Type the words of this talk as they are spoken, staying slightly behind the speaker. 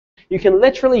You can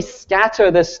literally scatter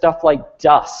this stuff like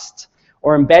dust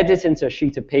or embed it into a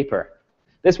sheet of paper.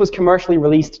 This was commercially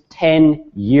released 10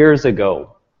 years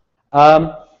ago.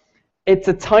 It's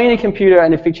a tiny computer,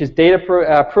 and it features data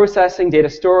processing, data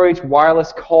storage,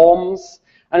 wireless comms,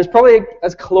 and it's probably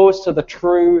as close to the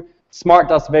true smart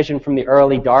dust vision from the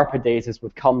early DARPA days as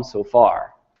we've come so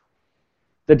far.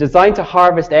 They're designed to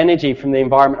harvest energy from the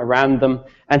environment around them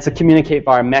and to communicate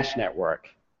via a mesh network.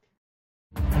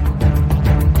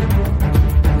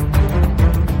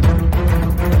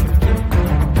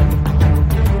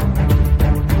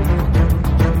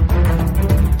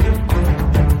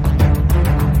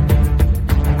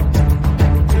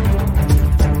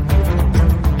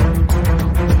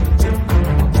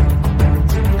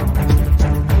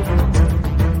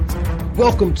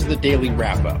 Welcome to the Daily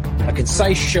Wrap-Up, a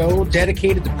concise show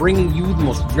dedicated to bringing you the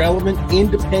most relevant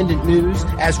independent news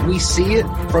as we see it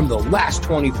from the last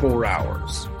 24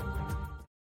 hours.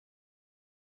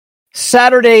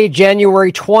 Saturday,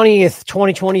 January 20th,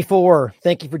 2024.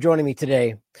 Thank you for joining me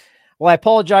today. Well, I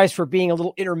apologize for being a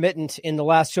little intermittent in the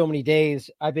last so many days.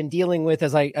 I've been dealing with,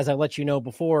 as I let you know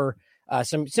before,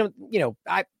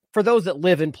 for those that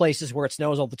live in places where it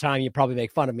snows all the time, you probably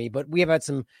make fun of me, but we have had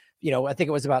some, I think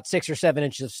it was about 6 or 7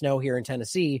 inches of snow here in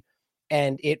Tennessee,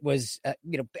 and it was,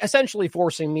 essentially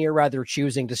forcing me, or rather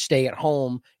choosing to stay at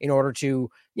home in order to,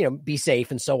 be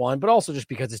safe and so on, but also just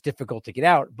because it's difficult to get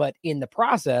out. But in the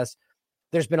process,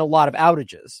 there's been a lot of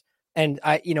outages, and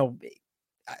I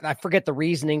forget the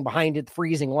reasoning behind it,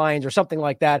 freezing lines or something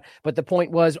like that. But the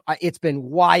point was, it's been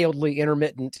wildly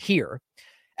intermittent here.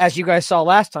 As you guys saw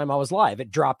last time I was live, it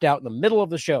dropped out in the middle of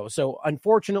the show. So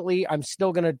unfortunately, I'm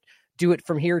still going to do it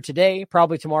from here today.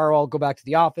 Probably tomorrow I'll go back to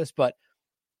the office, but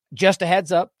just a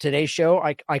heads up, today's show,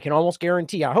 I can almost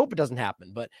guarantee, I hope it doesn't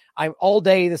happen, but I'm all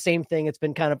day the same thing. It's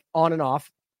been kind of on and off.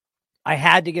 I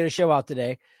had to get a show out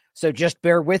today. So just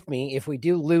bear with me. If we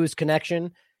do lose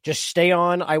connection, just stay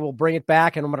on. I will bring it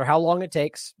back, and no matter how long it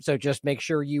takes. So just make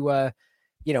sure you,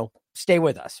 stay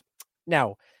with us.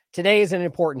 Now, today is an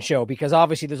important show because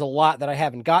obviously there's a lot that I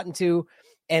haven't gotten to,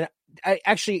 and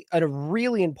a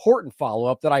really important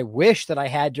follow-up that I wish that I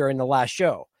had during the last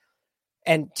show.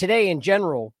 And today in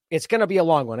general, it's going to be a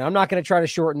long one. I'm not going to try to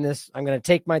shorten this. I'm going to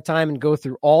take my time and go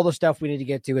through all the stuff we need to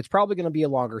get to. It's probably going to be a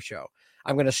longer show.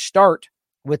 I'm going to start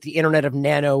with the Internet of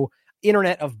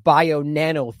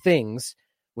Bio-NanoThings,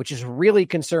 which is really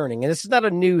concerning. And this is not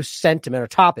a new sentiment or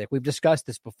topic. We've discussed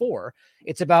this before.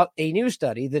 It's about a new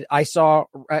study that I saw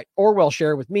Orwell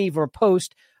share with me from a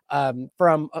post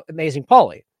from Amazing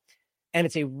Polly. And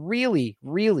it's a really,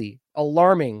 really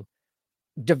alarming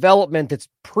development that's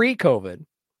pre-COVID,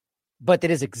 but that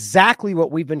is exactly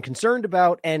what we've been concerned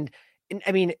about. And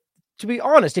I mean, to be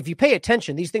honest, if you pay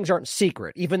attention, these things aren't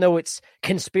secret, even though it's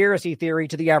conspiracy theory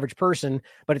to the average person,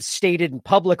 but it's stated in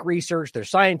public research, there's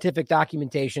scientific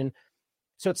documentation.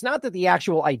 So it's not that the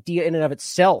actual idea in and of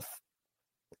itself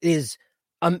is,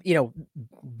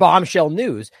 bombshell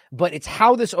news, but it's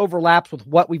how this overlaps with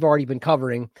what we've already been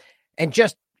covering, and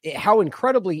just how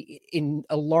incredibly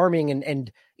alarming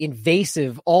and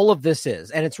invasive all of this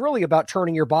is. And it's really about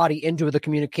turning your body into the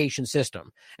communication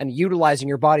system and utilizing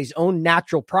your body's own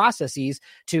natural processes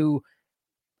to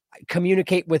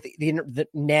communicate with the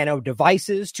nano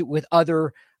devices, with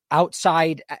other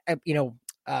outside,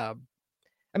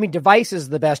 device is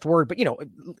the best word, but,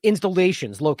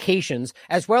 installations, locations,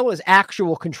 as well as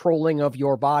actual controlling of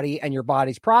your body and your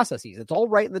body's processes. It's all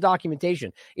right in the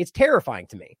documentation. It's terrifying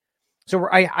to me. So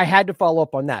I had to follow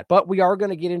up on that, but we are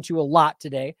going to get into a lot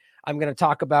today. I'm going to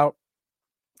talk about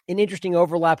an interesting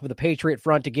overlap with the Patriot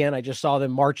Front again. I just saw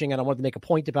them marching, and I wanted to make a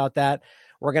point about that.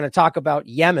 We're going to talk about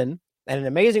Yemen and an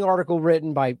amazing article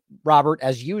written by Robert,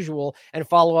 as usual, and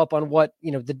follow up on what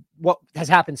has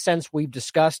happened since we've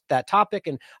discussed that topic,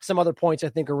 and some other points I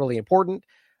think are really important.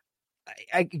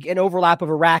 An overlap of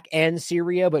Iraq and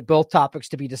Syria, but both topics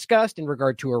to be discussed in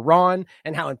regard to Iran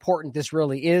and how important this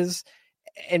really is.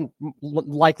 And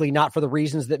likely not for the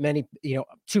reasons that many,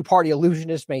 two-party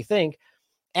illusionists may think.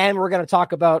 And we're going to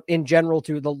talk about, in general,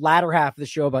 to the latter half of the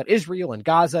show, about Israel and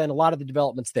Gaza and a lot of the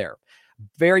developments there.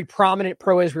 Very prominent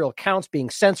pro-Israel accounts being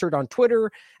censored on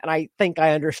Twitter, and I think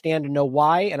I understand and know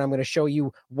why, and I'm going to show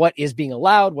you what is being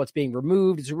allowed, what's being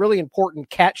removed. It's a really important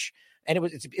catch, and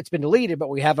it's been deleted, but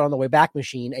we have it on the way back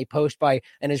machine, a post by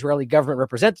an Israeli government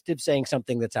representative saying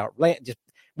something that's outlandish.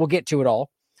 We'll get to it all.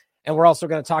 And we're also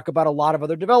going to talk about a lot of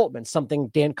other developments, something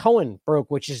Dan Cohen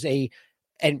broke, which is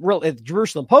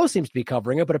Jerusalem Post seems to be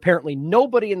covering it, but apparently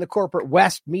nobody in the corporate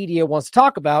West media wants to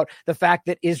talk about the fact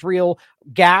that Israel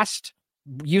gassed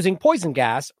using poison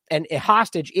gas and a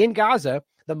hostage in Gaza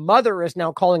The mother is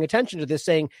now calling attention to this,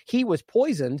 saying he was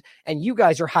poisoned and you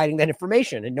guys are hiding that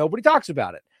information and nobody talks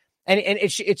about it. And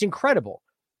it's incredible.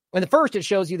 And the first, it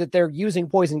shows you that they're using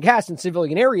poison gas in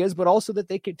civilian areas, but also that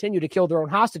they continue to kill their own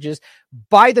hostages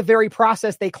by the very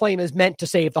process they claim is meant to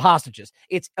save the hostages.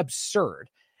 It's absurd.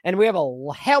 And we have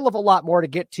a hell of a lot more to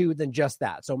get to than just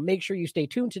that. So make sure you stay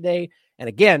tuned today. And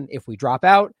again, if we drop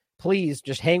out, please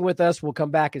just hang with us. We'll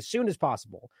come back as soon as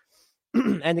possible.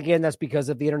 And again, that's because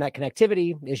of the internet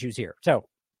connectivity issues here. So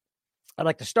I'd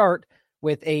like to start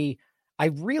with I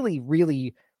really,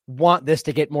 really want this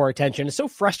to get more attention. It's so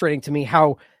frustrating to me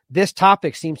how this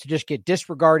topic seems to just get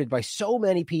disregarded by so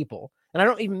many people. And I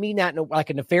don't even mean that in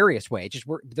a nefarious way. It's just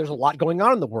there's a lot going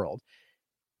on in the world.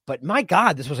 But my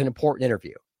God, this was an important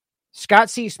interview. Scott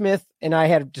C. Smith and I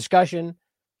had a discussion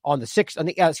on the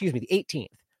 18th,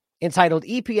 entitled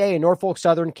 "EPA and Norfolk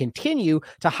Southern Continue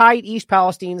to Hide East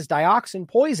Palestine's Dioxin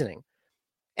Poisoning."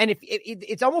 And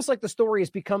it's almost like the story has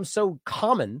become so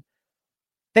common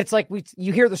that it's like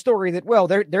you hear the story that, well,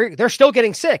 they're still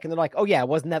getting sick, and they're like, oh yeah,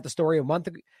 wasn't that the story a month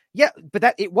ago? Yeah, but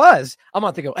that it was a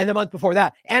month ago, and the month before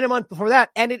that, and a month before that,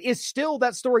 and it is still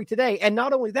that story today. And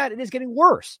not only that, it is getting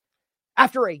worse.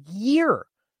 After a year,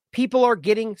 people are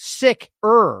getting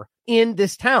sicker in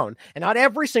this town, and not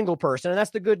every single person. And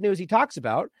that's the good news he talks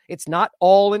about. It's not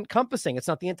all encompassing. It's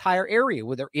not the entire area,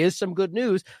 where there is some good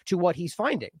news to what he's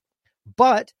finding.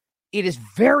 But it is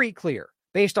very clear,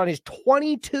 based on his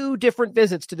 22 different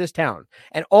visits to this town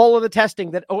and all of the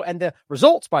testing and the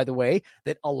results, by the way,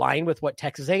 that align with what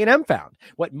Texas A&M found,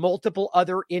 what multiple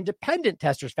other independent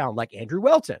testers found, like Andrew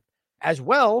Welton, as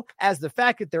well as the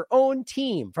fact that their own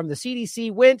team from the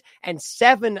CDC went and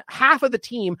half of the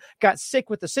team got sick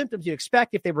with the symptoms you'd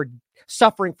expect if they were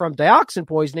suffering from dioxin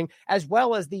poisoning, as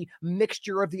well as the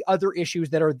mixture of the other issues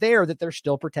that are there that they're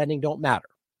still pretending don't matter.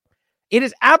 It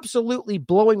is absolutely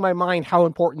blowing my mind how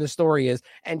important this story is,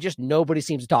 and just nobody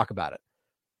seems to talk about it.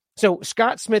 So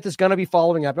Scott Smith is going to be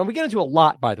following up, and we get into a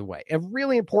lot, by the way, a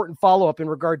really important follow-up in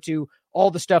regard to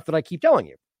all the stuff that I keep telling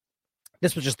you.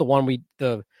 This was just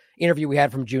the interview we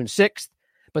had from June 6th,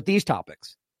 but these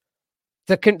topics,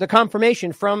 the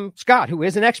confirmation from Scott, who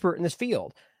is an expert in this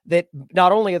field, that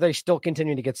not only are they still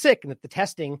continuing to get sick, and that the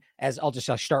testing, as I'll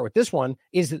start with this one,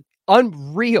 is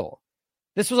unreal.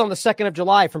 This was on the 2nd of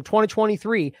July from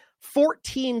 2023,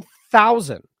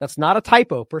 14,000, that's not a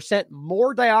typo, %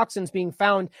 more dioxins being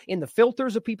found in the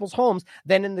filters of people's homes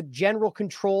than in the general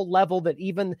control level that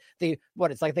even I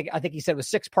think he said was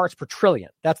 6 parts per trillion.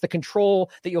 That's the control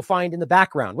that you'll find in the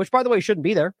background, which, by the way, shouldn't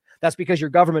be there. That's because your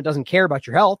government doesn't care about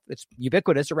your health. It's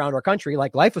ubiquitous around our country,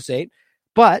 like glyphosate,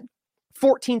 but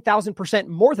 14,000%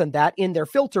 more than that in their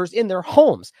filters in their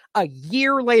homes a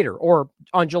year later, or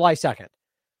on July 2nd.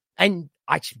 And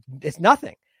it's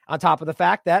nothing on top of the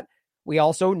fact that we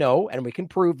also know, and we can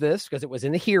prove this because it was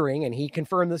in the hearing, and he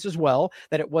confirmed this as well,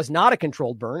 that it was not a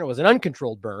controlled burn. It was an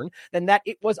uncontrolled burn, then that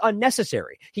it was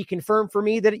unnecessary. He confirmed for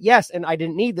me that yes, and I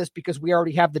didn't need this because we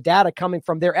already have the data coming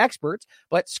from their experts,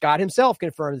 but Scott himself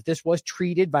confirmed that this was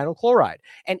treated vinyl chloride.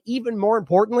 And even more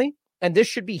importantly, and this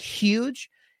should be huge,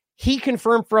 he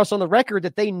confirmed for us on the record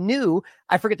that they knew,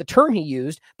 I forget the term he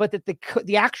used, but that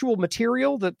the actual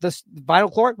material, the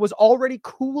vinyl chloride, was already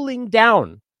cooling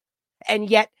down. And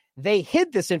yet they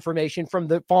hid this information from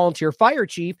the volunteer fire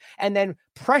chief and then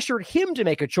pressured him to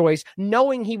make a choice,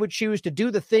 knowing he would choose to do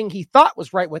the thing he thought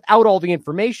was right without all the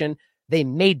information. They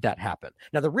made that happen.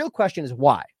 Now, the real question is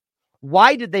why?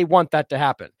 Why did they want that to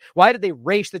happen? Why did they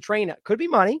race the train? Could be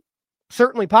money,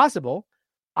 certainly possible.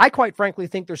 I quite frankly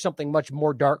think there's something much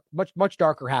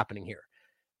darker happening here.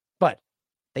 But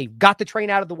they got the train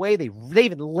out of the way. They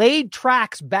even laid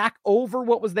tracks back over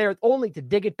what was there only to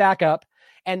dig it back up.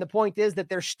 And the point is that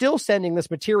they're still sending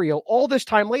this material all this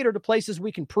time later to places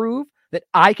we can prove, that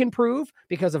I can prove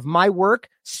because of my work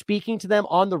speaking to them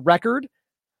on the record,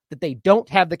 that they don't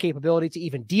have the capability to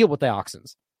even deal with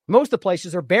dioxins. Most of the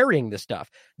places are burying this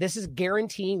stuff. This is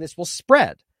guaranteeing this will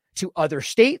spread to other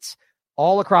states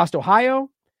all across Ohio.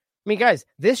 I mean, guys,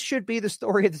 this should be the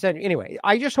story of the century. Anyway,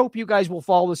 I just hope you guys will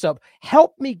follow this up.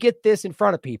 Help me get this in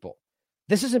front of people.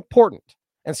 This is important.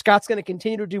 And Scott's going to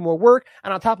continue to do more work.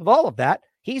 And on top of all of that,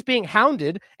 he's being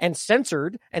hounded and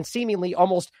censored and seemingly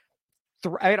almost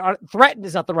threatened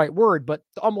is not the right word, but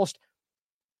almost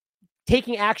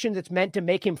taking action that's meant to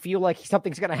make him feel like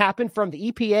something's going to happen from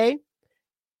the EPA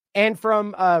and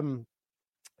from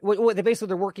basically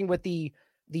they're working with the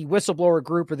whistleblower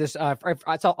group or this.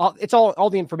 It's all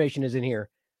the information is in here.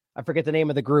 I forget the name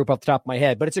of the group off the top of my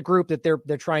head, but it's a group that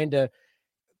they're trying to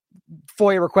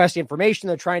FOIA request information.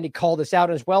 They're trying to call this out,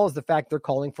 as well as the fact they're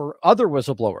calling for other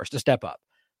whistleblowers to step up,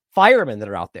 firemen that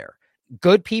are out there,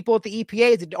 good people at the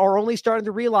EPA that are only starting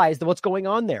to realize that what's going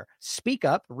on there. Speak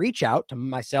up, reach out to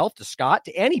myself, to Scott,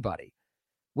 to anybody.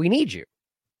 We need you.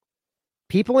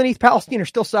 People in East Palestine are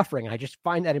still suffering. I just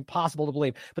find that impossible to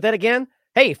believe. But then again,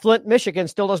 hey, Flint, Michigan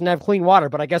still doesn't have clean water,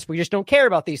 but I guess we just don't care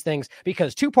about these things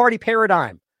because two-party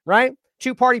paradigm, right?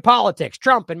 Two-party politics,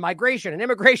 Trump and migration and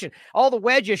immigration, all the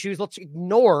wedge issues. Let's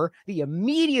ignore the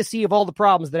immediacy of all the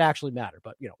problems that actually matter,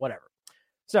 but, whatever.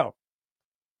 So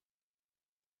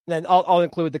then I'll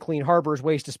include the Clean Harbors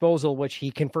waste disposal, which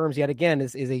he confirms yet again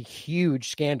is a huge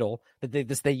scandal that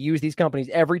they use these companies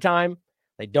every time.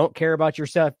 They don't care about your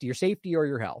safety or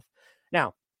your health.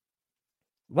 Now,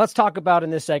 let's talk about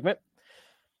in this segment,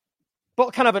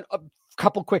 but kind of a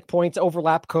couple quick points,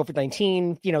 overlap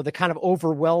COVID-19, the kind of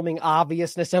overwhelming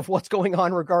obviousness of what's going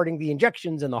on regarding the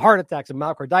injections and the heart attacks and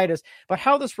myocarditis, but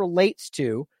how this relates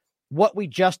to what we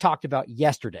just talked about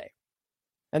yesterday.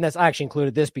 And I actually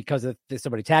included this because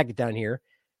somebody tagged it down here,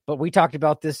 but we talked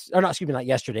about this, not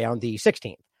yesterday, on the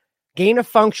 16th. Gain of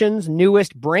function's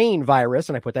newest brain virus,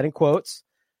 and I put that in quotes,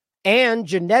 and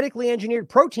genetically engineered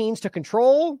proteins to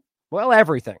control,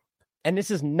 everything. And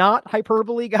this is not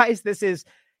hyperbole, guys. This is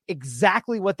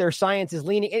exactly what their science is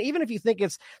leaning. And even if you think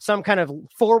it's some kind of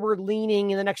forward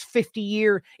leaning in the next 50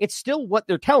 years, it's still what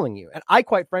they're telling you. And I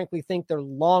quite frankly think they're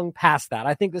long past that.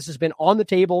 I think this has been on the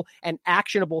table and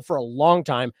actionable for a long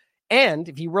time. And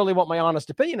if you really want my honest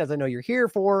opinion, as I know you're here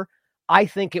for, I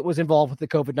think it was involved with the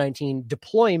COVID-19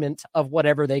 deployment of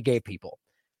whatever they gave people.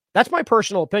 That's my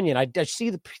personal opinion. I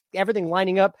see everything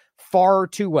lining up far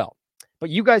too well. But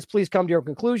you guys please come to your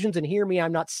conclusions and hear me.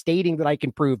 I'm not stating that I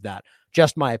can prove that.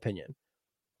 Just my opinion.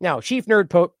 Now, Chief Nerd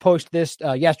posted this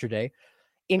yesterday.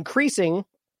 Increasing...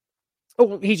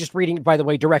 Oh, he's just reading, by the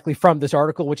way, directly from this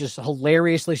article, which is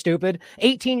hilariously stupid.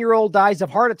 18-year-old dies of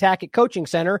heart attack at coaching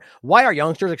center. Why are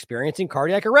youngsters experiencing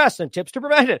cardiac arrest and tips to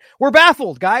prevent it? We're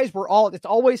baffled, guys. It's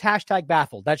always hashtag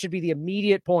baffled. That should be the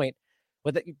immediate point.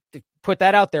 Put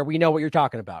that out there. We know what you're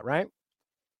talking about, right?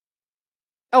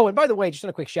 Oh, and by the way, just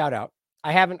a quick shout out.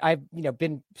 I've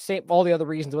been saying all the other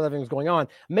reasons with everything was going on.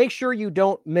 Make sure you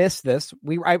don't miss this.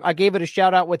 I gave it a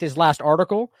shout out with his last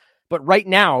article, but right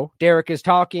now Derek is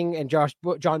talking and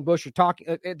John Bush are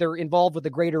talking. They're involved with the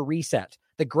greater reset,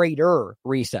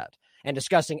 and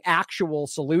discussing actual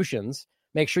solutions.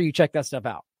 Make sure you check that stuff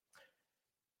out.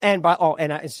 And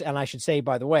I should say,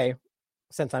 by the way,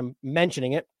 since I'm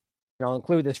mentioning it, and I'll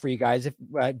include this for you guys. If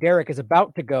Derek is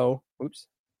about to go,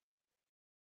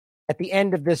 at the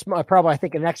end of this month, probably I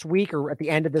think next week or at the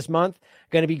end of this month,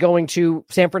 going to be going to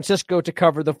San Francisco to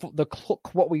cover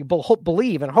what we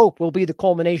believe and hope will be the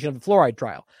culmination of the fluoride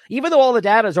trial. Even though all the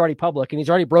data is already public and he's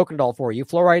already broken it all for you,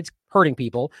 fluoride's hurting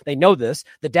people. They know this.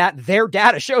 Their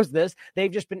data shows this.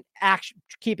 They've just been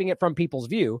keeping it from people's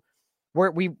view.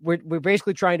 We're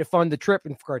basically trying to fund the trip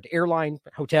in regard to airline,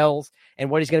 hotels, and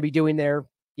what he's going to be doing there.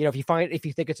 If you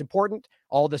think it's important,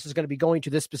 all this is going to be going to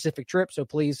this specific trip. So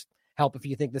please help if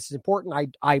you think this is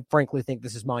important. I frankly think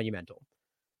this is monumental.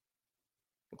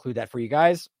 Include that for you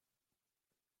guys.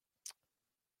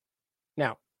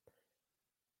 Now,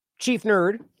 Chief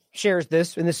Nerd shares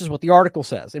this, and this is what the article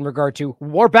says in regard to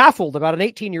we're baffled about an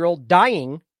 18-year-old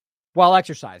dying while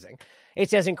exercising. It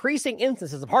says increasing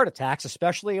instances of heart attacks,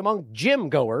 especially among gym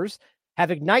goers, have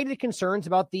ignited concerns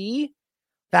about the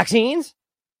vaccines,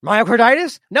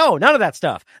 myocarditis? No, none of that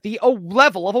stuff. The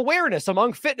level of awareness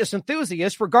among fitness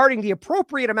enthusiasts regarding the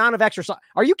appropriate amount of exercise.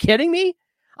 Are you kidding me?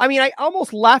 I mean, I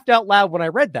almost laughed out loud when I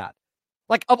read that.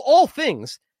 Like, of all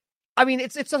things, I mean,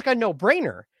 it's like a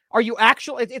no-brainer. Are you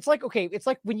actually, it's like, okay, it's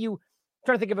like when you, I'm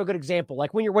trying to think of a good example,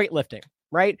 like when you're weightlifting,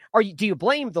 right? Do you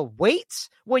blame the weights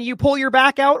when you pull your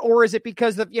back out? Or is it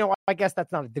because of, I guess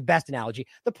that's not the best analogy.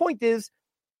 The point is,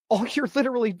 all you're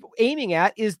literally aiming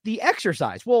at is the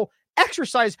exercise. Well,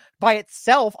 exercise by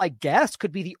itself, I guess,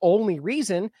 could be the only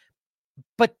reason.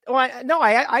 But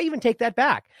I even take that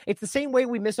back. It's the same way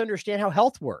we misunderstand how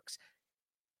health works.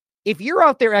 If you're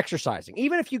out there exercising,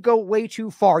 even if you go way too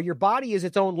far, your body is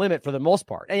its own limit for the most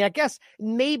part. And I guess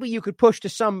maybe you could push to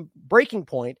some breaking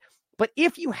point. But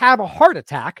if you have a heart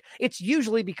attack, it's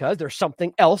usually because there's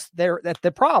something else there that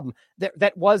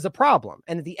was the problem.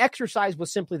 And the exercise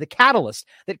was simply the catalyst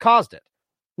that caused it.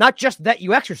 Not just that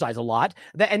you exercise a lot.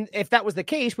 And if that was the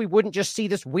case, we wouldn't just see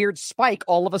this weird spike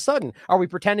all of a sudden. Are we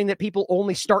pretending that people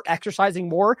only start exercising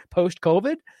more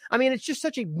post-COVID? I mean, it's just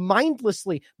such a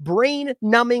mindlessly,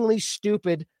 brain-numbingly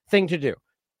stupid thing to do.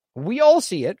 We all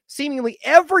see it. Seemingly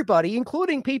everybody,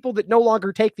 including people that no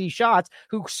longer take these shots,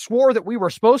 who swore that we were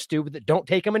supposed to, but that don't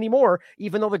take them anymore,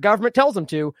 even though the government tells them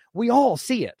to, we all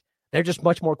see it. They're just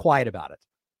much more quiet about it.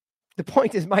 The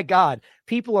point is, my God,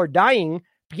 people are dying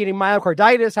getting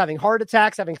myocarditis, having heart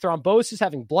attacks, having thrombosis,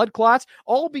 having blood clots,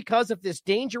 all because of this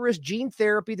dangerous gene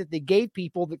therapy that they gave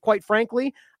people that, quite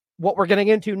frankly, what we're going to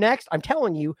get into next, I'm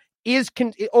telling you, is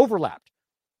overlapped.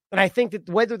 And I think that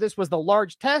whether this was the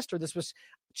large test or this was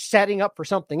setting up for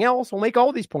something else, we'll make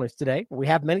all these points today. We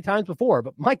have many times before,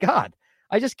 but my God,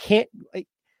 I just can't.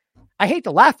 I hate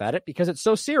to laugh at it because it's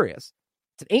so serious.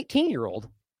 It's an 18-year-old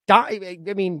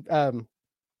dying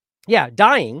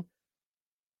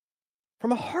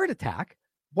from a heart attack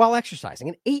while exercising.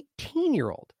 An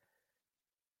 18-year-old.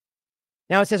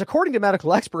 Now it says, according to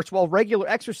medical experts, while regular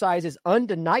exercise is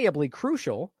undeniably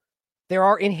crucial, there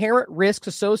are inherent risks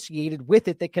associated with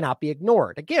it that cannot be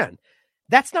ignored. Again,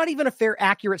 that's not even a fair,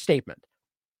 accurate statement.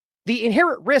 The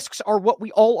inherent risks are what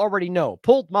we all already know.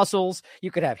 Pulled muscles,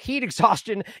 you could have heat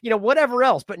exhaustion, whatever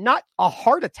else, but not a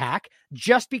heart attack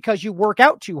just because you work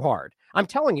out too hard. I'm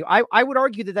telling you, I would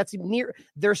argue that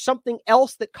there's something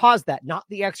else that caused that, not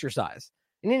the exercise.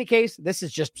 In any case, this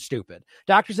is just stupid.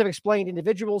 Doctors have explained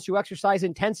individuals who exercise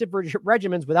intensive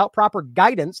regimens without proper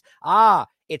guidance.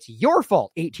 It's your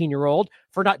fault, 18-year-old,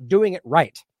 for not doing it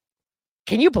right.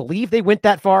 Can you believe they went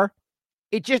that far?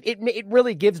 It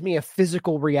really gives me a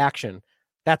physical reaction.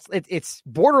 It's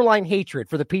borderline hatred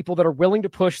for the people that are willing to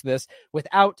push this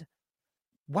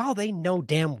while they know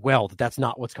damn well that that's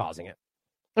not what's causing it.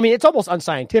 I mean, it's almost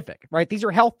unscientific, right? These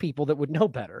are health people that would know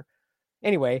better.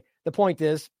 Anyway, the point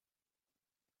is,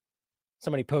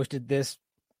 somebody posted this,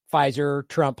 Pfizer,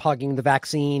 Trump hugging the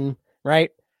vaccine,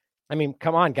 right? I mean,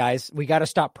 come on, guys. We got to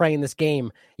stop playing this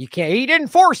game. He didn't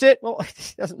force it. Well,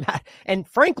 it doesn't matter. And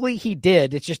frankly, he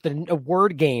did. It's just a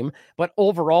word game. But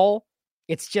overall,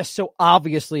 it's just so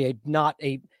obviously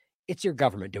it's your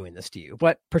government doing this to you.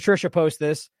 But Patricia posts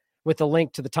this with the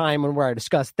link to the time where I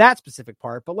discussed that specific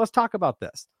part. But let's talk about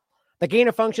this. The gain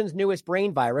of function's newest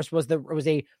brain virus was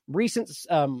a recent,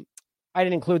 I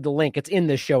didn't include the link. It's in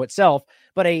this show itself,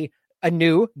 but a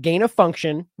new gain of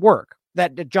function work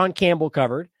that John Campbell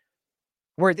covered,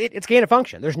 where it's gain of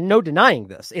function. There's no denying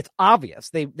this. It's obvious.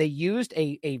 They used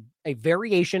a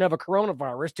variation of a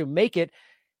coronavirus to make it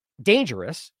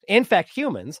dangerous, infect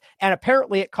humans, and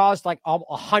apparently it caused like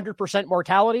 100%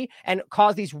 mortality and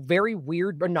caused these very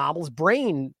weird, anomalous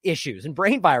brain issues and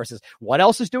brain viruses. What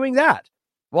else is doing that?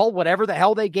 Well, whatever the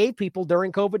hell they gave people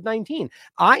during COVID-19.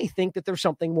 I think that there's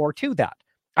something more to that.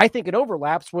 I think it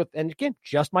overlaps with, and again,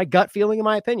 just my gut feeling, in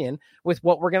my opinion, with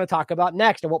what we're going to talk about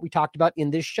next and what we talked about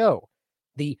in this show.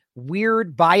 The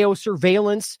weird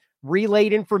biosurveillance,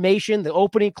 relayed information, the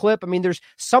opening clip. I mean, there's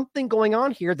something going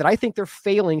on here that I think they're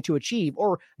failing to achieve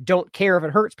or don't care if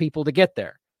it hurts people to get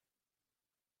there.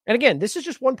 And again, this is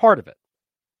just one part of it.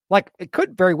 Like, it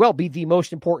could very well be the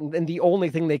most important and the only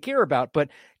thing they care about, but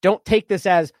don't take this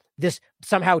as this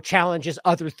somehow challenges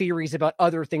other theories about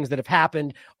other things that have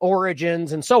happened,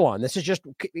 origins, and so on.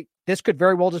 This could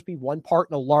very well just be one part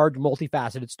in a large,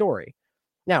 multifaceted story.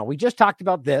 Now, we just talked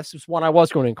about this. It's one I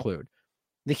was going to include.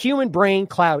 The human brain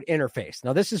cloud interface.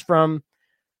 Now, this is from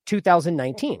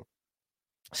 2019.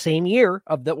 Same year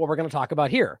of what we're going to talk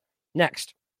about here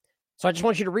next. So I just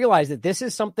want you to realize that this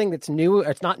is something that's new.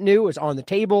 It's not new. It's on the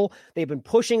table. They've been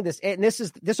pushing this. And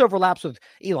this overlaps with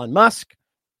Elon Musk,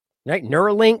 right?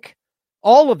 Neuralink,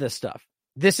 all of this stuff.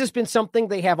 This has been something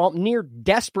they have near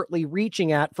desperately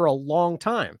reaching at for a long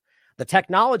time. The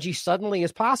technology suddenly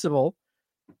is possible.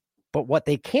 But what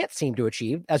they can't seem to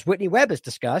achieve, as Whitney Webb has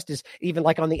discussed, is even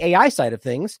like on the AI side of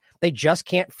things, they just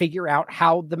can't figure out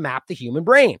how to map the human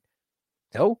brain.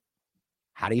 So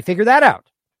how do you figure that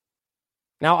out?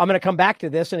 Now, I'm going to come back to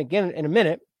this and again in a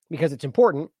minute because it's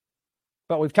important,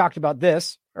 but we've talked about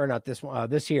this, or not this one,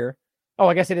 this here. Oh,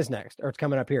 I guess it is next, or it's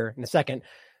coming up here in a second.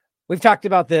 We've talked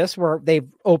about this where they've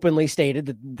openly stated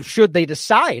that should they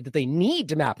decide that they need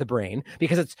to map the brain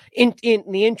because it's in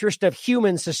the interest of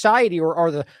human society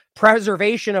or the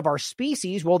preservation of our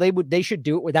species, well, they should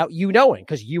do it without you knowing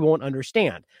because you won't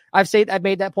understand. I've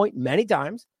made that point many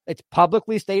times. It's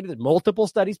publicly stated. There's multiple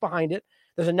studies behind it.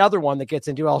 There's another one that gets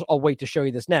into it. I'll wait to show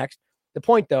you this next. The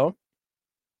point, though,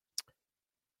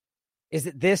 is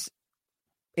that this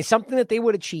is something that they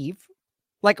would achieve.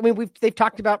 Like, I mean, they've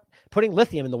talked about putting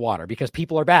lithium in the water because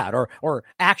people are bad, or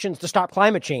actions to stop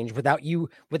climate change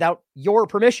without your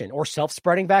permission, or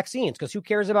self-spreading vaccines, because who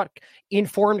cares about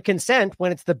informed consent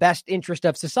when it's the best interest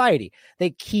of society?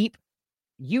 They keep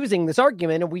using this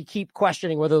argument, and we keep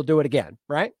questioning whether they'll do it again,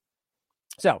 right?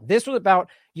 So this was about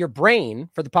your brain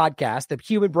for the podcast, the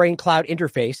human brain cloud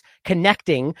interface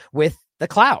connecting with the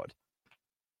cloud.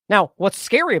 Now, what's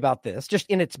scary about this, just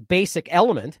in its basic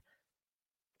element,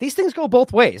 these things go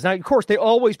both ways. Now, of course, they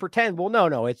always pretend, well,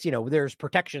 no, it's, there's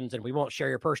protections and we won't share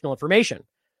your personal information.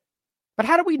 But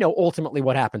how do we know ultimately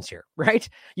what happens here, right?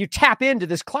 You tap into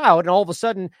this cloud and all of a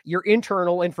sudden your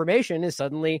internal information is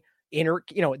suddenly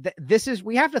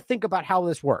we have to think about how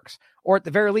this works, or at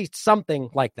the very least, something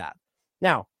like that.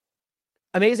 Now,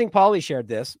 Amazing Polly shared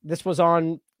this. This was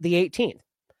on the 18th.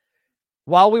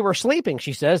 While we were sleeping,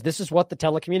 she says, this is what the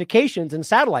telecommunications and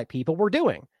satellite people were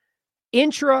doing.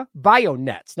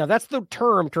 Intra-bio-nets. Now, that's the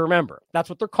term to remember. That's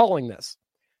what they're calling this.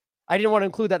 I didn't want to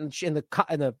include that in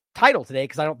the title today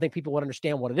because I don't think people would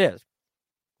understand what it is.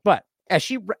 But as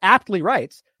she aptly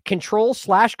writes,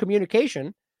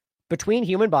 control/communication between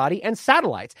human body and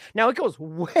satellites. Now, it goes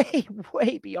way,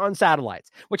 way beyond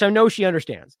satellites, which I know she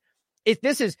understands.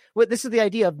 This is the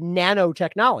idea of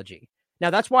nanotechnology. Now,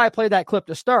 that's why I played that clip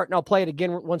to start, and I'll play it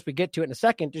again once we get to it in a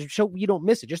second to show you don't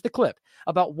miss it. Just the clip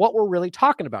about what we're really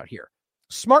talking about here.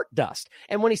 Smart dust.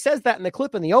 And when he says that in the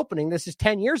clip in the opening, this is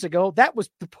 10 years ago, that was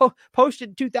posted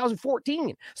in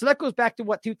 2014. So that goes back to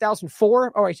what,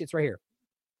 2004? Oh, it's right here.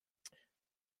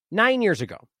 9 years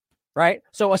ago, right?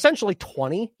 So essentially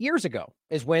 20 years ago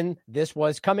is when this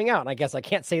was coming out. And I guess I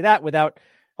can't say that without,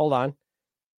 hold on.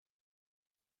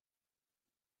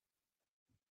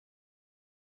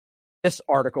 This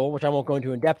article, which I won't go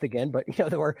into in depth again, but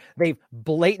they've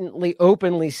blatantly,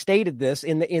 openly stated this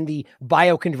in the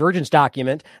bioconvergence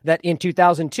document that in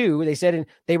 2002 they said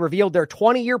they revealed their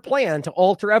 20-year plan to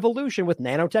alter evolution with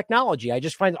nanotechnology. I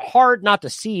just find it hard not to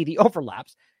see the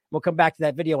overlaps. We'll come back to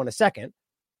that video in a second.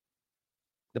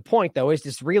 The point, though, is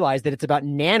just realize that it's about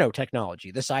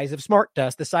nanotechnology, the size of smart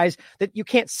dust, the size that you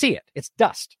can't see it. It's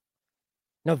dust.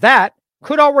 Now that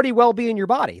could already well be in your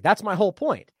body. That's my whole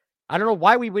point. I don't know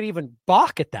why we would even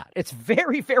balk at that. It's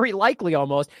very, very likely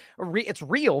almost. It's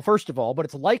real, first of all, but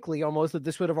it's likely almost that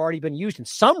this would have already been used in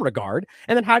some regard.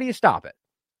 And then how do you stop it?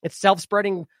 It's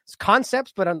self-spreading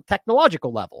concepts, but on a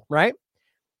technological level, right?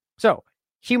 So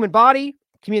human body,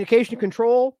 communication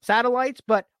control, satellites,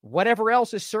 but whatever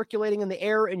else is circulating in the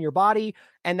air in your body.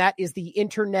 And that is the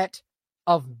internet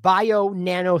of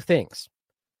bio-nano-things.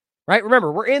 Right?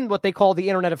 Remember, we're in what they call the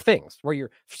Internet of Things, where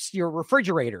your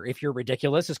refrigerator, if you're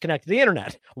ridiculous, is connected to the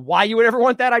internet. Why you would ever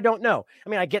want that, I don't know. I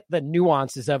mean, I get the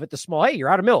nuances of it, the small, hey, you're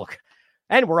out of milk.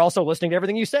 And we're also listening to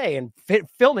everything you say and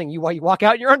filming you while you walk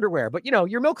out in your underwear. But,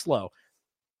 your milk's low.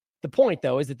 The point,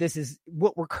 though, is that this is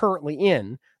what we're currently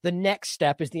in. The next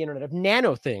step is the Internet of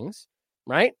Nano Things,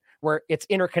 right? Where it's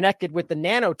interconnected with the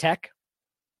nanotech.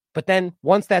 But then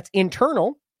once that's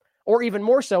internal, or even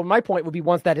more so, my point would be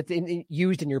once that it's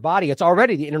used in your body, it's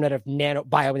already the Internet of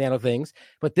bio-nano things.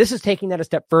 But this is taking that a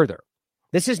step further.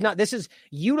 This is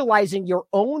utilizing your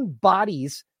own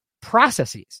body's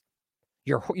processes,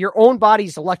 your own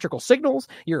body's electrical signals,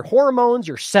 your hormones,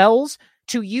 your cells,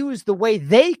 to use the way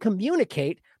they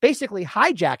communicate, basically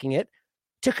hijacking it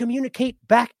to communicate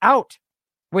back out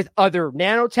with other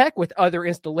nanotech, with other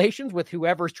installations, with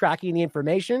whoever's tracking the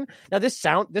information. Now, this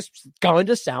is going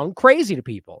to sound crazy to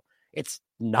people. It's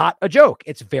not a joke.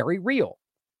 It's very real.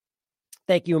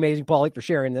 Thank you, Amazing Polly, for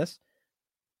sharing this.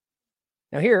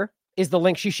 Now, here is the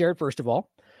link she shared, first of all.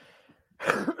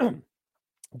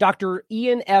 Dr.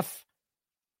 Ian F.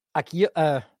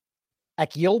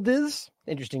 Akyildiz,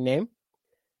 interesting name,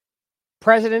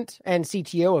 president and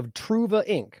CTO of Truva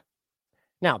Inc.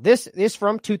 Now, this is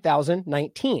from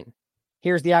 2019.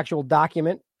 Here's the actual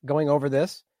document going over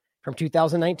this. From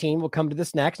 2019, we'll come to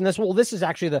this next. And this is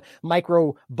actually the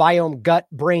microbiome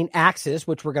gut-brain axis,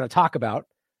 which we're going to talk about.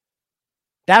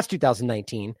 That's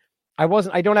 2019. I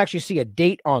don't actually see a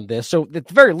date on this. So at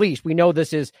the very least, we know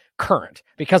this is current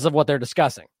because of what they're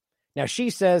discussing. Now,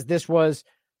 she says this was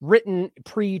written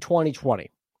pre-2020.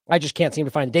 I just can't seem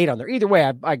to find a date on there. Either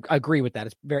way, I agree with that.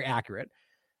 It's very accurate.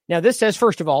 Now, this says,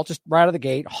 first of all, just right out of the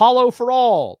gate, hollow for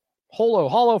all,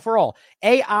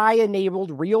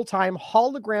 AI-enabled real-time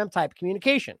hologram-type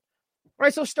communication.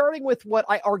 Right, so starting with what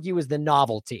I argue is the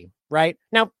novelty, right?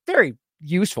 Now, very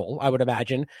useful, I would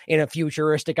imagine, in a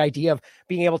futuristic idea of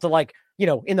being able to,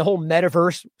 in the whole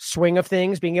metaverse swing of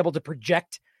things, being able to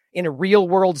project in a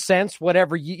real-world sense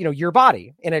whatever, your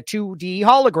body in a 2D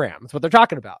hologram. That's what they're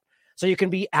talking about. So you can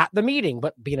be at the meeting,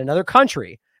 but be in another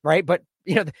country, right? But,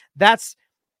 that's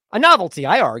a novelty,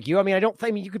 I argue. I mean,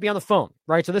 you could be on the phone,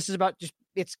 right? So this is about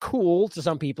it's cool to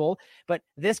some people, but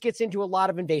this gets into a lot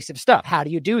of invasive stuff. How do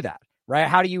you do that, right?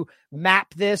 How do you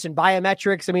map this and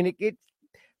biometrics? I mean,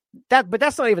 but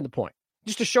that's not even the point.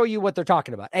 Just to show you what they're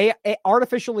talking about.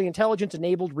 Artificially intelligence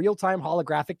enabled real-time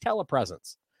holographic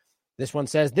telepresence. This one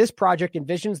says, this project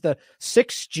envisions the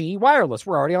 6G wireless.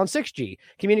 We're already on 6G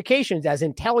communications as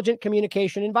intelligent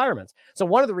communication environments. So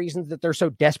one of the reasons that they're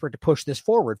so desperate to push this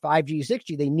forward, 5G,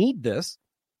 6G, they need this.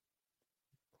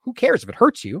 Who cares if it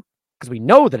hurts you? Because we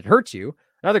know that it hurts you.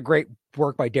 Another great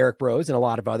work by Derek Bros and a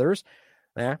lot of others.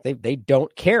 Yeah, they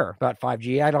don't care about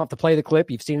 5G. I don't have to play the clip.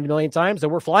 You've seen it a million times. So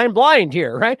we're flying blind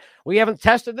here, right? We haven't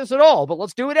tested this at all, but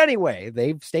let's do it anyway.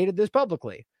 They've stated this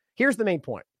publicly. Here's the main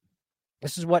point.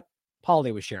 This is what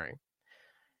Pauly was sharing.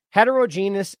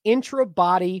 Heterogeneous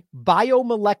intra-body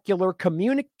biomolecular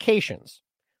communications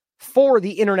for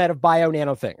the Internet of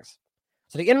Bio-NanoThings.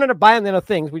 So the Internet of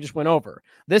Bio-NanoThings we just went over.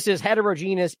 This is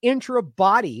heterogeneous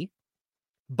intra-body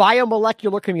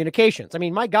biomolecular communications. I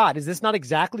mean, my God, is this not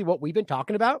exactly what we've been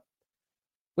talking about?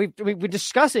 We've been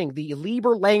discussing the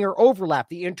Lieber-Langer overlap,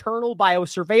 the internal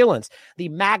biosurveillance, the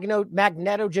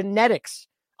magnetogenetics,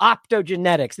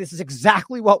 optogenetics. This is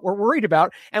exactly what we're worried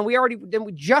about. And we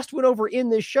just went over in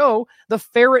this show the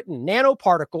ferritin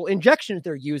nanoparticle injections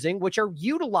they're using, which are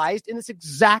utilized in this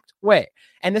exact way.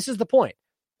 And this is the point.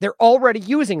 They're already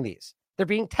using these. They're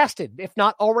being tested, if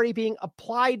not already being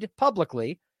applied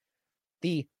publicly.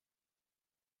 The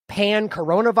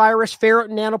pan-coronavirus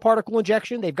ferritin nanoparticle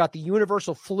injection. They've got the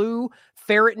universal flu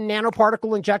ferritin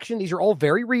nanoparticle injection. These are all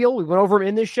very real. We went over them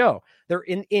in this show. They're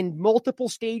in multiple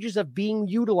stages of being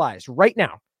utilized right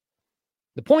now.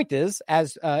 The point is,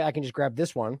 as I can just grab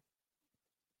this one.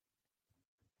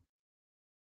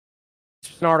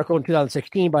 It's an article in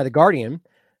 2016 by The Guardian.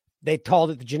 They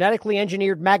called it the genetically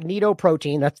engineered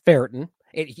magnetoprotein. That's ferritin.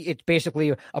 It's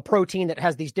basically a protein that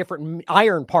has these different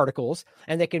iron particles,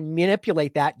 and they can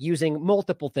manipulate that using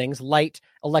multiple things, light,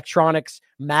 electronics,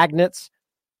 magnets,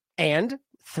 and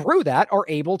through that are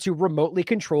able to remotely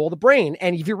control the brain.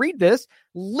 And if you read this,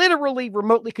 literally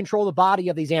remotely control the body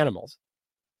of these animals.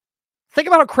 Think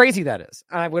about how crazy that is.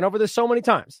 I went over this so many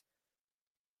times.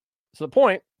 So the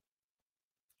point,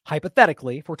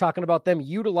 hypothetically, if we're talking about them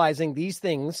utilizing these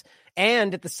things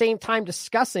and at the same time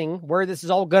discussing where this is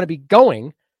all going to be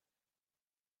going,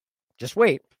 just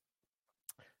wait.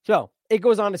 So it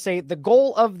goes on to say the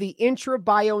goal of the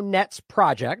IntraBioNets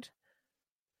project,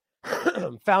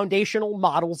 foundational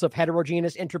models of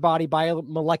heterogeneous interbody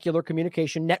biomolecular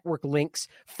communication network links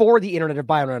for the Internet of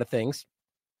Bio-NanoThings,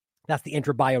 that's the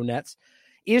IntraBioNets,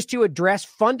 is to address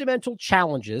fundamental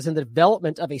challenges in the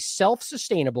development of a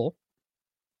self-sustainable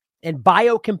and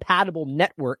biocompatible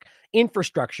network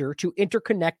infrastructure to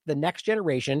interconnect the next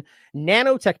generation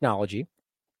nanotechnology,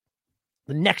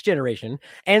 the next generation,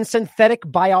 and synthetic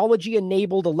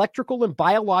biology-enabled electrical and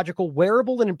biological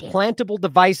wearable and implantable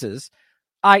devices,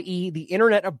 i.e. the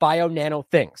Internet of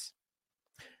Bio-NanoThings.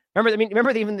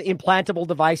 Remember even the implantable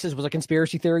devices was a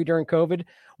conspiracy theory during COVID?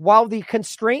 While the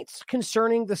constraints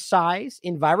concerning the size,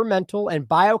 environmental, and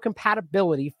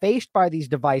biocompatibility faced by these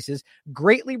devices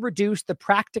greatly reduce the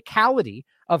practicality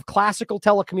of classical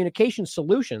telecommunication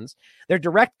solutions, their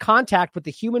direct contact with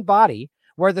the human body,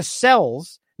 where the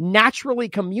cells naturally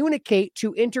communicate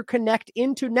to interconnect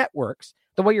into networks,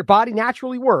 the way your body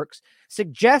naturally works,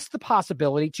 suggests the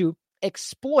possibility to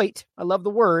exploit, I love the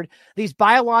word, these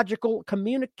biological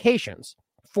communications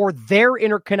for their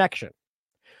interconnection.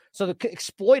 So the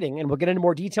exploiting, and we'll get into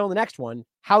more detail in the next one,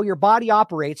 how your body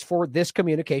operates for this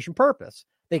communication purpose.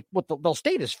 What they'll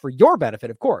state is for your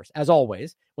benefit, of course, as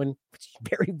always, when it's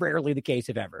very rarely the case,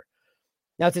 if ever.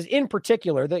 Now it says, in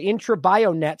particular, the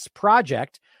IntraBioNets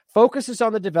project focuses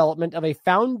on the development of a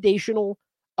foundational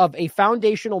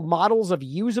models of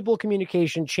usable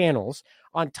communication channels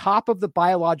on top of the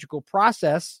biological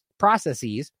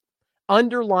processes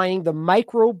underlying the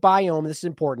microbiome. This is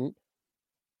important.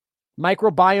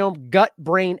 Microbiome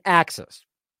gut-brain axis.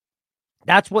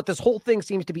 That's what this whole thing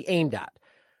seems to be aimed at.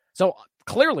 So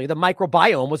clearly the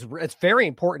microbiome it's very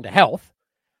important to health.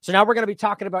 So now we're going to be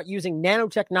talking about using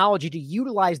nanotechnology to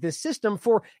utilize this system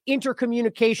for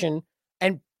intercommunication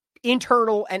and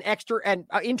internal and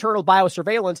internal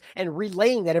biosurveillance and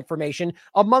relaying that information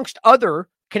amongst other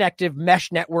connective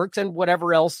mesh networks and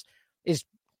whatever else is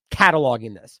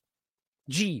cataloging this.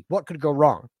 Gee, what could go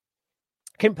wrong?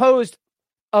 Composed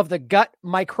of the gut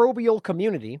microbial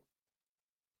community,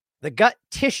 the gut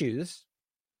tissues,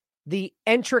 the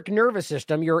enteric nervous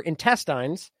system, your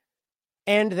intestines,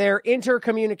 and their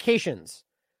intercommunications,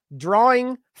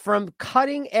 drawing from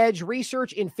cutting-edge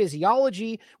research in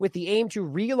physiology with the aim to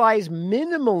realize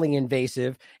minimally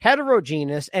invasive,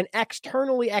 heterogeneous, and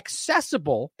externally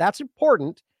accessible, that's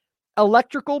important,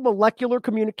 electrical molecular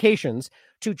communications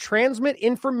to transmit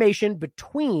information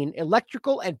between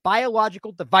electrical and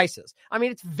biological devices. I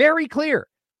mean, it's very clear.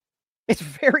 It's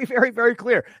very, very, very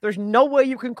clear. There's no way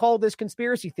you can call this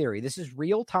conspiracy theory. This is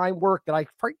real-time work that I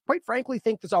quite frankly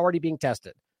think is already being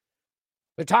tested.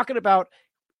 They're talking about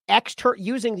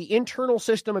using the internal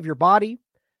system of your body,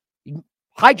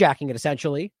 hijacking it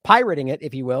essentially, pirating it,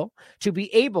 if you will, to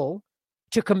be able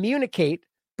to communicate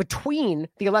between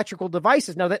the electrical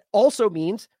devices. Now, that also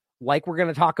means, like we're going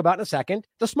to talk about in a second,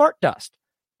 the smart dust.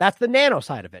 That's the nano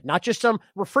side of it, not just some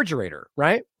refrigerator,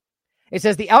 right? It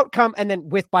says the outcome, and then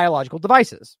with biological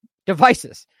devices.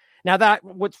 Now, that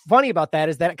what's funny about that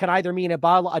is that it can either mean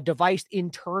a device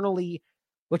internally,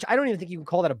 which I don't even think you can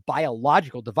call that a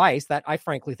biological device. That I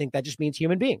frankly think that just means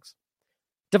human beings.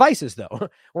 Devices, though,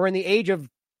 we're in the age of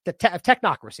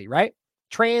technocracy, right?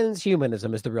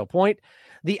 Transhumanism is the real point.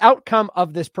 The outcome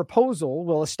of this proposal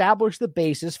will establish the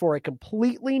basis for a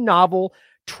completely novel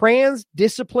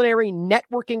transdisciplinary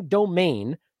networking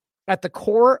domain at the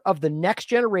core of the next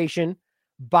generation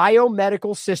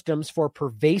biomedical systems for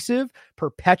pervasive,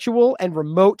 perpetual, and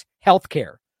remote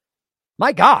healthcare.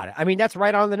 My God, I mean, that's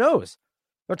right on the nose.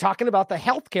 They're talking about the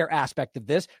healthcare aspect of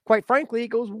this. Quite frankly, it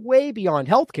goes way beyond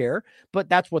healthcare, but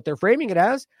that's what they're framing it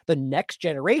as, the next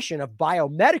generation of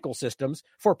biomedical systems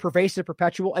for pervasive,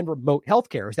 perpetual, and remote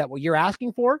healthcare. Is that what you're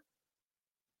asking for?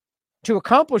 To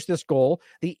accomplish this goal,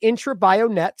 the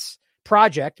IntraBioNets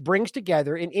project brings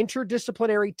together an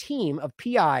interdisciplinary team of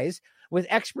PIs with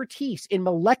expertise in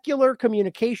molecular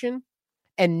communication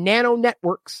and nano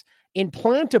networks,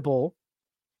 implantable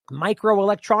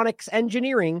microelectronics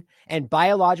engineering, and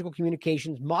biological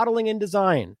communications modeling and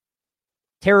design.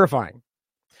 Terrifying.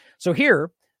 So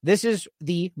here, this is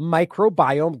the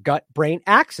microbiome gut-brain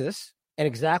axis, and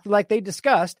exactly like they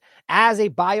discussed, as a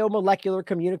biomolecular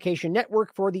communication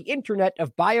network for the Internet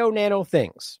of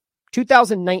Bio-NanoThings,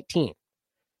 2019,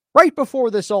 right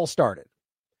before this all started.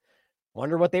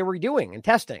 Wonder what they were doing and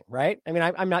testing, right? I mean,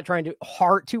 I'm not trying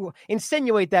to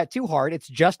insinuate that too hard. It's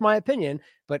just my opinion,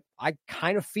 but I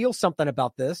kind of feel something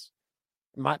about this.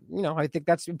 I think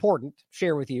that's important to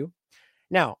share with you.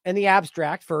 Now, in the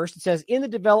abstract first, it says, in the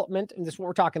development, and this is what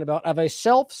we're talking about, of a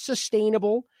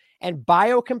self-sustainable and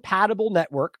biocompatible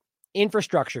network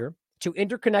infrastructure to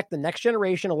interconnect the next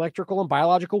generation electrical and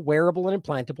biological wearable and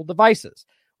implantable devices,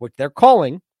 which they're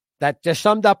calling, that just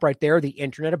summed up right there, the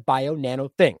Internet of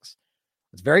Bio-NanoThings.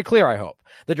 It's very clear, I hope.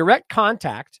 The direct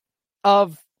contact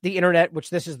of the Internet, which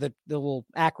this is the little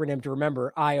acronym to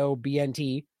remember,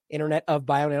 IOBNT, Internet of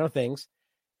Bio-NanoThings,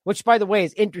 which, by the way,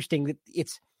 is interesting. That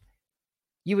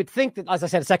you would think that, as I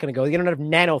said a second ago, the Internet of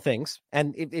Nanothings,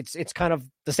 and it's kind of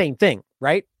the same thing,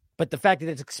 right? But the fact that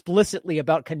it's explicitly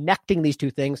about connecting these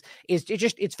two things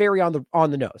it's very on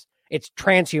the nose. It's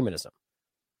transhumanism.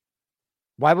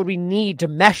 Why would we need to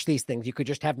mesh these things? You could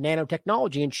just have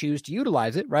nanotechnology and choose to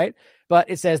utilize it, right? But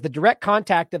it says the direct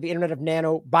contact of the Internet of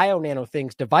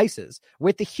Bio-NanoThings devices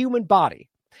with the human body,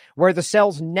 where the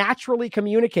cells naturally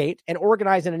communicate and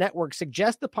organize in a network,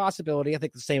 suggests the possibility, I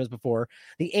think the same as before,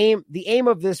 the aim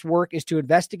of this work is to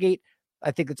investigate, I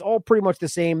think it's all pretty much the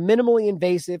same, minimally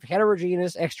invasive,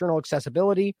 heterogeneous external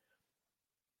accessibility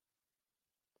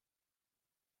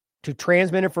to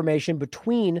transmit information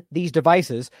between these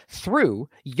devices through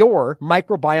your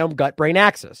microbiome gut-brain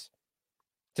axis.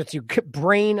 So it's your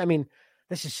brain, I mean,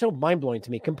 this is so mind-blowing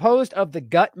to me. Composed of the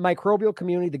gut microbial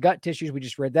community, the gut tissues, we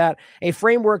just read that, a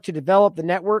framework to develop the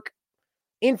network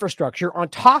infrastructure on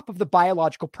top of the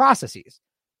biological processes.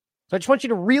 So I just want you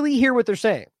to really hear what they're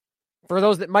saying. For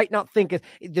those that might not think,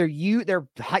 they're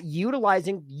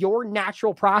utilizing your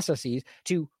natural processes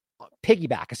to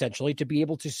piggyback, essentially, to be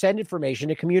able to send information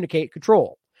to communicate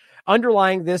control.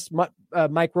 Underlying this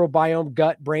microbiome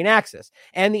gut-brain axis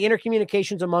and the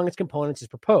intercommunications among its components is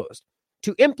proposed.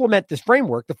 To implement this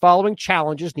framework, the following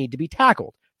challenges need to be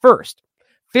tackled. First,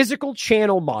 physical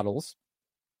channel models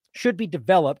should be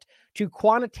developed to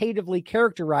quantitatively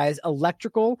characterize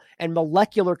electrical and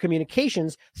molecular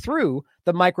communications through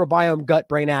the microbiome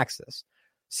gut-brain axis.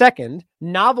 Second,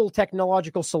 novel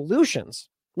technological solutions.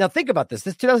 Now think about this.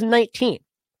 This is 2019,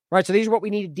 right? So these are what we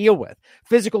need to deal with.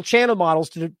 Physical channel models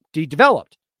to be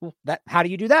developed. Well, how do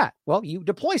you do that? Well, you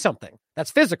deploy something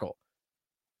that's physical.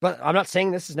 But I'm not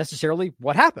saying this is necessarily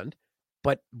what happened,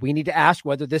 but we need to ask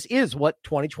whether this is what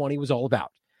 2020 was all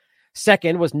about.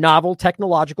 Second was novel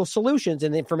technological solutions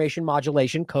in information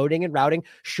modulation, coding, and routing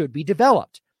should be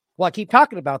developed. Well, I keep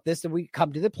talking about this, and we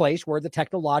come to the place where the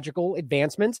technological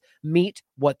advancements meet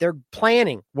what their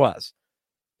planning was.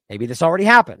 Maybe this already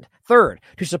happened. Third,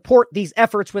 to support these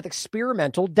efforts with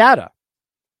experimental data.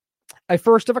 A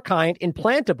first-of-a-kind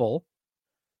implantable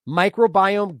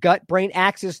microbiome gut-brain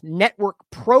axis network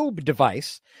probe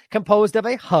device composed of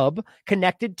a hub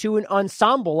connected to an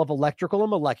ensemble of electrical and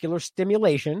molecular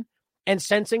stimulation and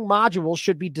sensing modules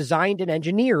should be designed and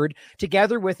engineered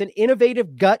together with an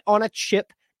innovative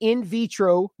gut-on-a-chip in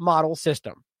vitro model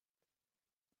system.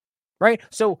 Right?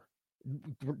 So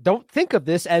don't think of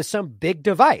this as some big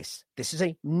device. This is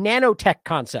a nanotech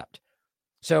concept.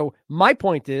 So my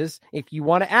point is, if you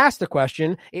want to ask the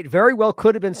question, it very well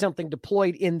could have been something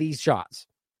deployed in these shots.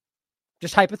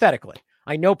 Just hypothetically.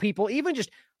 I know people,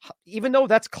 even though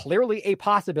that's clearly a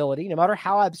possibility, no matter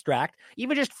how abstract,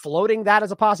 even just floating that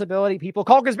as a possibility, people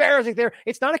call conspiracy theory.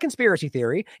 It's not a conspiracy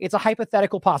theory. It's a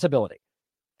hypothetical possibility.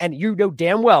 And you know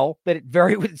damn well that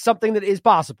it's something that is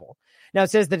possible. Now, it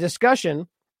says the discussion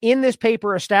in this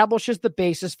paper establishes the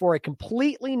basis for a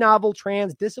completely novel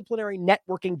transdisciplinary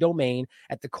networking domain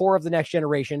at the core of the next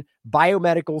generation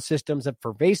biomedical systems of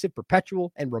pervasive,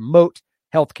 perpetual, and remote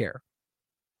healthcare.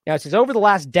 Now, it says over the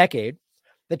last decade,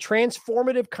 the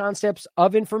transformative concepts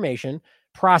of information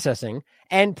processing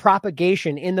and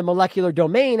propagation in the molecular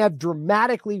domain have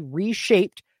dramatically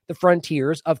reshaped the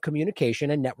frontiers of communication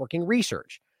and networking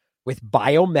research, with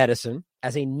biomedicine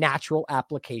as a natural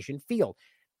application field.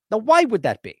 Now, why would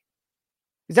that be?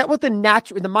 Is that what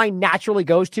the mind naturally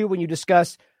goes to when you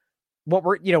discuss what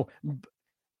we're,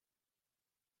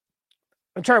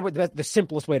 I'm trying to the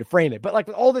simplest way to frame it, but like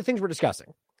all the things we're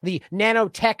discussing, the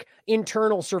nanotech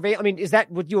internal surveillance. I mean,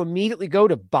 would you immediately go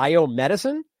to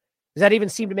biomedicine? Does that even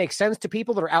seem to make sense to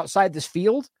people that are outside this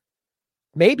field?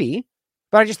 Maybe,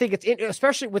 but I just think it's,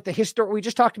 especially with the history, we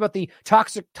just talked about the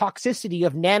toxicity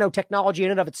of nanotechnology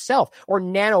in and of itself, or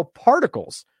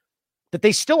nanoparticles, that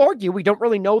they still argue we don't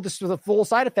really know the full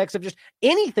side effects of just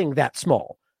anything that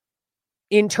small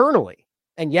internally.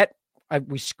 And yet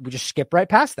we just skip right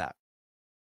past that.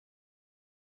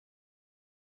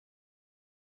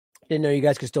 Didn't know you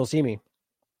guys could still see me.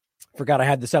 Forgot I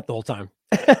had this up the whole time.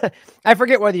 I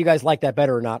forget whether you guys like that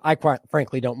better or not. I quite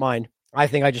frankly don't mind. I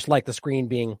think I just like the screen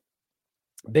being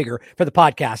bigger. For the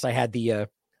podcast, I had the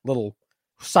little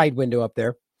side window up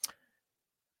there.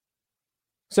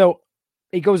 So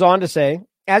it goes on to say,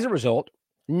 as a result,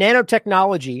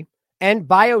 nanotechnology and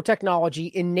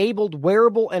biotechnology enabled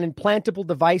wearable and implantable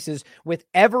devices with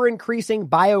ever-increasing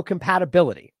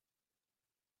biocompatibility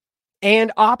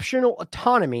and optional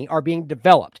autonomy are being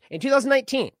developed in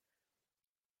 2019.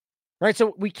 Right?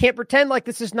 So we can't pretend like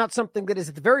this is not something that is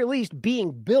at the very least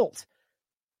being built,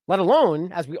 let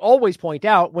alone, as we always point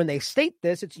out, when they state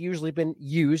this, it's usually been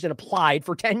used and applied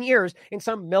for 10 years in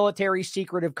some military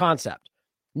secretive concept.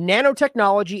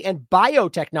 Nanotechnology and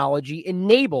biotechnology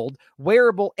enabled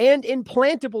wearable and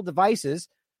implantable devices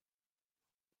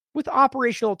with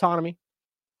operational autonomy.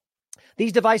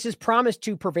 These devices promise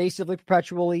to pervasively,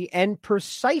 perpetually, and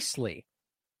precisely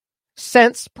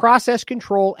sense, process,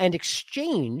 control, and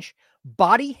exchange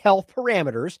body health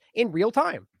parameters in real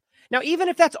time. Now, even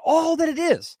if that's all that it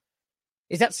is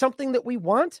that something that we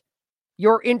want?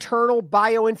 Your internal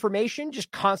bioinformation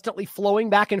just constantly flowing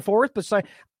back and forth? But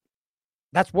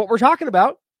that's what we're talking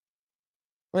about.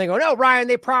 When they go, no, Ryan,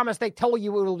 they promised, they told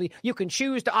you it will be, you can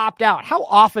choose to opt out. How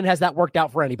often has that worked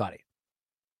out for anybody?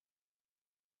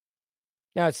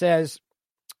 Now it says,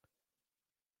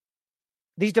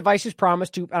 these devices promise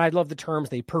to, and I love the terms,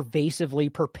 they pervasively,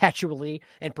 perpetually,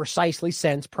 and precisely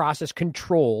sense, process,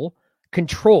 control.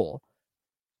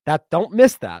 That, don't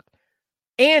miss that.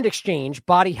 And exchange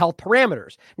body health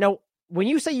parameters. Now, when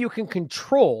you say you can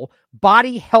control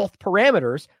body health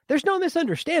parameters, there's no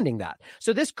misunderstanding that.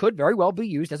 So this could very well be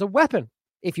used as a weapon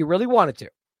if you really wanted to.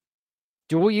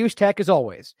 Dual use tech as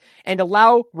always. And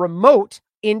allow remote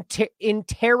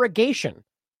interrogation.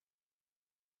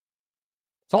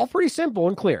 It's all pretty simple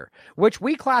and clear, which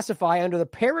we classify under the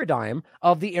paradigm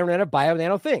of the Internet of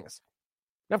Bio-NanoThings.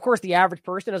 Now, of course, the average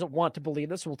person doesn't want to believe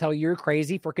this. Will tell you you're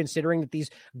crazy for considering that these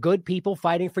good people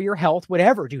fighting for your health would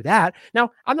ever do that.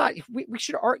 Now, I'm not. We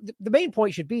should. The main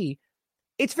point should be,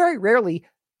 it's very rarely,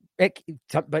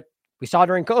 but we saw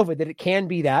during COVID that it can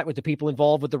be that with the people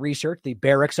involved with the research, the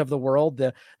Barracks of the world,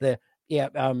 the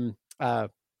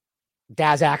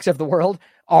Dazacs of the world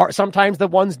are sometimes the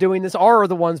ones doing this are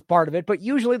the ones part of it, but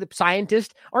usually the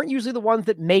scientists aren't usually the ones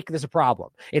that make this a problem.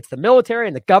 It's the military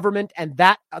and the government and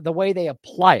that the way they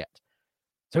apply it.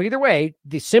 So either way,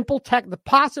 the simple tech,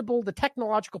 the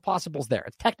technological possible is there.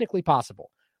 It's technically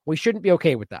possible. We shouldn't be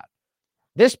okay with that.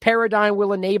 This paradigm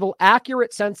will enable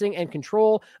accurate sensing and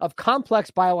control of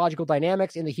complex biological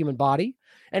dynamics in the human body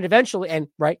and eventually,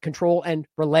 control and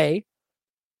relay,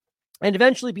 and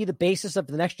eventually be the basis of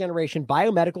the next generation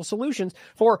biomedical solutions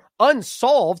for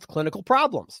unsolved clinical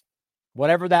problems,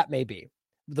 whatever that may be.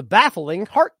 The baffling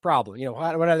heart problem,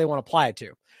 whatever they want to apply it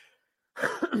to.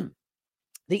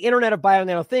 The Internet of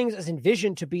Bio-NanoThings is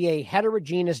envisioned to be a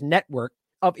heterogeneous network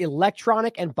of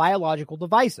electronic and biological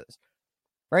devices,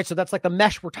 right? So that's like the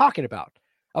mesh we're talking about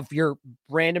of your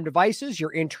random devices, your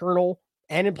internal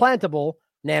and implantable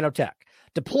nanotech,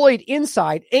 deployed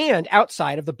inside and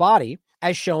outside of the body,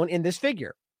 as shown in this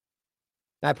figure.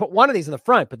 Now, I put one of these in the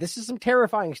front, but this is some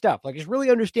terrifying stuff. Like, just really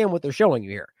understand what they're showing you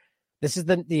here. This is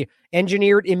the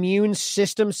engineered immune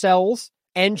system cells,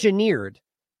 engineered.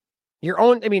 Your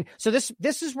own, I mean, so this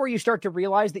is where you start to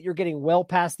realize that you're getting well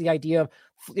past the idea of,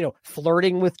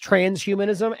 flirting with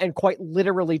transhumanism and quite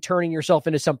literally turning yourself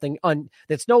into something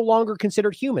that's no longer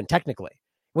considered human, technically.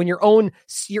 When your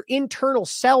internal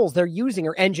cells they're using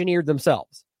are engineered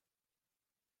themselves.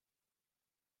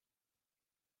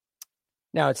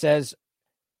 Now it says,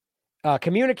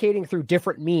 communicating through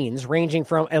different means ranging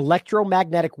from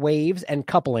electromagnetic waves and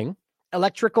coupling,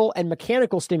 electrical and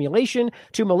mechanical stimulation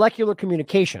to molecular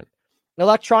communication.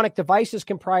 Electronic devices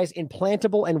comprise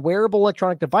implantable and wearable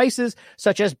electronic devices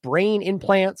such as brain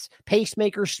implants,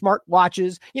 pacemakers,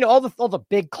 smartwatches, all the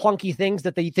big clunky things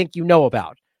that they think you know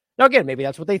about. Now, again, maybe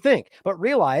that's what they think, but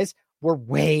realize we're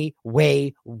way,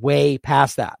 way, way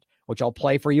past that, which I'll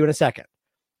play for you in a second.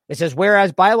 It says,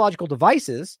 whereas biological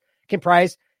devices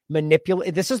comprise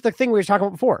this is the thing we were talking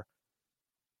about before.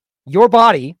 Your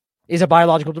body is a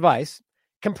biological device,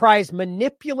 comprise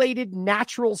manipulated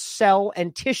natural cell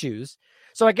and tissues.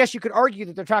 So I guess you could argue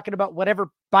that they're talking about whatever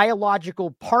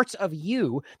biological parts of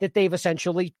you that they've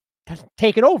essentially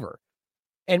taken over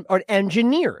and are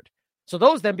engineered. So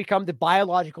those then become the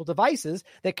biological devices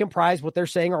that comprise what they're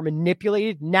saying are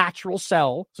manipulated natural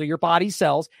cell, so your body's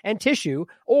cells and tissue,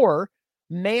 or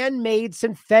man-made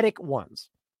synthetic ones.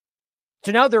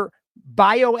 So now they're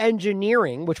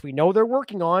bioengineering, which we know they're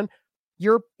working on,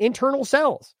 your internal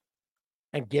cells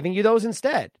and giving you those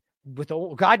instead. With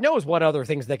God knows what other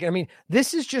things they can. I mean,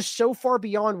 this is just so far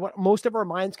beyond what most of our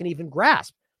minds can even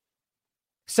grasp,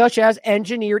 such as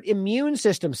engineered immune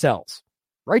system cells,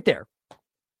 right there.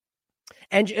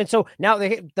 And so now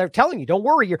they're telling you, don't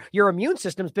worry, your immune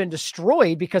system's been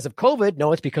destroyed because of COVID.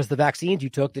 No, it's because the vaccines you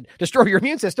took to destroy your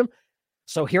immune system.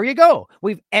 So here you go.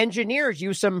 We've engineered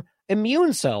you some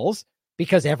immune cells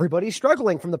because everybody's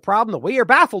struggling from the problem that we are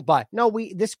baffled by. No,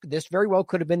 this very well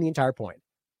could have been the entire point.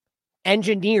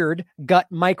 Engineered gut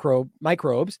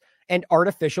microbes and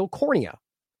artificial cornea.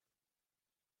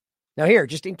 Now here,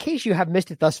 just in case you have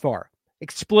missed it thus far,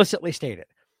 explicitly stated,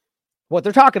 what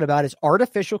they're talking about is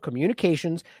artificial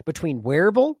communications between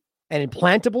wearable and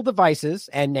implantable devices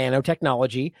and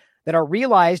nanotechnology that are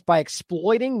realized by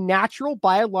exploiting natural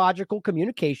biological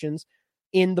communications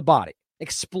in the body,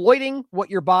 exploiting what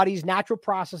your body's natural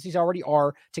processes already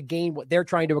are to gain what they're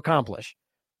trying to accomplish.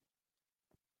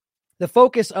 The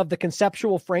focus of the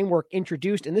conceptual framework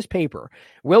introduced in this paper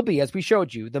will be, as we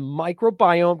showed you, the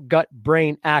microbiome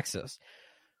gut-brain axis,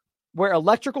 where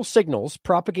electrical signals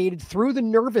propagated through the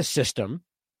nervous system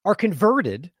are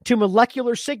converted to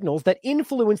molecular signals that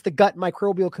influence the gut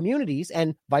microbial communities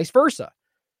and vice versa.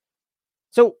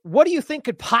 So what do you think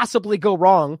could possibly go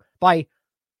wrong I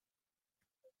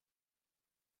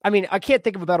can't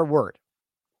think of a better word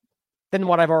than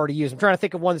what I've already used. I'm trying to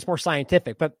think of one that's more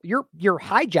scientific, but you're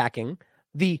hijacking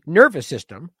the nervous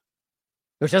system,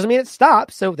 which doesn't mean it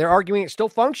stops. So they're arguing it still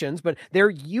functions, but they're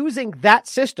using that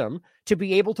system to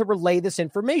be able to relay this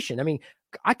information. I mean,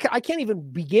 I can't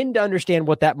even begin to understand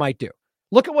what that might do.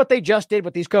 Look at what they just did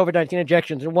with these COVID-19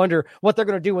 injections and wonder what they're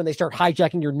going to do when they start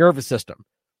hijacking your nervous system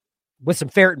with some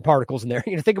ferritin particles in there.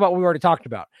 Think about what we already talked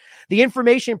about. The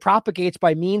information propagates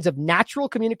by means of natural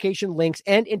communication links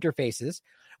and interfaces,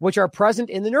 which are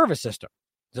present in the nervous system.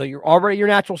 So you're already your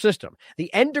natural system.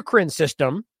 The endocrine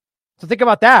system, so think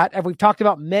about that, as we've talked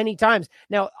about many times.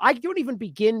 Now, I don't even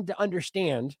begin to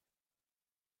understand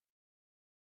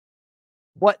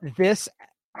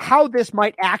how this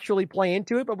might actually play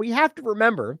into it, but we have to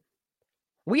remember,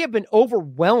 we have been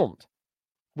overwhelmed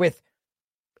with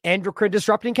endocrine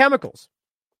disrupting chemicals.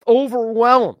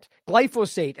 Overwhelmed.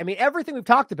 Glyphosate. I mean, everything we've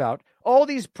talked about, all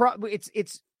these,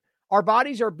 our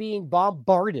bodies are being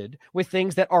bombarded with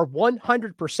things that are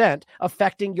 100%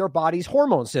 affecting your body's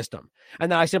hormone system.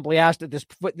 And then I simply asked that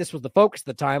this was the focus at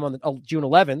the time on June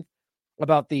 11th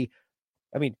about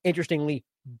interestingly,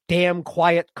 damn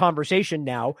quiet conversation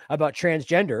now about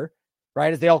transgender,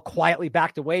 right? As they all quietly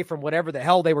backed away from whatever the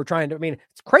hell they were trying to,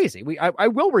 it's crazy. I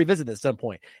will revisit this at some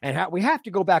point, and we have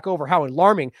to go back over how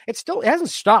alarming, it hasn't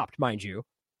stopped, mind you,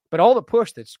 but all the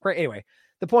push that's crazy. Anyway,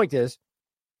 the point is,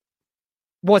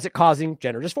 was it causing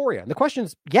gender dysphoria? And the question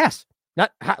is yes.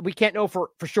 We can't know for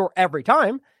sure every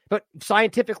time, but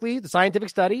scientifically, the scientific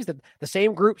studies that the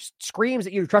same group screams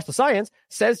that you trust the science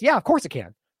says, yeah, of course it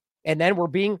can. And then we're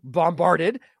being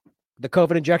bombarded, the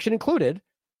COVID injection included,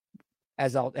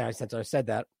 since I said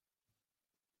that.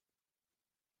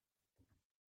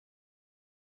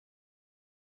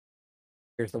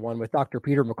 Here's the one with Dr.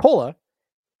 Peter McCullough,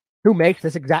 who makes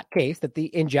this exact case that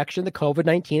the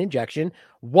COVID-19 injection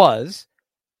was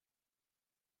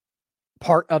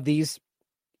part of these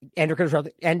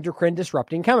endocrine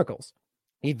disrupting chemicals.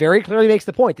 He very clearly makes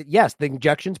the point that, yes, the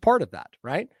injection's part of that,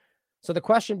 right? So the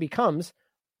question becomes,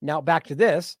 now back to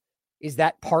this, is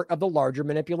that part of the larger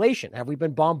manipulation? Have we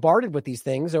been bombarded with these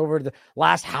things over the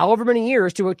last however many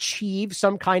years to achieve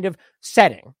some kind of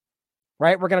setting,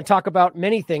 right? We're going to talk about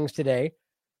many things today,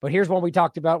 but here's one we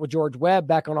talked about with George Webb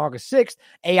back on August 6th,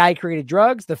 AI-created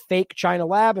drugs, the fake China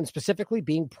lab, and specifically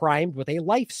being primed with a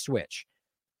life switch.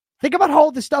 Think about how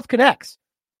all this stuff connects.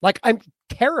 Like, I'm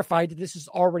terrified that this is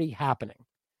already happening.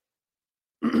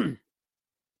 The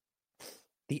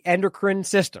endocrine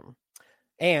system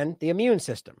and the immune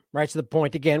system, right? So the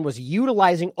point, again, was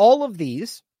utilizing all of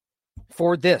these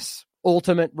for this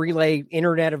ultimate relay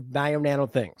internet of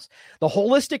bio-nano-things. The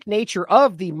holistic nature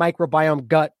of the microbiome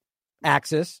gut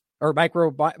axis, or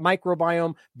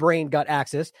microbiome brain gut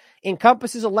axis,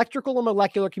 encompasses electrical and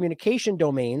molecular communication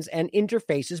domains and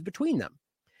interfaces between them.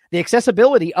 The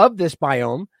accessibility of this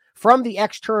biome from the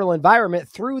external environment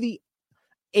through the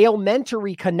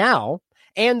alimentary canal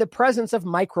and the presence of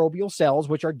microbial cells,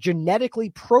 which are genetically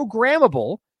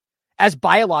programmable as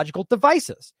biological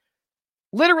devices.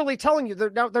 Literally telling you,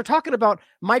 they're talking about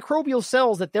microbial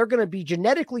cells that they're going to be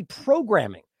genetically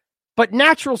programming. But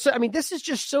natural, I mean, this is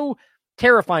just so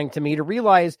terrifying to me to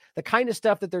realize the kind of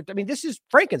stuff that this is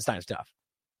Frankenstein stuff.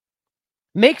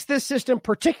 Makes this system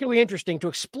particularly interesting to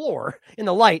explore in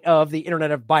the light of the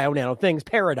Internet of Bio-Nano-Things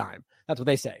paradigm. That's what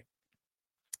they say.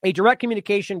 A direct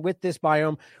communication with this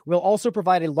biome will also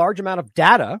provide a large amount of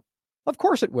data, of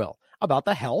course it will, about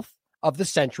the health of the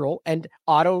central and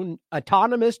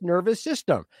autonomous nervous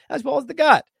system, as well as the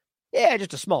gut. Yeah,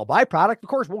 just a small byproduct. Of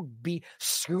course, we'll be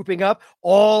scooping up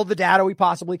all the data we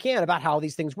possibly can about how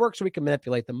these things work so we can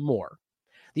manipulate them more.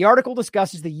 The article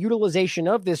discusses the utilization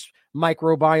of this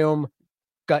microbiome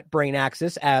gut-brain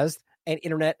axis as an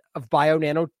Internet of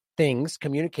Bio-Nano-Things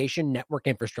communication network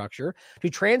infrastructure to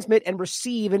transmit and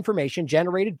receive information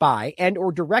generated by and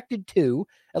or directed to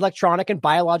electronic and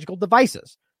biological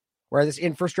devices, where this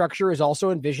infrastructure is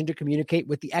also envisioned to communicate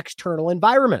with the external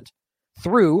environment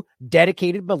through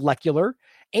dedicated molecular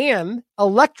and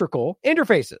electrical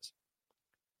interfaces.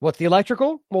 What's the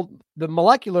electrical? Well, the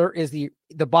molecular is the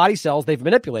body cells they've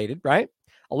manipulated, right?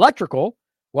 Electrical,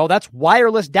 well, that's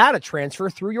wireless data transfer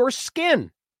through your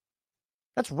skin.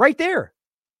 That's right there.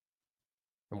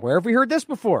 And where have we heard this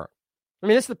before? I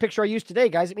mean, this is the picture I used today,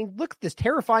 guys. I mean, look at this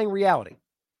terrifying reality.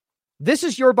 This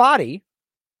is your body.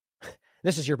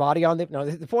 This is your body on the... No,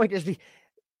 the point is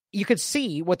you could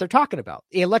see what they're talking about.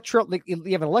 You have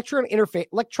an electronic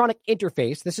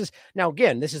interface. This is, now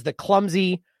again, this is the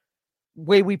clumsy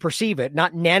way we perceive it,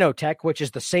 not nanotech, which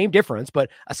is the same difference, but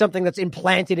something that's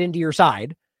implanted into your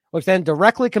side, which then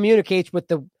directly communicates with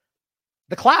the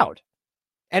cloud.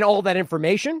 And all that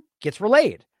information gets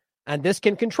relayed. And this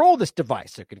can control this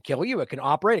device. It can kill you. It can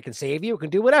operate. It can save you. It can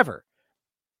do whatever.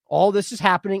 All this is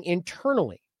happening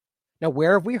internally. Now,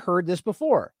 where have we heard this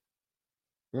before?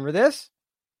 Remember this?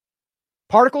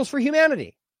 Particles for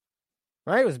Humanity.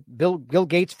 Right? It was Bill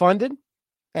Gates funded,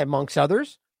 amongst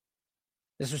others.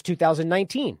 This was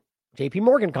 2019, JP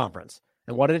Morgan conference.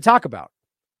 And what did it talk about?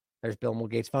 There's Bill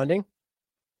Gates funding.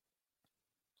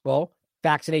 Well,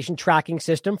 vaccination tracking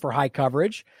system for high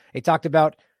coverage. It talked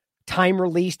about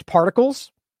time-released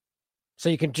particles. So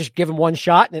you can just give them one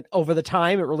shot, and over the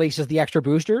time, it releases the extra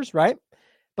boosters, right?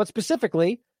 But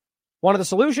specifically, one of the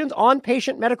solutions,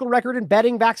 on-patient medical record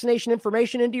embedding vaccination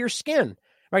information into your skin,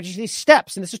 right? Just these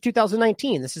steps, and this is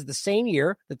 2019. This is the same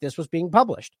year that this was being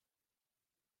published.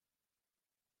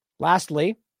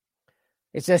 Lastly,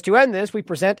 it says, to end this, we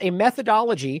present a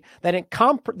methodology that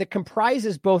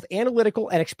comprises both analytical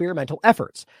and experimental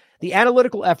efforts. The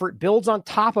analytical effort builds on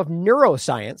top of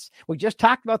neuroscience. We just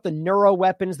talked about the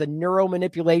neuroweapons, the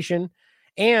neuromanipulation,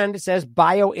 and it says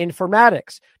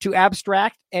bioinformatics to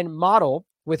abstract and model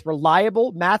with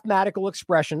reliable mathematical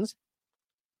expressions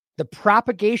the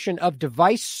propagation of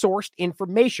device-sourced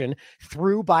information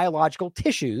through biological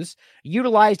tissues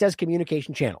utilized as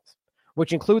communication channels,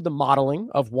 which include the modeling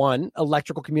of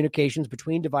electrical communications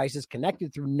between devices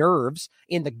connected through nerves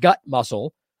in the gut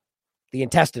muscle, the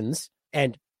intestines,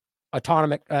 and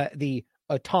the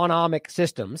autonomic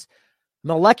systems,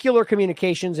 molecular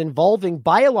communications involving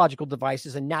biological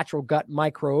devices and natural gut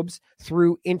microbes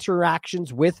through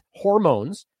interactions with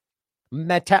hormones,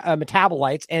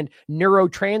 metabolites, and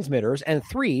neurotransmitters, and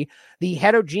 3, the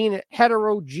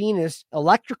heterogeneous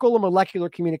electrical and molecular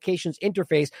communications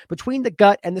interface between the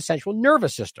gut and the central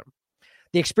nervous system.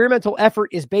 The experimental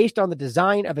effort is based on the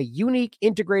design of a unique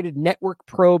integrated network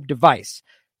probe device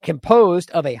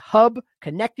composed of a hub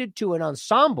connected to an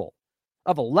ensemble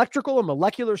of electrical and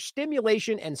molecular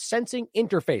stimulation and sensing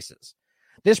interfaces.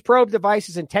 This probe device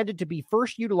is intended to be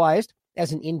first utilized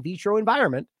as an in vitro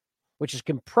environment, which is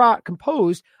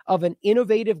composed of an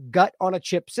innovative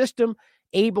gut-on-a-chip system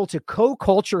able to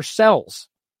co-culture cells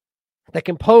that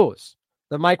compose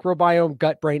the microbiome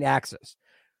gut-brain axis.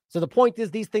 So the point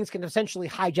is these things can essentially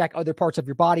hijack other parts of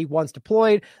your body once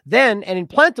deployed. Then an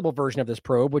implantable version of this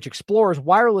probe, which explores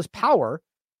wireless power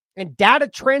and data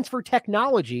transfer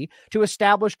technology to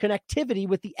establish connectivity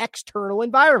with the external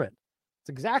environment. It's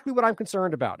exactly what I'm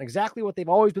concerned about, exactly what they've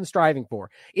always been striving for,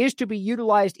 is to be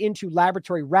utilized into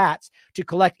laboratory rats to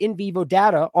collect in vivo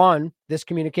data on this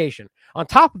communication. On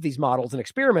top of these models and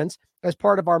experiments, as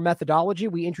part of our methodology,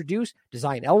 we introduce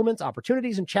design elements,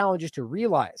 opportunities, and challenges to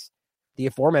realize the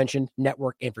aforementioned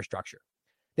network infrastructure.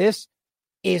 This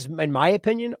is, in my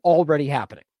opinion, already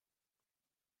happening.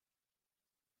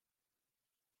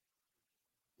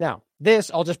 Now,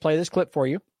 I'll just play this clip for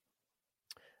you.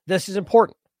 This is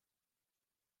important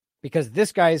because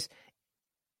this guy's,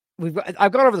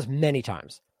 I've gone over this many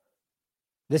times.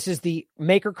 This is the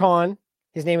Maker Con.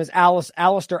 His name is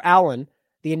Alistair Allen,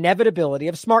 the inevitability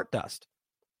of smart dust.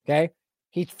 Okay.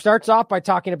 He starts off by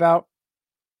talking about,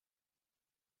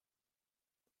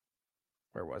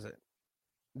 where was it?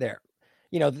 There.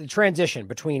 The transition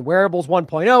between wearables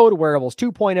 1.0 to wearables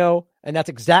 2.0, and that's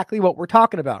exactly what we're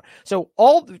talking about. So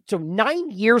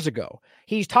 9 years ago,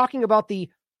 he's talking about the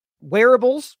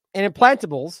wearables and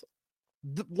implantables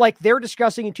like they're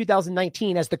discussing in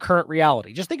 2019 as the current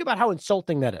reality. Just think about how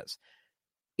insulting that is.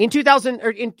 In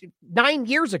 9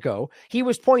 years ago, he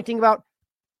was pointing about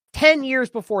 10 years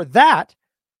before that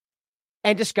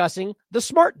and discussing the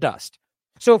smart dust.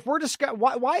 So if we're discussing,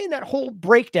 why in that whole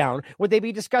breakdown would they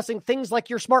be discussing things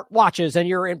like your smart watches and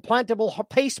your implantable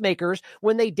pacemakers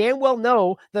when they damn well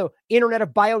know the Internet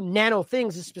of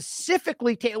Bio-NanoThings is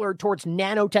specifically tailored towards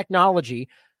nanotechnology?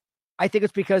 I think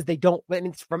it's because they don't, and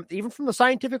it's even from the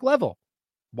scientific level.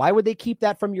 Why would they keep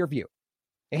that from your view?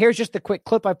 And here's just the quick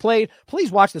clip I played.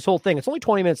 Please watch this whole thing. It's only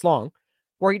 20 minutes long,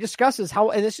 where he discusses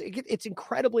how, and it's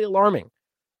incredibly alarming.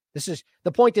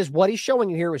 The point is what he's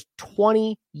showing you here is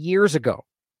 20 years ago.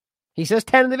 He says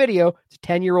 10 in the video. It's a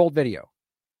 10-year-old video.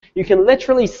 You can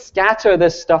literally scatter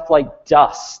this stuff like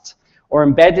dust or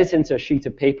embed it into a sheet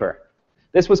of paper.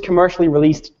 This was commercially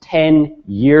released 10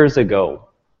 years ago.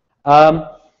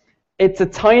 It's a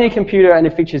tiny computer, and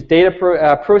it features data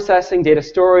processing, data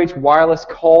storage, wireless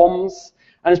comms,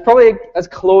 and it's probably as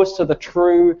close to the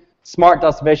true smart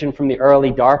dust vision from the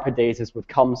early DARPA days as we've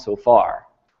come so far.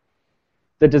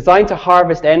 They're designed to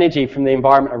harvest energy from the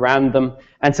environment around them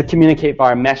and to communicate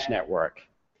via a mesh network.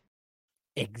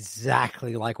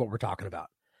 Exactly like what we're talking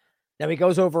about. Now, he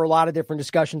goes over a lot of different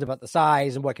discussions about the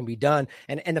size and what can be done,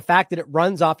 and the fact that it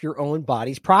runs off your own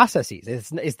body's processes.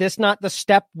 Is this not the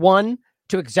step one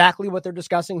to exactly what they're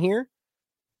discussing here?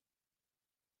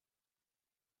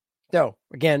 So,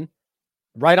 again,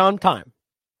 right on time.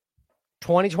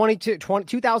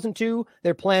 2002,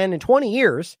 they're planning in 20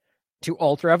 years to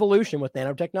alter evolution with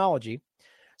nanotechnology.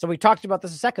 So we talked about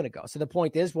this a second ago. So the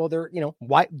point is, well,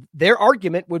 their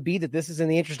argument would be that this is in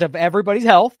the interest of everybody's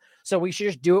health, so we should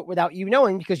just do it without you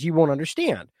knowing because you won't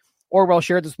understand. Orwell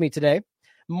shared this with me today.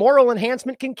 Moral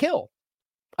enhancement can kill.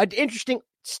 An interesting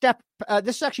step.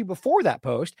 This is actually before that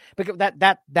post, because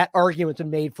that argument's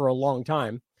been made for a long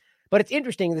time. But it's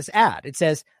interesting in this ad. It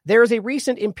says there is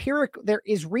recent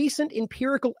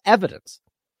empirical evidence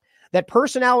that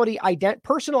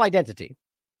personal identity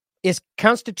is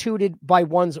constituted by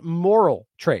one's moral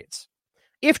traits.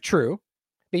 If true,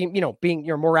 being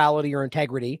your morality or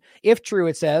integrity, if true,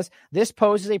 it says, this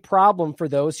poses a problem for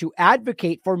those who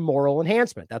advocate for moral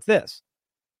enhancement. That's this.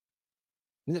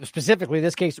 Specifically, in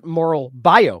this case, moral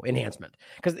bio-enhancement.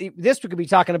 Because this could be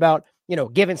talking about,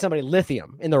 giving somebody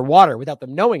lithium in their water without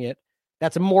them knowing it.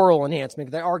 That's a moral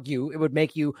enhancement. They argue it would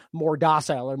make you more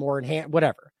docile or more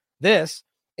whatever. This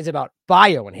is about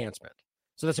bio-enhancement.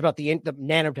 So that's about the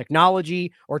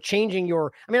nanotechnology or changing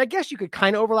I guess you could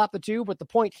kind of overlap the two, but the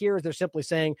point here is they're simply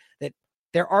saying that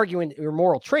they're arguing that your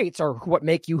moral traits are what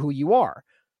make you who you are.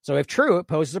 So if true, it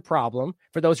poses a problem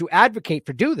for those who advocate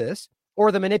for do this,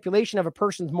 or the manipulation of a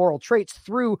person's moral traits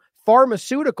through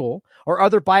pharmaceutical or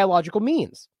other biological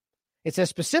means. It says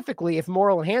specifically, if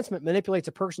moral enhancement manipulates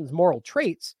a person's moral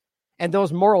traits, and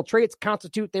those moral traits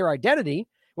constitute their identity,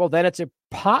 well, then it's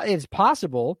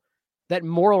possible that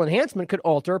moral enhancement could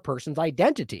alter a person's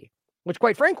identity, which,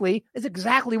 quite frankly, is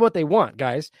exactly what they want,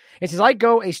 guys. It says, I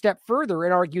go a step further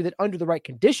and argue that under the right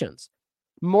conditions,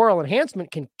 moral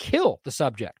enhancement can kill the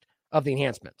subject of the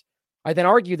enhancement. I then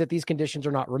argue that these conditions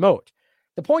are not remote.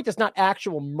 The point is not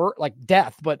actual like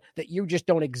death, but that you just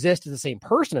don't exist as the same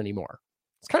person anymore.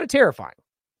 It's kind of terrifying.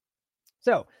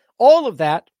 So all of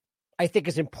that, I think,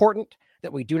 is important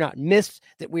that we do not miss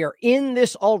that we are in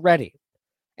this already.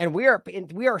 And we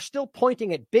are still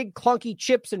pointing at big clunky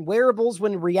chips and wearables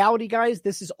when in reality, guys,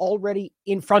 this is already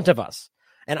in front of us.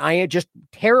 And I am just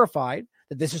terrified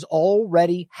that this is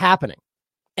already happening.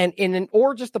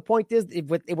 Or just the point is,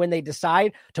 when they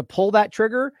decide to pull that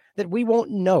trigger, that we won't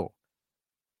know.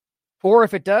 Or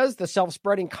if it does, the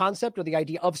self-spreading concept or the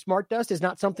idea of smart dust is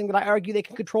not something that I argue they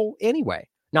can control anyway.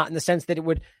 Not in the sense that it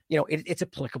would, it's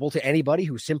applicable to anybody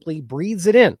who simply breathes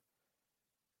it in.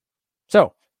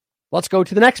 So let's go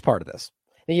to the next part of this.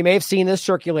 Now, you may have seen this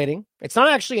circulating. It's not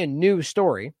actually a new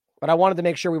story, but I wanted to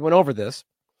make sure we went over this.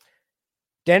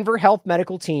 Denver Health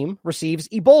Medical Team receives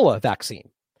Ebola vaccine.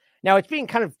 Now, it's being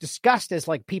kind of discussed as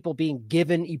like people being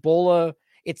given Ebola.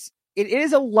 It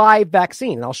is a live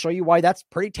vaccine, and I'll show you why that's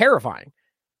pretty terrifying.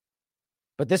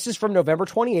 But this is from November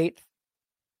 28th.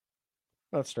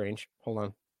 Oh, that's strange. Hold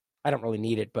on. I don't really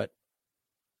need it, but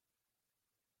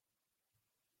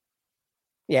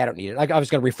yeah, I don't need it. I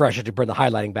was going to refresh it to bring the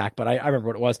highlighting back, but I remember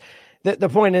what it was. The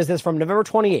point is this from November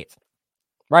 28th,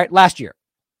 right? Last year.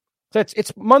 So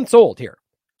it's months old here.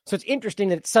 So it's interesting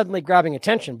that it's suddenly grabbing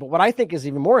attention. But what I think is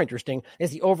even more interesting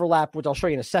is the overlap, which I'll show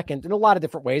you in a second, in a lot of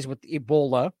different ways with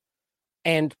Ebola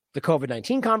and the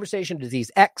COVID-19 conversation,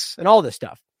 disease X, and all this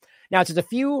stuff. Now, it says a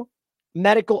few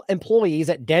medical employees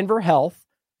at Denver Health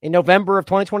in November of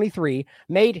 2023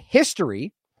 made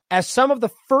history as some of the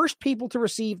first people to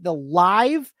receive the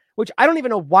live, which I don't even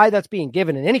know why that's being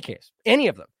given in any case, any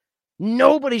of them.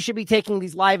 Nobody should be taking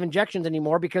these live injections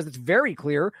anymore because it's very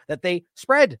clear that they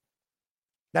spread.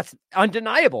 That's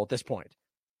undeniable at this point.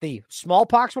 The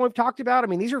smallpox one we've talked about, I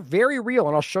mean, these are very real,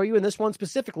 and I'll show you in this one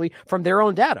specifically from their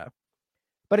own data.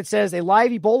 But it says a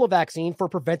live Ebola vaccine for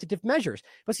preventative measures.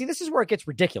 But see, this is where it gets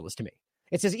ridiculous to me.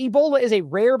 It says Ebola is a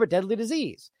rare but deadly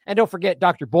disease. And don't forget,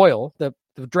 Dr. Boyle, the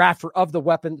drafter of the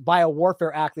Weapons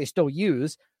Biowarfare Act they still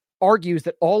use, argues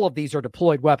that all of these are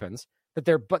deployed weapons, that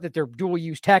they're dual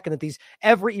use tech, and that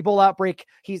every Ebola outbreak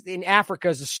he's in Africa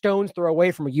is a stone's throw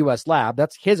away from a U.S. lab.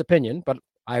 That's his opinion, but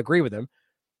I agree with him.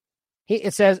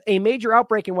 It says a major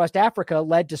outbreak in West Africa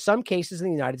led to some cases in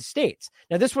the United States.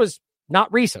 Now, this was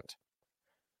not recent.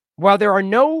 While there are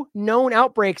no known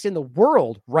outbreaks in the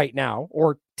world right now,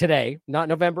 or today, not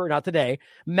November, not today,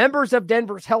 members of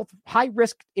Denver's health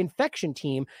high-risk infection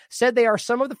team said they are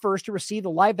some of the first to receive the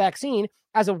live vaccine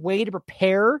as a way to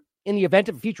prepare in the event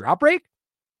of a future outbreak.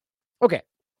 Okay.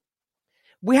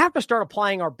 We have to start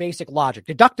applying our basic logic,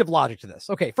 deductive logic to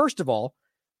this. Okay, first of all,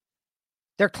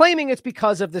 they're claiming it's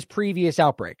because of this previous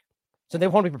outbreak. So they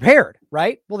want to be prepared,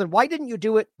 right? Well, then why didn't you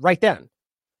do it right then?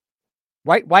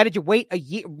 Right? Why did you wait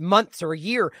months or a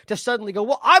year to suddenly go,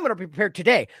 well, I'm going to be prepared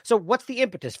today? So what's the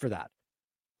impetus for that?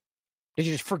 Did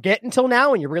you just forget until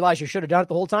now and you realize you should have done it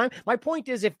the whole time? My point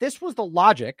is, if this was the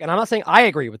logic, and I'm not saying I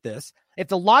agree with this, if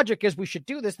the logic is we should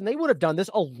do this, then they would have done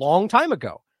this a long time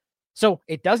ago. So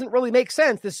it doesn't really make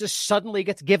sense. This just suddenly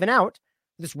gets given out,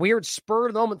 this weird spur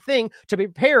of the moment thing to be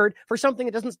prepared for something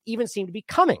that doesn't even seem to be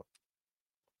coming.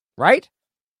 Right?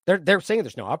 They're saying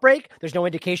there's no outbreak. There's no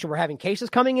indication we're having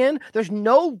cases coming in. There's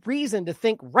no reason to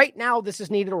think right now this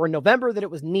is needed or in November that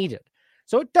it was needed.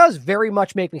 So it does very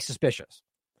much make me suspicious.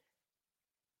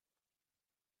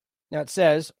 Now it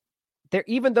says,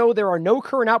 even though there are no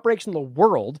current outbreaks in the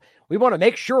world, we want to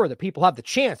make sure that people have the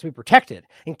chance to be protected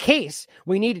in case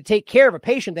we need to take care of a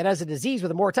patient that has a disease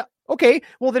with a mortality. Okay,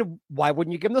 well then why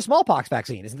wouldn't you give them the smallpox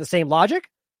vaccine? Isn't it the same logic?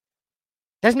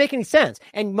 Doesn't make any sense.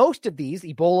 And most of these,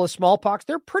 Ebola, smallpox,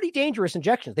 they're pretty dangerous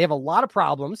injections. They have a lot of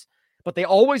problems, but they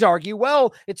always argue,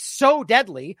 well, it's so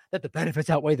deadly that the benefits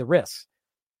outweigh the risks.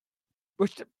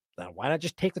 Which, why not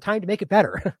just take the time to make it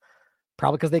better?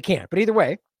 Probably because they can't. But either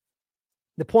way,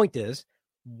 the point is,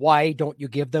 why don't you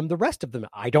give them the rest of them?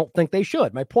 I don't think they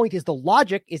should. My point is the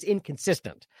logic is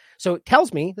inconsistent. So it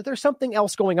tells me that there's something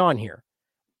else going on here.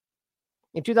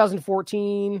 In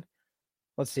 2014,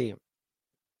 let's see.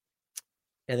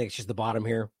 I think it's just the bottom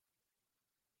here.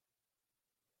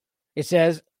 It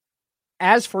says,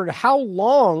 as for how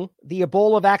long the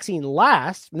Ebola vaccine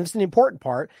lasts, and this is an important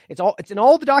part, it's in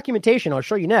all the documentation I'll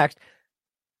show you next.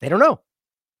 They don't know.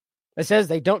 It says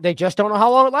they just don't know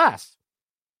how long it lasts.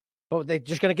 But they're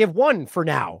just going to give one for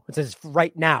now. It says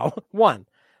right now, one.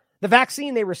 The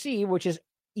vaccine they receive, which is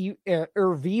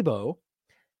Ervibo,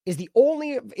 is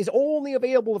only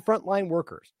available to frontline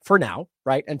workers for now,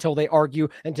 right? Until they argue,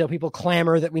 until people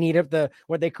clamor that we need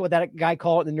what that guy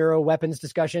call it, the neuroweapons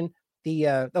discussion,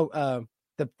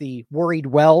 the worried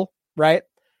well, right?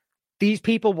 these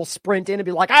people will sprint in and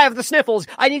be like, I have the sniffles.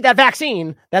 I need that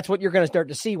vaccine. That's what you're going to start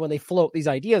to see when they float these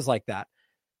ideas like that.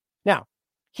 Now,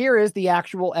 here is the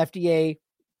actual FDA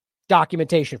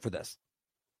documentation for this.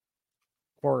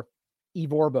 For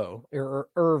Evorbo or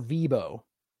Ervibo.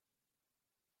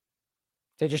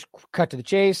 They just cut to the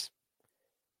chase.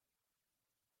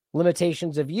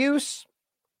 Limitations of use.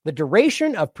 The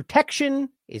duration of protection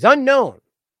is unknown.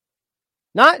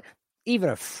 Not even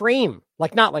a frame,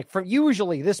 not like for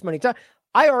usually this many times.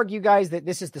 I argue, guys, that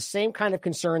this is the same kind of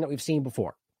concern that we've seen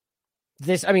before.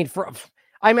 I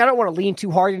don't want to lean too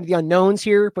hard into the unknowns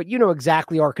here, but you know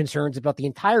exactly our concerns about the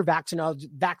entire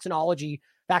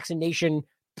vaccination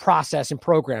process and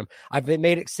program. I've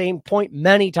made the same point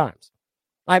many times.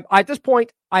 At this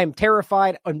point, I am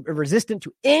terrified and resistant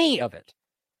to any of it,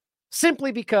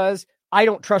 simply because I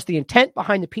don't trust the intent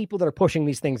behind the people that are pushing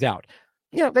these things out.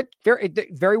 That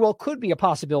very well could be a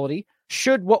possibility.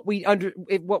 Should what we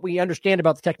understand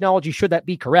about the technology, should that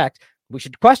be correct, we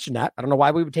should question that. I don't know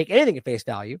why we would take anything at face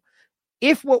value.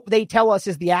 If what they tell us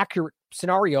is the accurate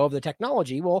scenario of the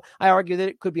technology, well, I argue that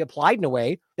it could be applied in a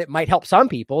way that might help some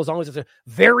people, as long as it's a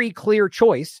very clear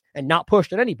choice and not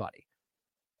pushed at anybody.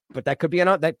 But that could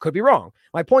be wrong.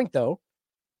 My point, though,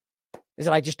 is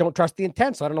that I just don't trust the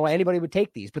intent, so I don't know why anybody would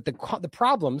take these. But the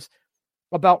problems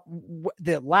about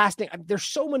the lasting, there's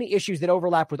so many issues that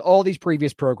overlap with all these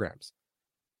previous programs.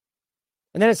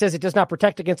 And then it says it does not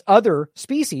protect against other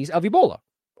species of Ebola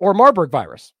or Marburg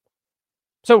virus.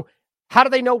 So how do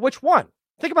they know which one?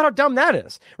 Think about how dumb that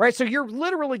is, right? So you're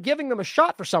literally giving them a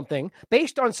shot for something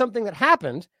based on something that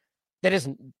happened that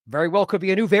isn't very well could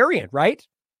be a new variant, right?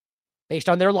 Based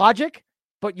on their logic.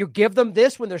 But you give them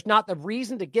this when there's not the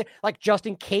reason to get, just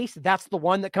in case that's the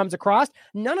one that comes across.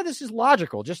 None of this is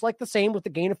logical, just like the same with the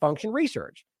gain of function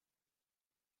research.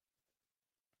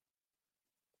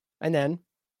 And then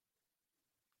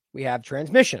we have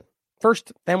transmission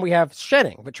first, then we have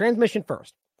shedding, but transmission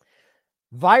first.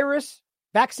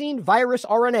 Vaccine virus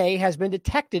RNA has been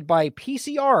detected by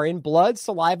PCR in blood,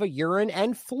 saliva, urine,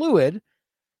 and fluid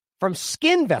from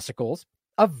skin vesicles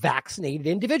of vaccinated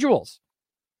individuals.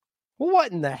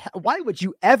 What in the hell? Why would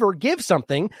you ever give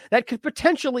something that could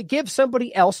potentially give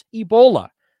somebody else Ebola?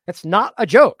 That's not a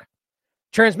joke.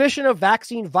 Transmission of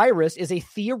vaccine virus is a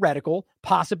theoretical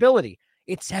possibility.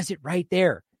 It says it right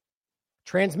there.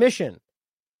 Transmission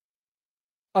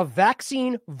of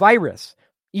vaccine virus,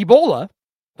 Ebola,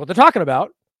 what they're talking about,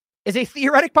 is a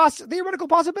theoretical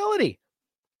possibility.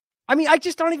 I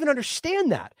just don't even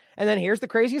understand that. And then here's the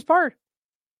craziest part.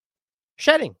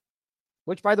 Shedding.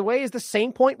 Which, by the way, is the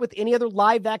same point with any other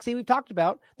live vaccine we've talked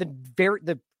about.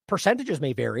 The percentages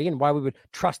may vary, and why we would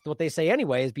trust what they say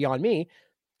anyway is beyond me.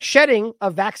 Shedding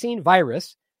a vaccine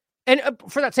virus, and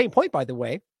for that same point, by the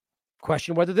way,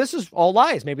 question whether this is all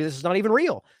lies. Maybe this is not even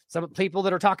real. Some people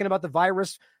that are talking about the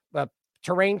virus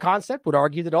terrain concept would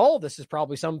argue that, this is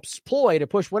probably some ploy to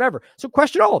push whatever. So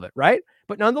question all of it, right?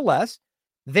 But nonetheless,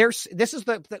 this is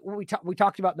what we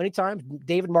talked about many times.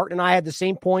 David Martin and I had the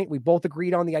same point. We both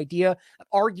agreed on the idea of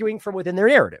arguing from within their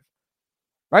narrative,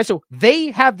 right? So they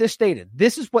have this stated.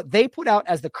 This is what they put out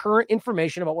as the current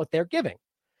information about what they're giving.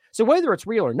 So whether it's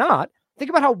real or not, think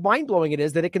about how mind-blowing it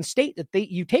is that it can state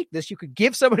that you take this, you could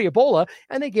give somebody Ebola,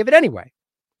 and they give it anyway.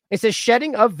 It says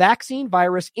shedding of vaccine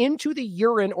virus into the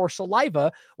urine or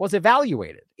saliva was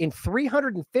evaluated in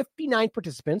 359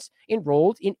 participants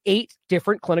enrolled in 8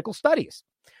 different clinical studies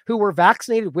who were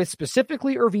vaccinated with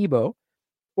specifically Ervibo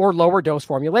or lower dose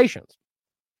formulations.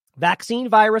 Vaccine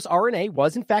virus RNA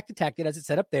was in fact detected, as it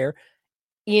said up there,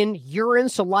 in urine,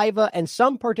 saliva, and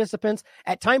some participants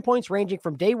at time points ranging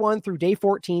from day 1 through day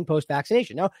 14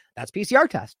 post-vaccination. Now, that's PCR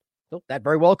test. So that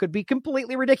very well could be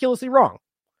completely ridiculously wrong.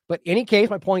 But in any case,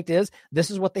 my point is,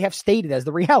 this is what they have stated as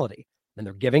the reality, and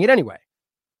they're giving it anyway.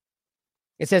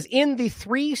 It says, in the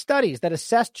 3 studies that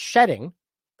assessed shedding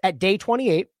at day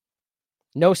 28,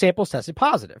 no samples tested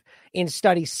positive. In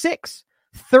study 6,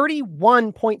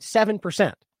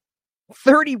 31.7%.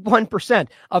 31%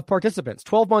 of participants,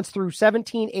 12 months through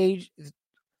 17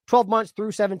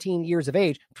 years of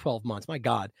age, 12 months, my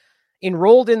God,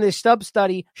 enrolled in this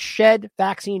sub-study shed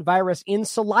vaccine virus in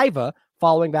saliva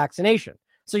following vaccination.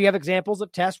 So you have examples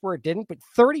of tests where it didn't, but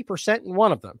 30% in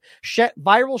one of them.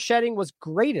 Viral shedding was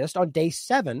greatest on day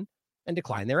 7 and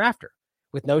declined thereafter,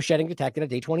 with no shedding detected at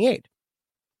day 28.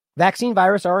 Vaccine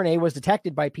virus RNA was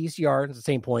detected by PCR at the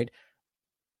same point.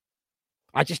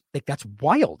 I just think that's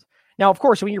wild. Now, of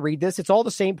course, when you read this, it's all the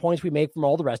same points we make from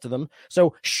all the rest of them.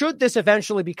 So should this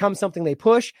eventually become something they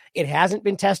push, it hasn't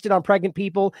been tested on pregnant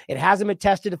people. It hasn't been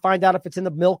tested to find out if it's in the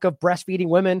milk of breastfeeding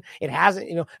women. It hasn't,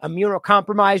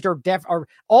 immunocompromised or deaf, or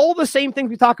all the same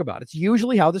things we talk about. It's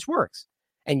usually how this works.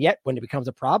 And yet, when it becomes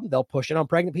a problem, they'll push it on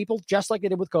pregnant people, just like they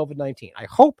did with COVID-19. I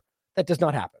hope that does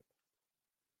not happen.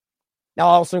 Now,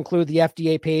 I'll also include the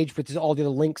FDA page with all the other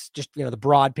links, just, the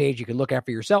broad page you can look at for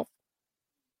yourself.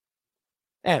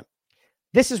 And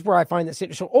this is where I find this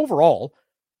interesting. So overall,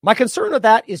 my concern with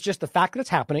that is just the fact that it's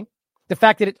happening, the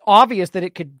fact that it's obvious that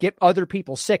it could get other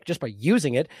people sick just by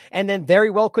using it, and then very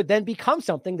well could then become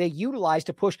something they utilize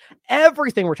to push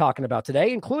everything we're talking about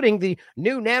today, including the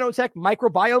new nanotech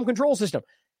microbiome control system.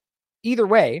 Either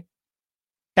way,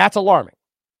 that's alarming.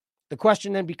 The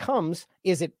question then becomes,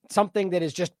 is it something that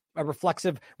is just a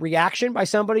reflexive reaction by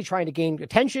somebody trying to gain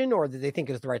attention, or that they think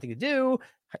it's the right thing to do?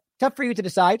 Tough for you to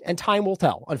decide, and time will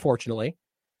tell, unfortunately.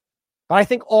 But I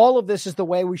think all of this is the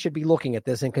way we should be looking at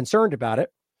this and concerned about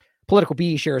it. Political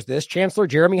BE shares this. Chancellor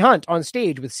Jeremy Hunt on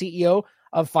stage with CEO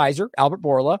of Pfizer, Albert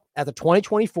Bourla, at the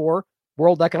 2024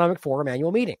 World Economic Forum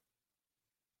annual meeting.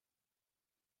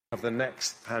 Of the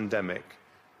next pandemic,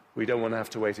 we don't want to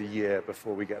have to wait a year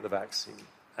before we get the vaccine.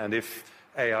 And if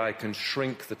AI can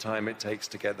shrink the time it takes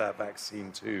to get that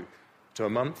vaccine to a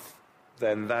month,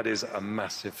 then that is a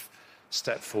massive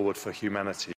step forward for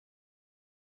humanity.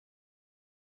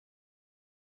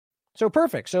 So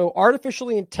perfect. So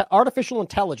artificial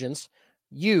intelligence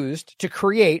used to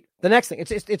create the next thing.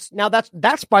 It's now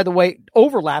that's by the way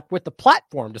overlap with the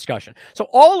platform discussion. So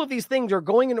all of these things are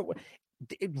going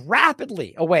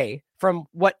rapidly away from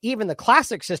what even the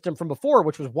classic system from before,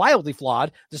 which was wildly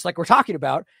flawed, just like we're talking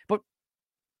about, but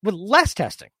with less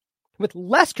testing, with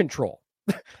less control,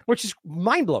 which is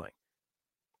mind-blowing.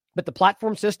 But the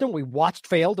platform system we watched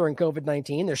fail during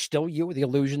COVID-19. They're still the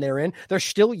illusion they're in. They're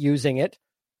still using it.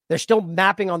 They're still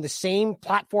mapping on the same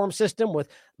platform system with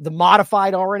the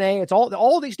modified RNA. It's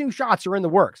all these new shots are in the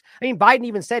works. I mean, Biden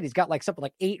even said he's got like something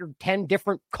like 8 or 10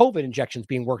 different COVID injections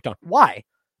being worked on. Why?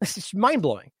 This is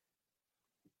mind-blowing.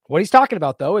 What he's talking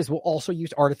about, though, is we'll also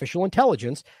use artificial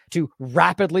intelligence to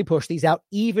rapidly push these out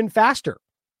even faster.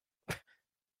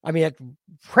 I mean, it's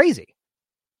crazy.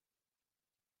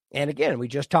 And again, we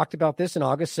just talked about this in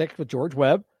August 6th with George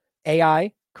Webb,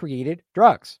 AI-created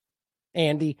drugs,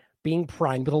 and the being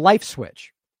primed with a life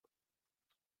switch.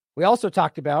 We also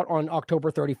talked about on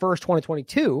October 31st,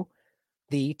 2022,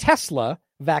 the Tesla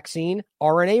vaccine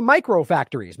RNA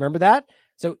microfactories. Remember that?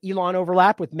 So Elon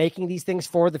overlapped with making these things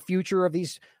for the future of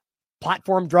these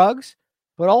platform drugs,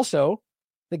 but also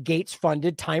the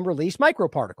Gates-funded time-release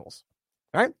microparticles.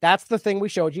 All right? That's the thing we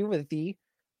showed you with the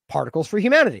particles for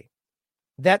humanity.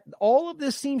 That all of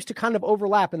this seems to kind of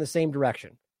overlap in the same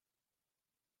direction.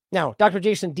 Now, Dr.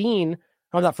 Jason Dean,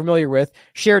 I'm not familiar with,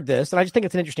 shared this, and I just think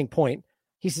it's an interesting point.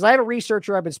 He says, I have a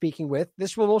researcher I've been speaking with.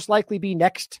 This will most likely be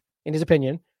next, in his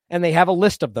opinion, and they have a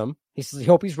list of them. He says he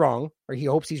hopes he's wrong.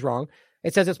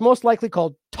 It says it's most likely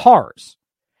called TARS,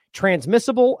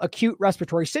 Transmissible Acute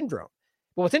Respiratory Syndrome.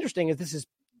 But what's interesting is this is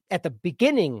at the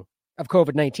beginning of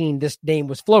COVID-19, this name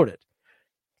was floated.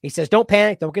 He says, don't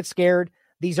panic, don't get scared.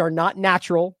 These are not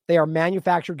natural. They are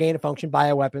manufactured gain-of-function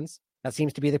bioweapons. That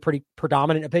seems to be the pretty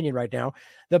predominant opinion right now.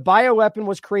 The bioweapon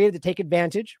was created to take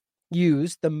advantage,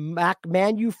 use the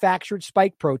manufactured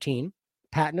spike protein,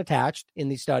 patent attached in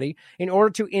the study, in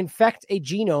order to infect a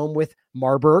genome with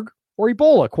Marburg or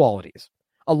Ebola qualities,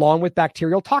 along with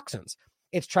bacterial toxins.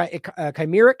 It's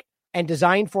chimeric and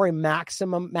designed for a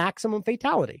maximum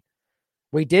fatality.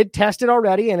 We did test it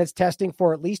already, and it's testing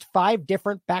for at least 5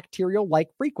 different bacterial-like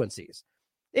frequencies.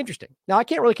 Interesting. Now, I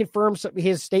can't really confirm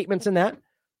his statements in that,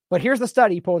 but here's the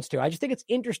study he points to. I just think it's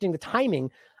interesting, the timing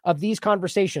of these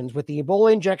conversations with the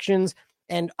Ebola injections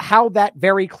and how that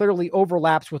very clearly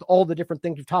overlaps with all the different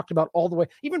things we've talked about all the way,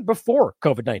 even before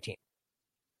COVID-19.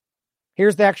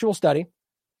 Here's the actual study.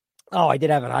 Oh, I did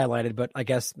have it highlighted, but I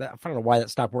guess I don't know why that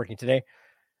stopped working today.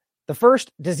 The first,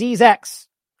 disease X,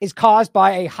 is caused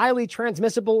by a highly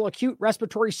transmissible acute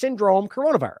respiratory syndrome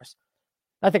coronavirus.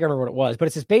 I think I remember what it was, but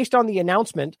it says based on the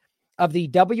announcement of the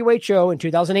WHO in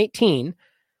 2018,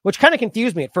 which kind of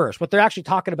confused me at first. What they're actually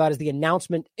talking about is the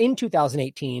announcement in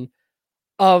 2018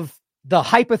 of the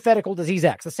hypothetical disease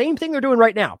X, the same thing they're doing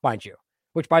right now, mind you,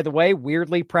 which, by the way,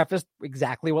 weirdly prefaced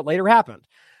exactly what later happened.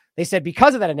 They said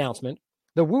because of that announcement,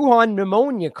 the Wuhan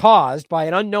pneumonia caused by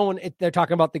an unknown, they're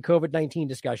talking about the COVID-19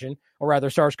 discussion, or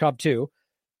rather SARS-CoV-2,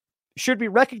 should be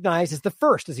recognized as the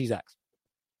first disease X.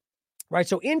 Right?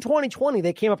 So in 2020,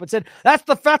 they came up and said,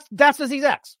 that's disease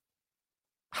X.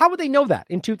 How would they know that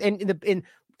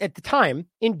at the time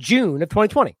in June of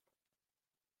 2020?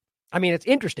 I mean, it's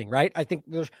interesting, right? I think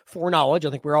there's foreknowledge. I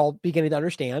think we're all beginning to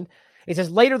understand. It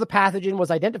says later the pathogen was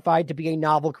identified to be a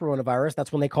novel coronavirus.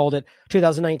 That's when they called it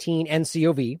 2019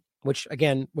 nCoV, I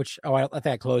think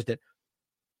I closed it.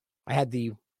 I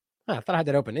thought I had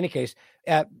that open. In any case,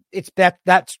 it's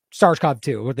that's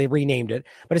SARS-CoV-2, they renamed it.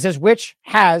 But it says which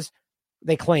has,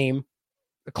 they claim,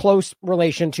 a close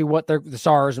relation to what the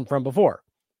SARS and from before.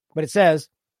 But it says,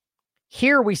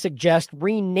 here we suggest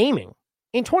renaming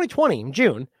in 2020, in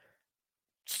June,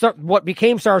 what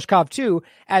became SARS-CoV-2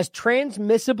 as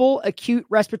transmissible acute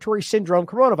respiratory syndrome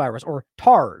coronavirus, or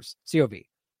TARS-CoV.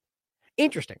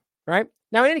 Interesting, right?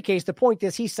 Now, in any case, the point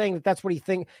is he's saying that that's what he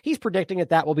thinks. He's predicting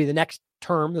that will be the next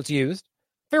term that's used.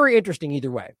 Very interesting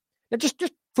either way. Now, just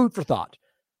food for thought.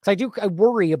 Because I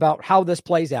worry about how this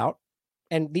plays out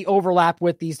and the overlap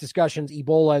with these discussions,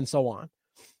 Ebola and so on.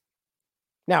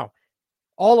 Now,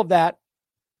 all of that,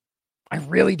 I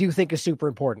really do think is super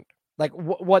important. Like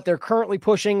what they're currently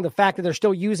pushing, the fact that they're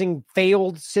still using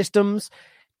failed systems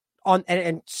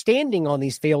and standing on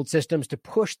these failed systems to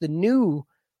push the new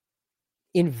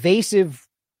invasive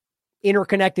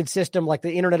interconnected system like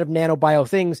the Internet of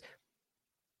Bio-Things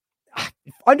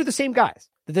under the same guise,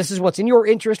 that this is what's in your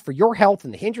interest for your health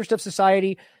and the interest of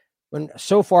society, when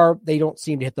so far they don't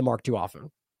seem to hit the mark too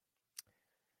often.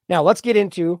 Now, let's get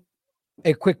into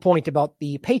a quick point about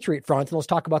the Patriot Front, and let's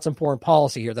talk about some foreign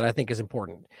policy here that I think is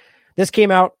important. This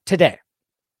came out today.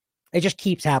 It just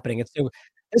keeps happening.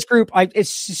 This group, it's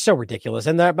so ridiculous.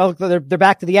 And they're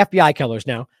back to the FBI killers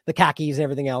now, the khakis and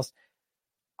everything else.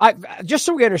 Just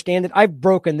so we understand that I've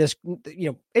broken this,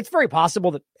 it's very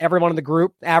possible that everyone in the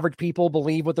group, average people,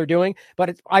 believe what they're doing,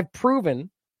 but I've proven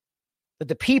that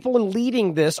the people in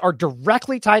leading this are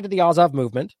directly tied to the Azov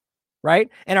movement, right?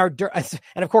 And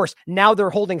of course, now they're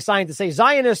holding signs that say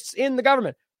Zionists in the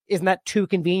government. Isn't that too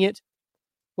convenient?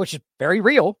 Which is very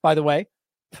real, by the way.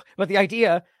 But the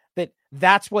idea that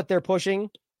that's what they're pushing,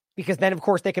 because then, of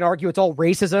course, they can argue it's all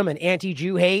racism and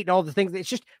anti-Jew hate and all the things.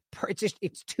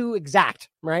 It's too exact,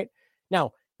 right?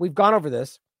 Now, we've gone over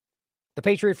this. The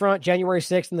Patriot Front, January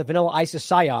 6th, and the Vanilla ISIS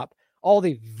PSYOP, all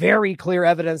the very clear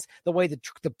evidence, the way that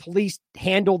the police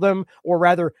handle them, or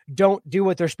rather don't do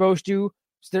what they're supposed to.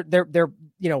 So they're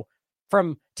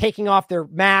from taking off their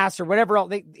masks or whatever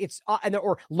else,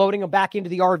 or loading them back into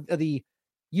the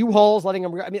U-Hauls, letting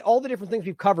them, all the different things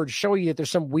we've covered show you that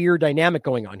there's some weird dynamic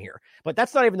going on here. But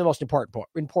that's not even the most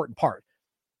important part.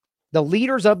 The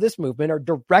leaders of this movement are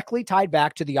directly tied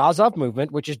back to the Azov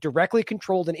movement, which is directly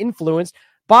controlled and influenced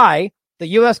by the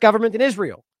U.S. government in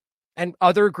Israel and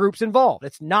other groups involved.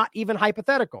 It's not even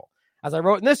hypothetical. As I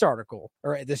wrote in this article,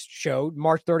 or this show,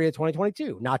 March 30th,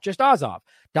 2022, not just Azov.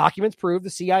 Documents prove the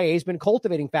CIA has been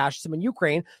cultivating fascism in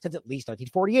Ukraine since at least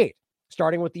 1948.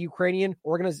 Starting with the Ukrainian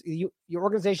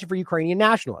Organization for Ukrainian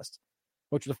Nationalists,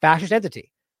 which was a fascist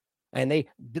entity. And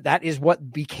that is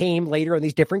what became later in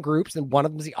these different groups. And one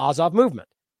of them is the Azov movement,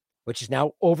 which has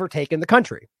now overtaken the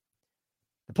country.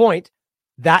 The point,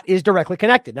 that is directly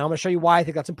connected. Now I'm going to show you why I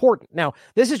think that's important. Now,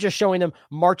 this is just showing them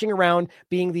marching around,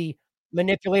 being the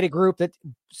manipulated group that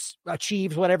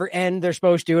achieves whatever end they're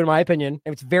supposed to, in my opinion.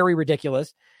 And it's very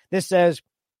ridiculous. This says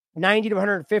 90 to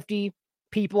 150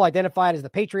 people identified as the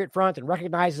Patriot Front and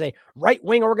recognized as a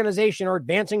right-wing organization are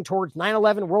advancing towards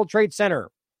 9/11 World Trade Center.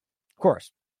 Of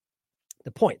course,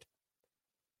 the point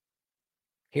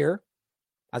here,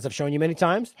 as I've shown you many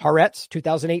times, Haaretz,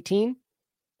 2018,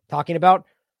 talking about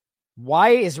why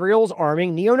Israel's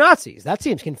arming neo-Nazis. That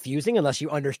seems confusing unless you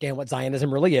understand what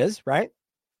Zionism really is, right?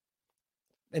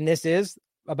 And this is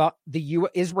about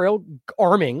Israel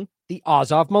arming the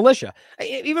Azov militia.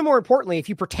 Even more importantly, if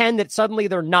you pretend that suddenly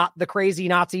they're not the crazy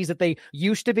Nazis that they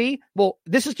used to be, well,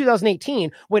 this is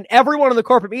 2018 when everyone in the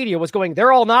corporate media was going,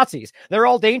 they're all Nazis. They're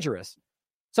all dangerous.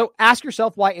 So ask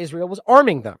yourself why Israel was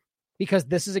arming them, because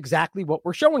this is exactly what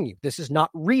we're showing you. This is not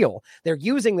real. They're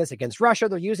using this against Russia.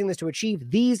 They're using this to achieve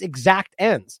these exact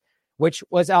ends, which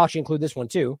was, I'll actually include this one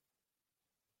too.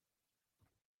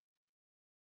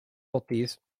 Both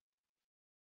these.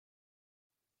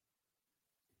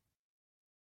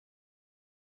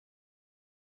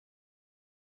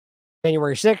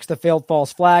 January 6th, the failed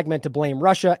false flag meant to blame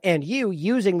Russia and you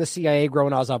using the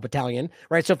CIA-grown Azov battalion,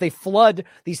 right? So if they flood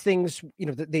these things,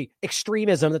 the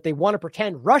extremism that they want to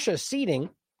pretend Russia's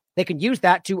seeding, they can use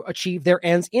that to achieve their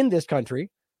ends in this country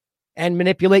and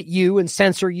manipulate you and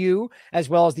censor you, as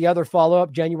well as the other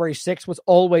follow-up. January 6th was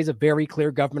always a very clear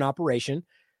government operation,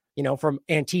 from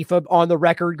Antifa on the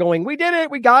record going, we did it,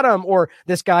 we got him. Or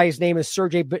this guy's name is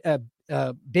Sergei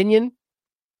Binyan,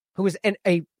 who is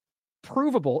a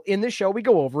provable in this show. We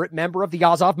go over it, member of the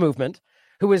Azov movement,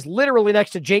 who is literally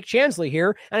next to Jake Chansley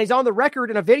here, and he's on the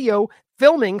record in a video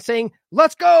filming saying,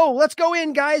 let's go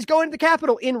in, guys, go into the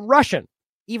Capitol in Russian,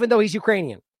 even though he's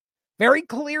Ukrainian. Very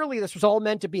clearly, this was all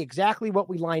meant to be exactly what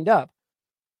we lined up.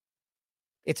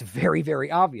 It's very, very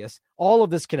obvious. All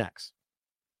of this connects.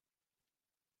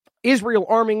 Israel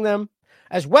arming them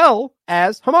as well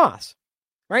as Hamas,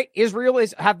 right? Israel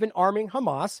have been arming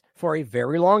Hamas for a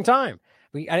very long time.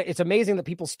 It's amazing that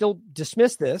people still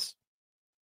dismiss this.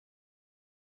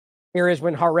 Here is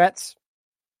when Haaretz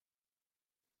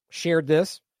shared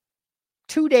this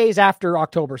 2 days after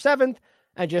October 7th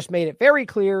and just made it very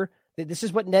clear that this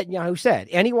is what Netanyahu said.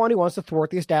 Anyone who wants to thwart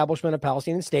the establishment of a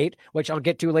Palestinian state, which I'll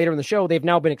get to later in the show, they've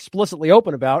now been explicitly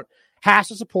open about, has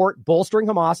to support bolstering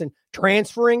Hamas and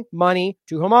transferring money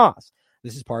to Hamas.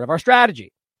 This is part of our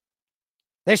strategy.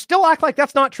 They still act like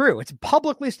that's not true. It's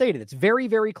publicly stated. It's very,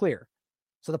 very clear.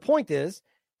 So the point is,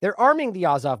 they're arming the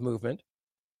Azov movement.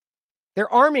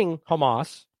 They're arming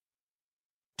Hamas.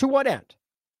 To what end?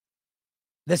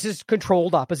 This is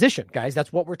controlled opposition, guys.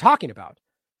 That's what we're talking about.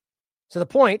 So the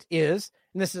point is,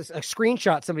 and this is a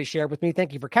screenshot somebody shared with me.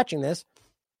 Thank you for catching this.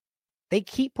 They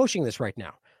keep pushing this right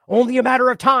now. Only a matter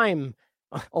of time.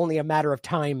 Only a matter of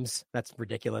times. That's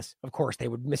ridiculous. Of course, they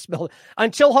would misspell it.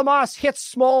 Until Hamas hits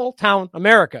small town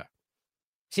America.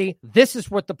 See, this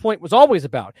is what the point was always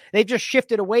about. They've just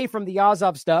shifted away from the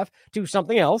Azov stuff to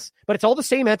something else, but it's all the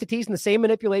same entities and the same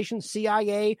manipulations,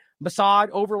 CIA, Mossad,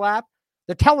 overlap.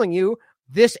 They're telling you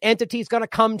this entity is going to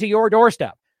come to your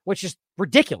doorstep, which is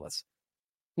ridiculous.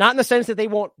 Not in the sense that they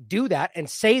won't do that and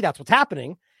say that's what's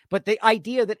happening, but the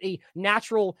idea that a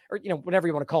natural, or whatever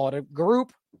you want to call it, a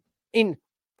group in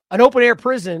an open-air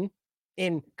prison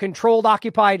in controlled,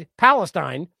 occupied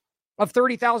Palestine of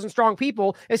 30,000 strong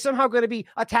people is somehow going to be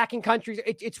attacking countries.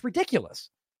 It's ridiculous.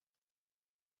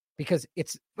 Because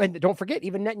and don't forget,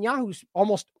 even Netanyahu's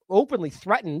almost openly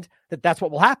threatened that that's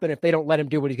what will happen if they don't let him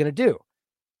do what he's going to do.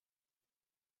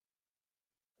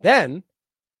 Then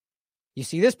you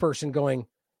see this person going,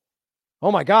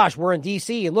 oh my gosh, we're in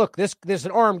D.C. and look, there's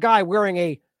an armed guy wearing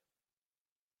a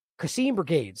Qassam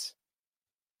Brigades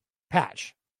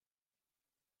patch.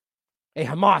 A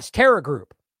Hamas terror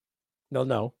group.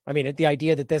 No. I mean, the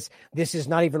idea that this is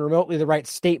not even remotely the right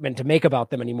statement to make about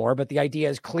them anymore, but the idea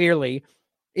is clearly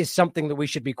is something that we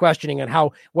should be questioning, and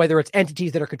how, whether it's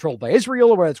entities that are controlled by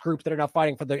Israel or whether it's groups that are now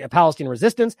fighting for the Palestinian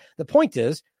resistance. The point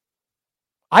is,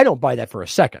 I don't buy that for a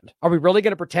second. Are we really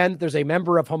going to pretend that there's a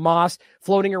member of Hamas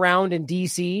floating around in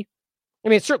D.C.? I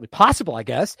mean, it's certainly possible, I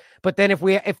guess. But then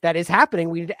if that is happening,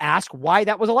 we need to ask why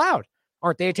that was allowed.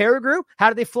 Aren't they a terror group? How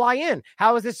did they fly in?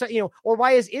 How is this, or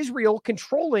why is Israel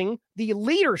controlling the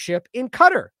leadership in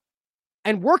Qatar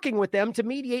and working with them to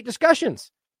mediate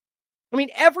discussions? I mean,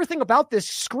 everything about this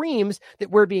screams that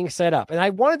we're being set up. And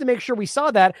I wanted to make sure we saw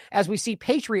that as we see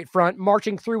Patriot Front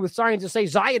marching through with signs that say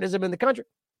Zionism in the country.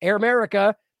 Air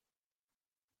America.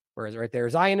 Where is it right there?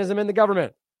 Zionism in the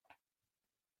government.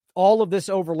 All of this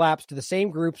overlaps to the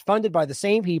same groups funded by the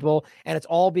same people, and it's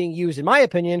all being used, in my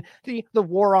opinion, the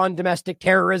war on domestic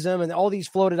terrorism and all these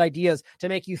floated ideas to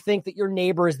make you think that your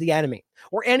neighbor is the enemy,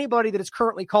 or anybody that is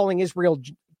currently calling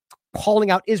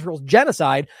out Israel's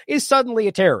genocide is suddenly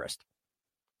a terrorist.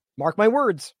 Mark my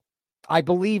words. I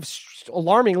believe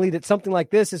alarmingly that something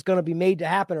like this is going to be made to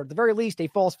happen, or at the very least a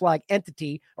false flag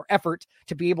entity or effort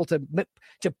to be able to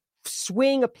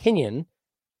swing opinion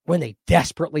when they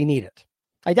desperately need it.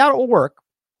 I doubt it will work.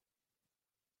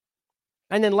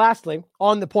 And then lastly,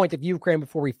 on the point of Ukraine,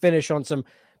 before we finish on some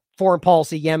foreign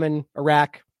policy, Yemen,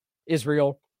 Iraq,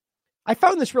 Israel, I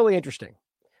found this really interesting.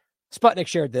 Sputnik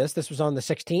shared this. This was on the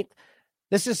 16th.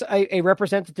 This is a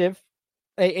representative,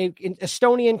 an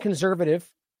Estonian conservative,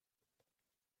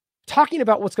 talking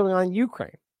about what's going on in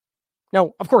Ukraine.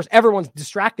 Now, of course, everyone's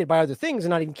distracted by other things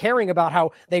and not even caring about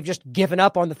how they've just given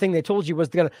up on the thing they told you was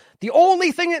the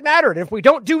only thing that mattered. And if we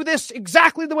don't do this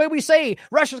exactly the way we say,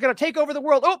 Russia's going to take over the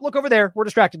world. Oh, look over there. We're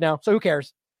distracted now. So who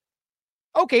cares?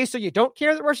 Okay, so you don't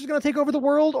care that Russia's going to take over the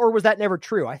world, or was that never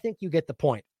true? I think you get the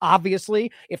point.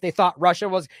 Obviously, if they thought Russia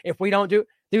was, if we don't do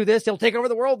this, they'll take over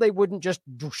the world, they wouldn't just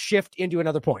shift into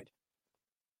another point.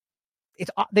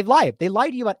 They've lied. They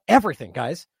lied to you about everything,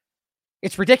 guys.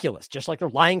 It's ridiculous, just like they're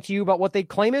lying to you about what they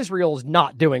claim Israel is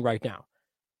not doing right now.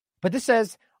 But this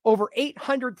says over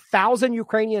 800,000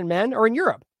 Ukrainian men are in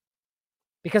Europe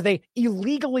because they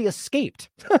illegally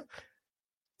escaped.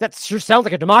 That sure sounds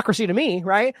like a democracy to me,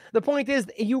 right? The point is,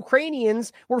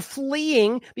 Ukrainians were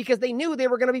fleeing because they knew they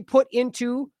were going to be put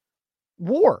into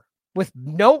war with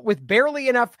barely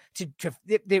enough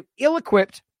they're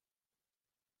ill-equipped,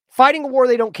 fighting a war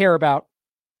they don't care about,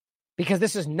 because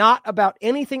this is not about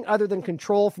anything other than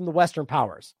control from the Western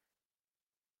powers.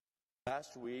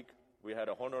 Last week, we had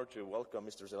a honor to welcome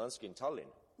Mr. Zelensky in Tallinn,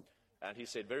 and he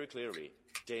said very clearly,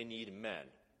 they need men.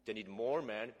 They need more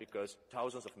men because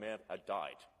thousands of men have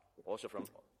died, also from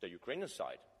the Ukrainian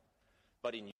side.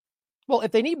 But in Well,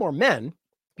 if they need more men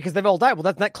because they've all died, well,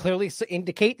 doesn't that clearly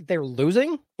indicate that they're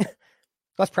losing?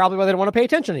 That's probably why they don't want to pay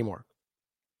attention anymore.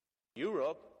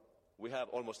 Europe, we have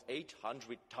almost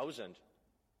 800,000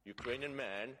 Ukrainian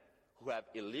men who have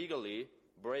illegally,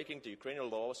 breaking the Ukrainian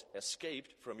laws,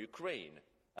 escaped from Ukraine.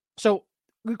 So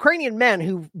Ukrainian men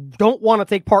who don't want to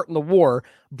take part in the war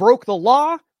broke the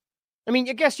law. I mean,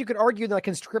 I guess you could argue that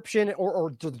conscription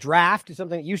or the draft is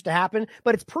something that used to happen,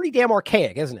 but it's pretty damn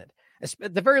archaic, isn't it?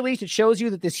 At the very least, it shows you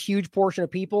that this huge portion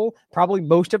of people, probably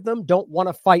most of them, don't want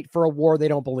to fight for a war they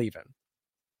don't believe in.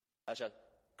 As a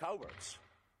cowards.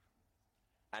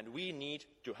 And we need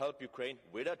to help Ukraine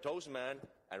with those men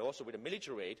and also with a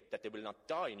military aid that they will not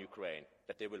die in Ukraine,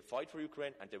 that they will fight for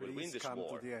Ukraine and they will win this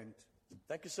war. To the end.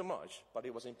 Thank you so much, but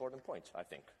it was an important point, I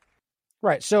think.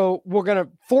 Right, so we're going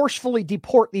to forcefully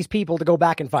deport these people to go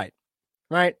back and fight,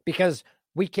 right? Because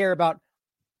we care about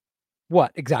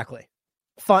what exactly?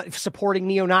 Supporting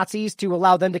neo-Nazis to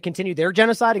allow them to continue their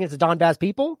genocide against the Donbass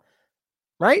people,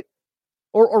 right?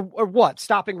 Or what?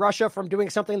 Stopping Russia from doing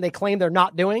something they claim they're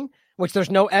not doing, which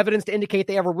there's no evidence to indicate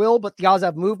they ever will, but the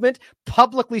Azov movement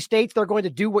publicly states they're going to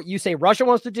do what you say Russia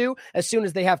wants to do as soon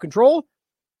as they have control.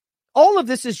 All of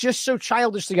this is just so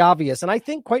childishly obvious, and I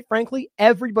think, quite frankly,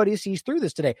 everybody sees through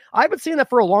this today. I've been seeing that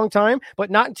for a long time,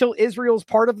 but not until Israel's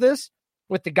part of this,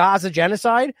 with the Gaza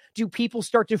genocide, do people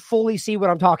start to fully see what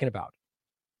I'm talking about.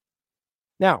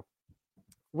 Now,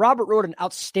 Robert wrote an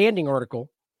outstanding article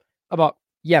about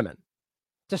Yemen.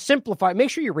 To simplify, make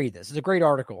sure you read this. It's a great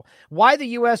article. Why the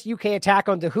U.S.-UK attack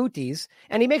on the Houthis,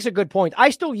 and he makes a good point. I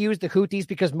still use the Houthis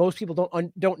because most people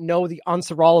don't know the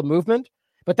Ansarallah movement,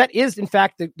 but that is, in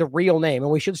fact, the real name,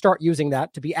 and we should start using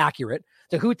that to be accurate.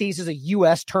 The Houthis is a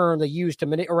U.S. term they use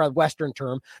or a Western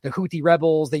term. The Houthi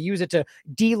rebels, they use it to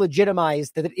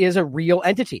delegitimize that it is a real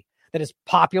entity that is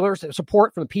popular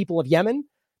support from the people of Yemen.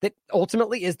 That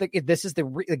ultimately is this is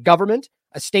the government,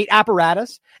 a state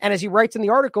apparatus, and as he writes in the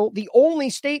article, the only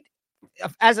state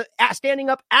standing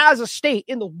up as a state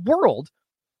in the world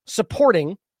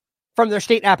supporting from their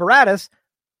state apparatus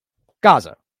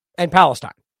Gaza and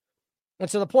Palestine. And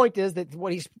so the point is that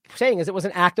what he's saying is it was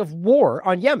an act of war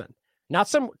on Yemen, not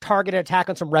some targeted attack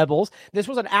on some rebels. This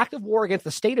was an act of war against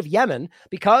the state of Yemen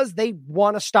because they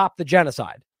want to stop the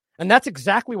genocide, and that's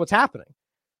exactly what's happening.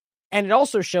 And it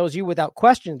also shows you without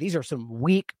question, these are some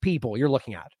weak people you're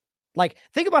looking at. Like,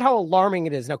 think about how alarming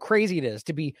it is, how crazy it is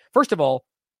to be, first of all,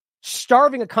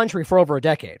 starving a country for over a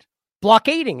decade,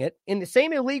 blockading it in the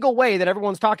same illegal way that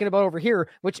everyone's talking about over here,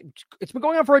 which it's been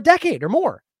going on for a decade or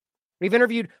more. We've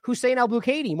interviewed Hussein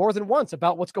al-Bukaidi more than once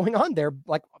about what's going on there,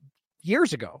 like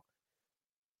years ago.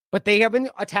 But they have been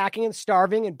attacking and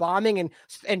starving and bombing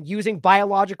and using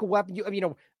biological weapons,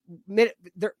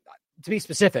 to be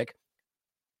specific,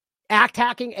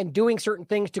 attacking and doing certain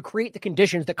things to create the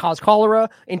conditions that cause cholera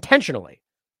intentionally.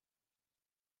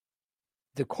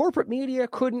 The corporate media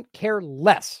couldn't care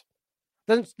less.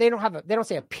 They don't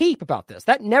say a peep about this.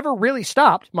 That never really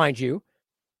stopped, mind you.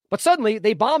 But suddenly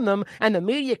they bomb them and the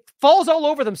media falls all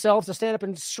over themselves to stand up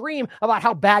and scream about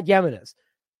how bad Yemen is.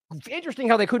 Interesting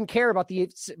how they couldn't care about the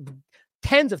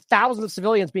tens of thousands of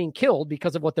civilians being killed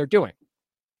because of what they're doing.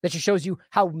 That just shows you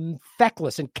how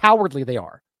feckless and cowardly they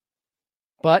are.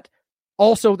 But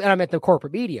also, and I meant the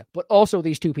corporate media, but also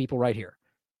these two people right here,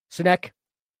 Sunak,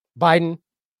 Biden,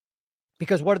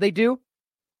 because what did they do?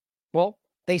 Well,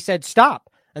 they said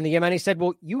stop. And the Yemeni said,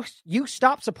 well, you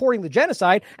stop supporting the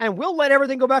genocide and we'll let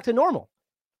everything go back to normal.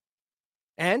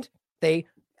 And they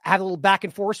had a little back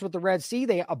and forth with the Red Sea.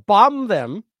 They bomb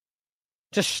them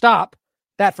to stop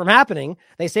that from happening.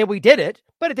 They say we did it,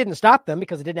 but it didn't stop them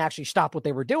because it didn't actually stop what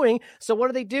they were doing. So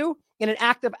what do? In an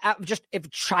act of just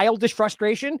childish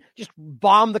frustration, just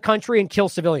bomb the country and kill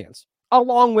civilians,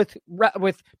 along with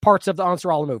parts of the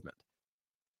Ansarallah movement.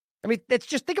 I mean, it's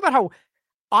just, think about how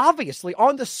obviously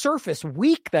on the surface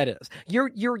weak that is.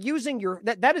 You're using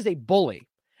that is a bully.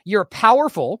 You're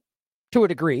powerful to a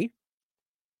degree,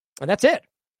 and that's it.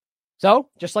 So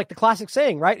just like the classic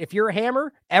saying, right? If you're a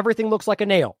hammer, everything looks like a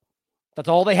nail. That's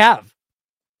all they have.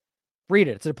 Read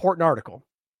it. It's an important article.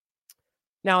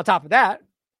 Now, on top of that,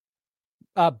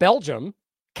 Belgium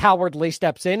cowardly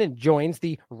steps in and joins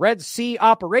the Red Sea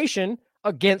operation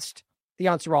against the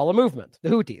Ansarallah movement, the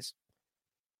Houthis.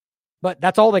 But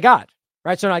that's all they got,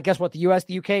 right? So now I guess what, the US,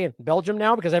 the UK, and Belgium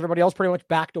now, because everybody else pretty much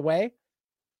backed away.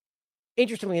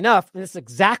 Interestingly enough, this is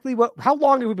exactly how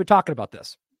long have we been talking about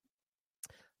this?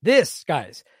 This,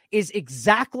 guys, is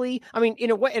exactly, I mean,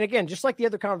 in a way, and again, just like the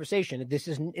other conversation,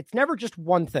 it's never just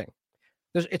one thing.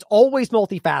 It's always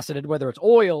multifaceted, whether it's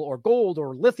oil or gold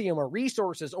or lithium or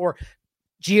resources or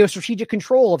geostrategic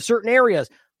control of certain areas.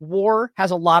 War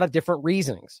has a lot of different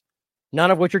reasonings,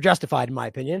 none of which are justified, in my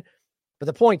opinion. But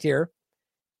the point here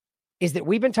is that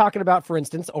we've been talking about, for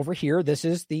instance, over here, this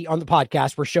is on the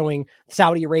podcast, we're showing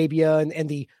Saudi Arabia and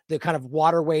the kind of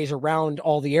waterways around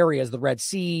all the areas, the Red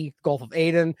Sea, Gulf of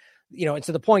Aden, and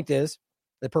so the point is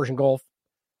the Persian Gulf.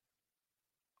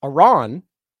 Iran,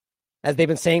 as they've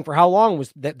been saying for how long,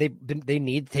 was that they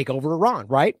need to take over Iran,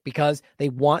 right? Because they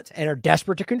want and are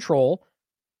desperate to control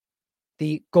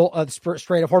the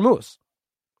Strait of Hormuz,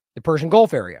 the Persian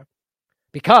Gulf area.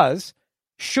 Because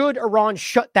should Iran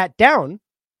shut that down,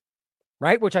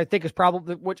 right, which I think is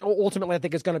which ultimately I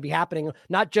think is going to be happening,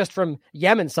 not just from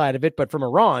Yemen's side of it, but from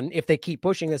Iran, if they keep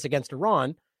pushing this against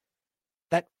Iran,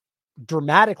 that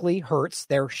dramatically hurts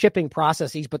their shipping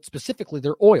processes, but specifically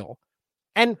their oil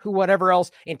and whatever else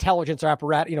intelligence or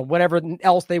apparatus, whatever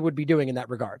else they would be doing in that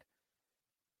regard.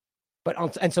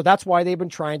 And so that's why they've been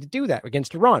trying to do that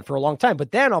against Iran for a long time.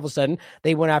 But then all of a sudden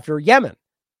they went after Yemen.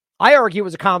 I argue it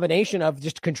was a combination of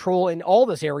just control in all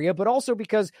this area, but also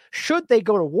because should they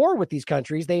go to war with these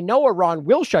countries, they know Iran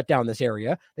will shut down this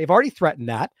area. They've already threatened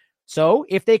that. So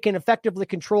if they can effectively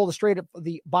control the Strait of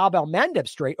the Bab el-Mandeb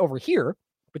Strait over here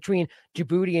between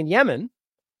Djibouti and Yemen,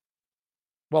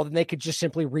 well, then they could just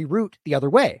simply reroute the other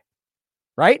way,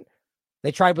 right?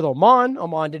 They tried with Oman.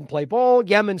 Oman didn't play ball.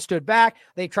 Yemen stood back.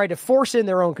 They tried to force in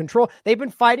their own control. They've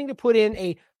been fighting to put in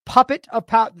a puppet of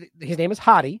his name is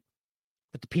Hadi,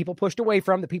 that the people pushed away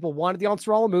from. The people wanted the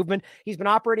Ansarallah movement. He's been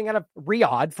operating out of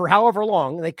Riyadh for however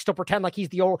long. They still pretend like he's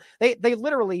the old. They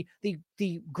literally,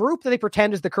 the group that they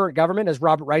pretend is the current government, as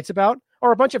Robert writes about,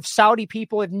 are a bunch of Saudi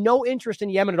people who have no interest in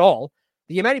Yemen at all.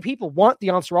 The Yemeni people want the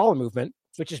Ansarallah movement,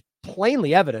 which is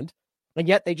plainly evident, and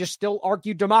yet they just still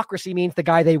argue democracy means the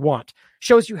guy they want.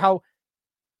 Shows you how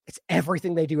it's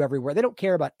everything they do everywhere. They don't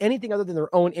care about anything other than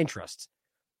their own interests.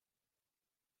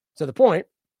 So the point,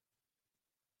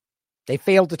 they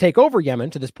failed to take over Yemen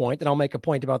to this point, and I'll make a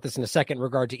point about this in a second in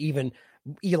regard to even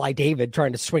Eli David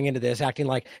trying to swing into this, acting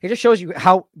like it just shows you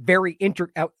how very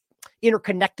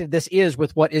interconnected this is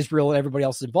with what Israel and everybody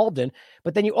else is involved in.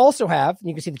 But then you also have, and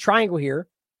you can see the triangle here,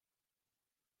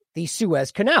 the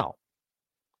Suez Canal,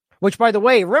 which, by the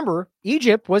way, remember,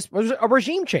 Egypt was a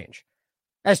regime change.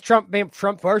 As Trump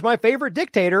was my favorite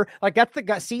dictator, like that's the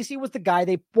guy, Sisi was the guy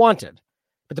they wanted.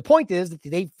 But the point is that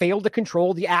they failed to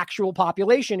control the actual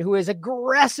population who is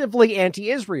aggressively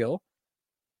anti-Israel.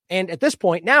 And at this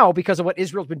point now, because of what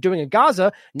Israel's been doing in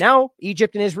Gaza, now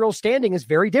Egypt and Israel's standing is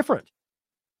very different.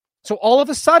 So all of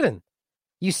a sudden,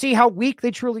 you see how weak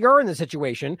they truly are in this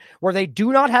situation where they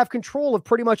do not have control of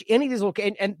pretty much any of these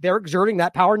locations, and they're exerting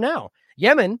that power now.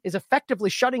 Yemen is effectively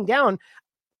shutting down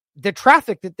the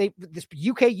traffic that this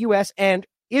UK, US, and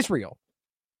Israel,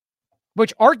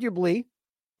 which arguably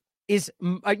is,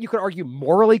 you could argue,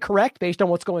 morally correct based on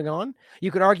what's going on. You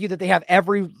could argue that they have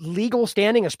every legal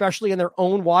standing, especially in their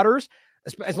own waters,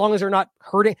 as long as they're not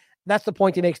hurting. That's the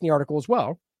point he makes in the article as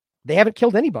well. They haven't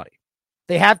killed anybody.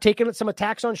 They have taken some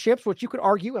attacks on ships, which you could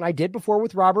argue, and I did before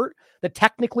with Robert, that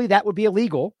technically that would be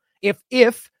illegal if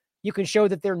you can show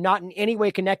that they're not in any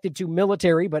way connected to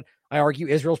military, but I argue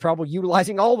Israel's probably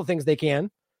utilizing all the things they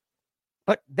can.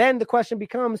 But then the question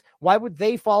becomes, why would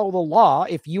they follow the law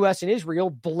if U.S. and Israel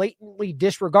blatantly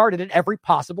disregarded it every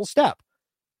possible step?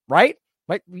 Right?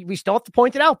 We still have to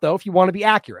point it out, though, if you want to be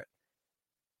accurate.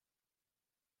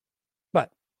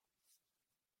 But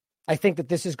I think that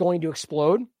this is going to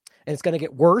explode, and it's going to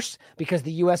get worse because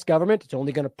the U.S. government is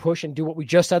only going to push and do what we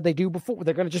just said they do before.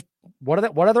 They're going to just, what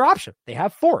other option? They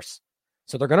have force.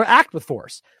 So they're going to act with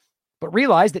force. But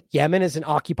realize that Yemen is an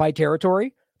occupied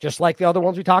territory, just like the other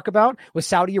ones we talk about, with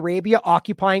Saudi Arabia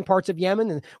occupying parts of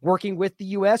Yemen and working with the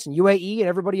U.S. and UAE and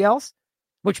everybody else,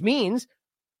 which means,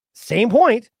 same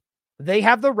point, they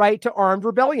have the right to armed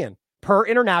rebellion per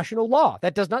international law.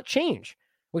 That does not change,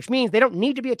 which means they don't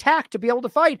need to be attacked to be able to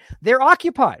fight. They're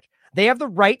occupied. They have the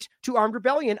right to armed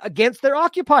rebellion against their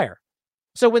occupier.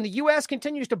 So when the U.S.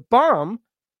 continues to bomb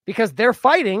because they're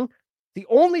fighting, the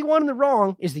only one in the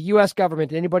wrong is the U.S.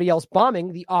 government and anybody else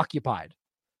bombing the occupied.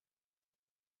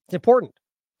 It's important.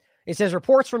 It says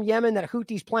reports from Yemen that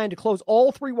Houthis plan to close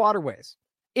all 3 waterways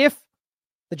if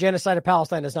the genocide of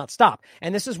Palestine does not stop.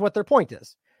 And this is what their point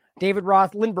is. David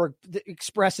Roth Lindbergh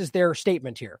expresses their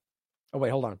statement here. Oh,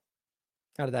 wait, hold on.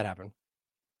 How did that happen?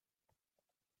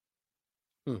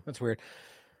 That's weird.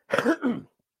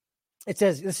 It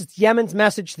says, this is Yemen's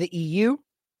message to the EU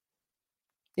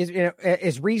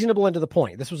is reasonable and to the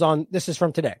point. This is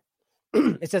from today.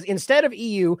 It says, instead of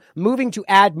EU moving to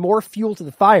add more fuel to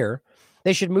the fire,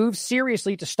 they should move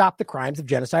seriously to stop the crimes of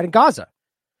genocide in Gaza.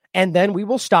 And then we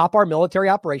will stop our military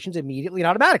operations immediately and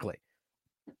automatically.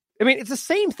 I mean, it's the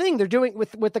same thing they're doing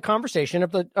with the conversation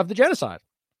of the genocide.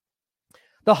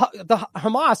 The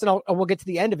Hamas, and we'll get to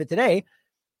the end of it today,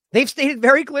 they've stated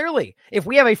very clearly, if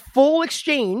we have a full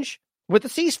exchange with the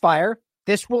ceasefire,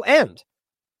 this will end.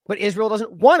 But Israel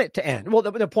doesn't want it to end. Well,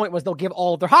 the point was they'll give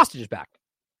all of their hostages back,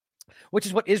 which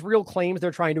is what Israel claims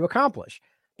they're trying to accomplish.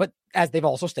 But as they've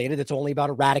also stated, it's only about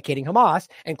eradicating Hamas,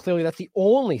 and clearly that's the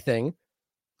only thing,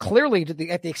 clearly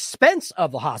at the expense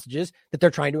of the hostages, that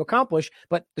they're trying to accomplish.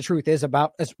 But the truth is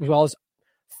about as well as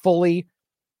fully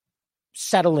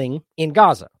settling in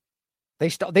Gaza.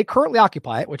 They currently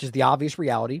occupy it, which is the obvious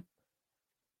reality.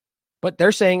 But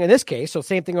they're saying in this case, so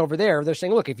same thing over there, they're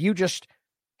saying, look, if you just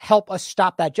help us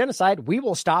stop that genocide, we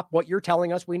will stop what you're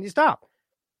telling us we need to stop.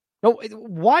 No,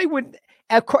 why would,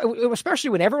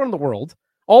 especially when everyone in the world,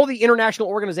 all the international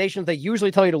organizations they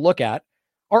usually tell you to look at,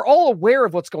 are all aware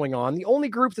of what's going on. The only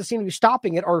groups that seem to be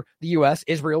stopping it are the US,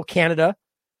 Israel, Canada.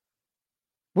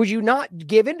 Would you not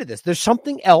give into this? There's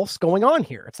something else going on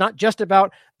here. It's not just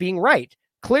about being right.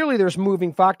 Clearly, there's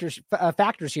moving factors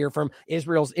here from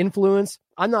Israel's influence.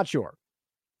 I'm not sure.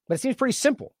 But it seems pretty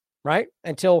simple, right?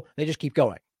 Until they just keep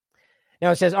going. Now,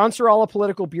 it says, Ansar Allah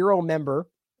Political Bureau member,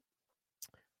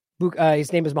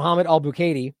 his name is Mohammed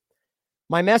al-Bukaidi.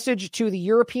 My message to the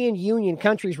European Union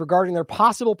countries regarding their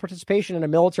possible participation in a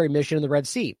military mission in the Red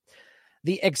Sea.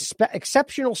 The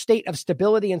exceptional state of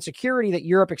stability and security that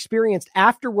Europe experienced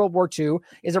after World War II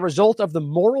is a result of the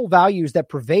moral values that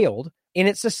prevailed in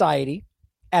its society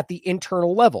at the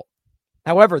internal level.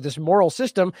 However, this moral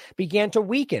system began to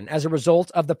weaken as a result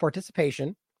of the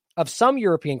participation of some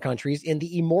European countries in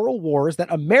the immoral wars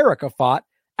that America fought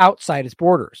outside its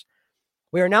borders.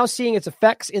 We are now seeing its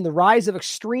effects in the rise of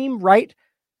extreme right.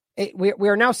 We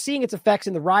are now seeing its effects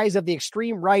in the rise of the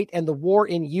extreme right and the war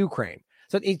in Ukraine.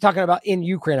 So he's talking about in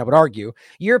Ukraine, I would argue.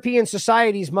 European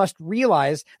societies must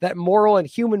realize that moral and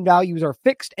human values are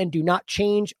fixed and do not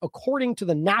change according to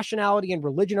the nationality and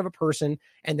religion of a person,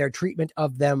 and their treatment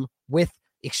of them with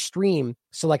extreme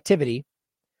selectivity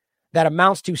that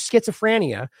amounts to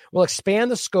schizophrenia will expand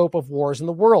the scope of wars in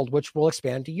the world, which will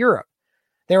expand to Europe.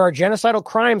 There are genocidal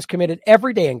crimes committed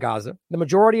every day in Gaza, the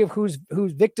majority of whose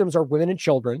victims are women and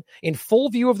children, in full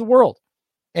view of the world,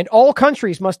 and all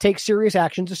countries must take serious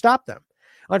action to stop them.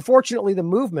 Unfortunately, the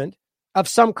movement of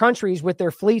some countries with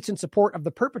their fleets in support of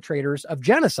the perpetrators of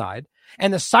genocide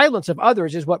and the silence of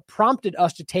others is what prompted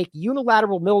us to take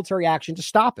unilateral military action to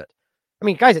stop it. I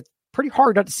mean, guys, it's pretty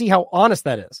hard not to see how honest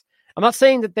that is. I'm not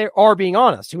saying that they are being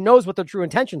honest. Who knows what their true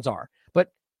intentions are?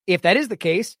 But if that is the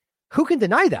case, who can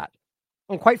deny that?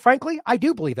 And quite frankly, I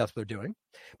do believe that's what they're doing.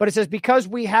 But it says, because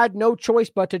we had no choice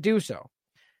but to do so.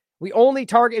 We only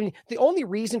target, and the only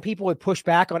reason people would push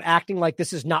back on acting like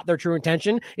this is not their true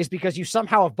intention is because you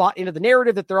somehow have bought into the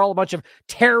narrative that they're all a bunch of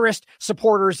terrorist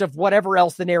supporters of whatever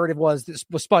else the narrative was that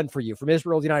was spun for you from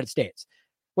Israel to the United States,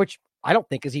 which I don't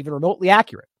think is even remotely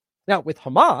accurate. Now, with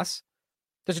Hamas,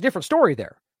 there's a different story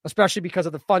there, especially because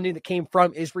of the funding that came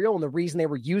from Israel and the reason they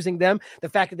were using them, the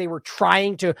fact that they were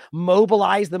trying to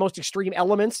mobilize the most extreme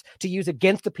elements to use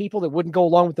against the people that wouldn't go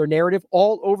along with their narrative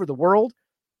all over the world.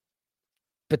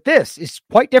 But this is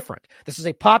quite different. This is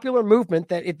a popular movement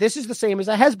this is the same as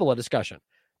a Hezbollah discussion.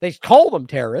 They call them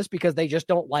terrorists because they just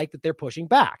don't like that they're pushing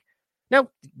back. Now,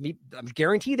 I'm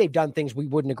guaranteed they've done things we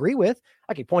wouldn't agree with.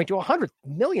 I could point to 100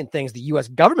 million things the U.S.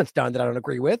 government's done that I don't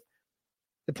agree with.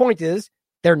 The point is,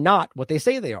 they're not what they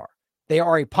say they are. They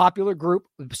are a popular group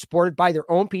supported by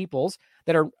their own peoples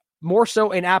that are more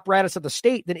so an apparatus of the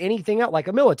state than anything else, like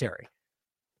a military.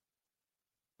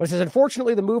 But it says,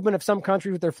 unfortunately, the movement of some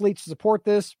countries with their fleets to support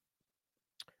this.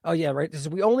 Oh, yeah, right. This is,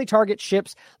 we only target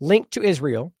ships linked to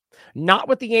Israel, not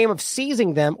with the aim of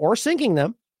seizing them or sinking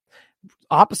them,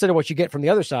 opposite of what you get from the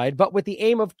other side, but with the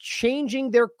aim of changing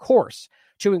their course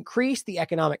to increase the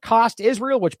economic cost to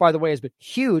Israel, which, by the way, has been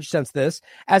huge since this,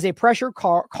 as a pressure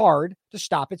card to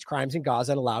stop its crimes in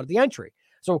Gaza and allow the entry.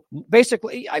 So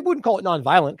basically, I wouldn't call it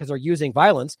nonviolent because they're using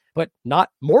violence, but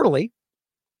not mortally.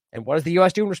 And what does the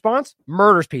U.S. do in response?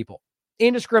 Murders people.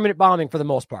 Indiscriminate bombing for the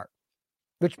most part,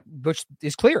 which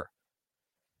is clear.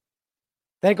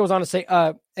 Then it goes on to say,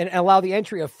 and allow the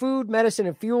entry of food, medicine,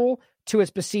 and fuel to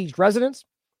its besieged residents.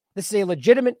 This is a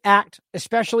legitimate act,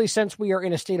 especially since we are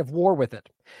in a state of war with it.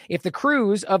 If the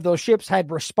crews of those ships had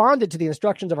responded to the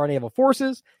instructions of our naval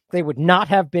forces, they would not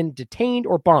have been detained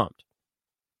or bombed.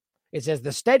 It says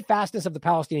the steadfastness of the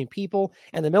Palestinian people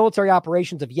and the military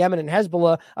operations of Yemen and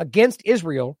Hezbollah against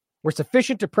Israel were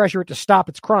sufficient to pressure it to stop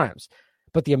its crimes.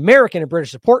 but the American and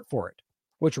British support for it,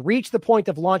 which reached the point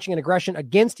of launching an aggression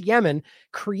against Yemen,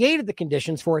 created the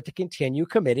conditions for it to continue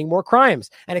committing more crimes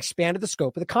and expanded the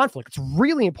scope of the conflict. It's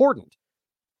really important.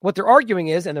 What they're arguing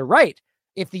is, and they're right,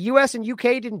 if the US and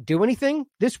UK didn't do anything,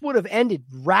 this would have ended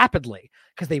rapidly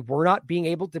because they were not being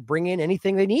able to bring in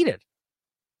anything they needed.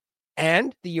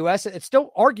 And the US, it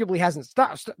still arguably hasn't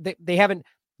stopped. They haven't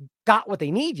got what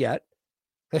they need yet.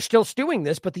 They're still stewing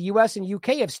this, but the US and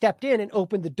UK have stepped in and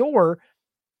opened the door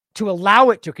to allow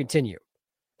it to continue.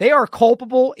 They are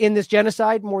culpable in this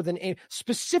genocide more than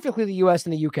specifically the US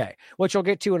and the UK, which I'll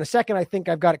get to in a second. I think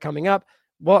I've got it coming up.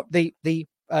 Well, the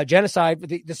genocide,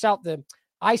 the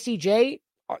ICJ,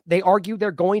 they argue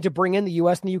they're going to bring in the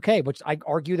US and the UK, which I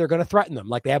argue they're going to threaten them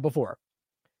like they have before.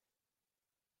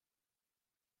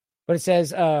 But it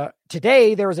says,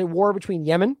 today there is a war between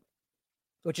Yemen,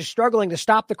 which is struggling to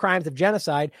stop the crimes of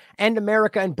genocide, and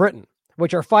America and Britain,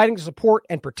 which are fighting to support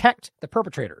and protect the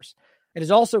perpetrators. It is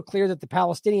also clear that the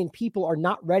Palestinian people are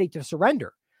not ready to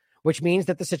surrender, which means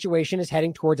that the situation is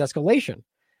heading towards escalation.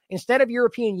 Instead of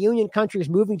European Union countries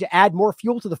moving to add more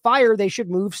fuel to the fire, they should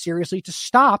move seriously to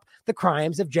stop the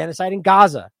crimes of genocide in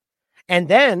Gaza. And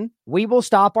then we will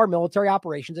stop our military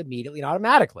operations immediately and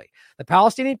automatically. The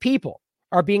Palestinian people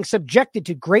are being subjected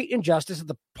to great injustice at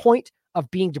the point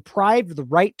of being deprived of the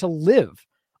right to live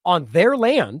on their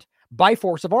land by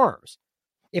force of arms.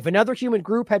 If another human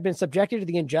group had been subjected to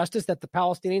the injustice that the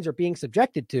Palestinians are being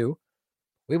subjected to,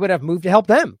 we would have moved to help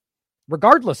them,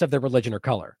 regardless of their religion or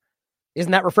color.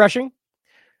 Isn't that refreshing?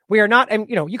 We are not, and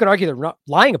you could argue they're not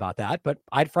lying about that, but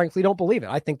I frankly don't believe it.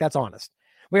 I think that's honest.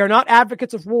 We are not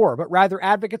advocates of war, but rather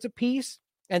advocates of peace,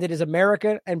 and it is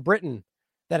America and Britain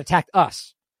that attacked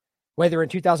us, whether in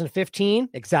 2015,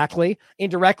 exactly,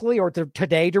 indirectly, or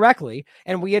today directly,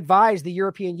 and we advise the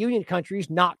European Union countries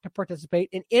not to participate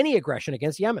in any aggression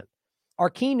against Yemen. Our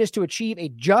keenness to achieve a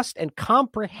just and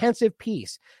comprehensive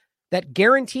peace that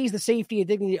guarantees the safety and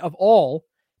dignity of all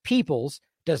peoples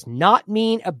does not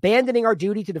mean abandoning our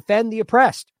duty to defend the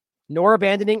oppressed, nor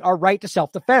abandoning our right to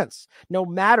self-defense, no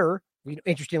matter,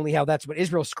 interestingly, how that's what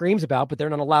Israel screams about, but they're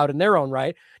not allowed in their own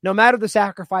right, no matter the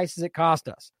sacrifices it cost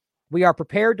us. We are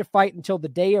prepared to fight until the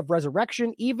day of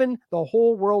resurrection, even the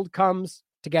whole world comes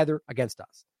together against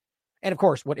us. And of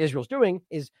course, what Israel's doing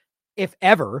is, if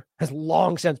ever, has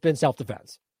long since been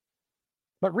self-defense.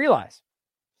 But realize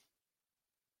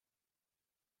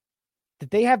that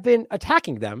they have been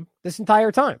attacking them this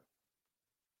entire time.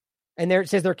 And there it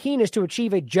says their keenness to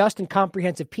achieve a just and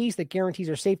comprehensive peace that guarantees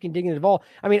our safety and dignity of all.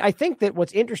 I mean, I think that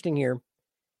what's interesting here,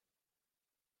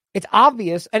 it's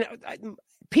obvious, and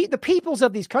the peoples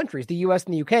of these countries, the US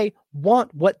and the UK,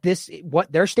 want what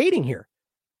they're stating here.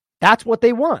 That's what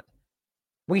they want.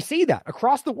 We see that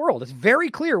across the world. It's very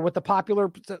clear what the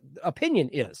popular opinion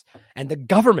is. And the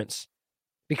governments,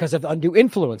 because of undue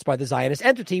influence by the Zionist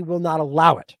entity, will not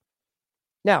allow it.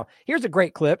 Now, here's a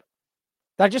great clip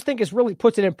that I just think really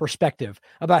puts it in perspective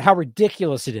about how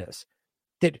ridiculous it is.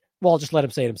 I'll just let him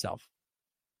say it himself.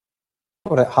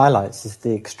 What it highlights is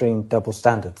the extreme double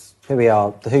standards. Here we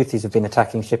are, the Houthis have been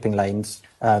attacking shipping lanes,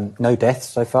 no deaths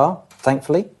so far,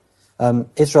 thankfully.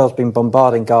 Israel's been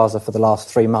bombarding Gaza for the last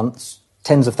 3 months.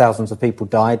 Tens of thousands of people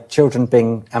died, children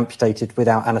being amputated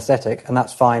without anaesthetic, and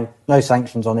that's fine. No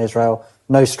sanctions on Israel,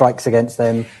 no strikes against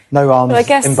them, no arms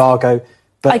embargo.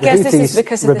 But I guess this is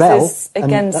because this is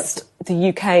against the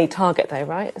UK target, though,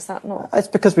 right? Is that not? It's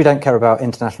because we don't care about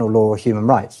international law or human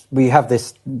rights. We have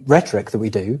this rhetoric that we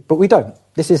do, but we don't.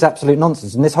 This is absolute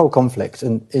nonsense, and this whole conflict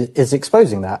is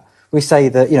exposing that. We say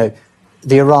that,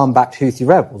 the Iran-backed Houthi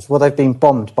rebels, well, they've been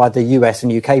bombed by the US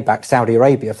and UK-backed Saudi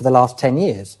Arabia for the last 10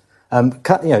 years.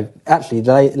 Actually,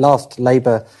 the last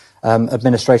Labour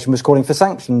administration was calling for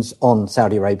sanctions on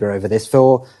Saudi Arabia over this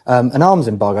for an arms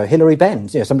embargo. Hilary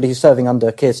Benz, somebody who's serving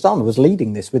under Keir Starmer, was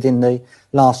leading this within the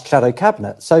last shadow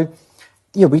cabinet. So,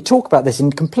 we talk about this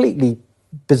in completely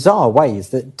bizarre ways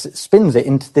that spins it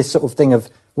into this sort of thing of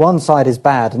one side is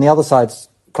bad and the other side's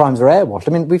crimes are airwashed.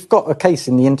 I mean, we've got a case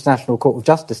in the International Court of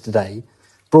Justice today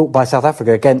brought by South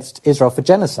Africa against Israel for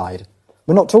genocide.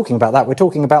 We're not talking about that. We're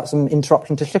talking about some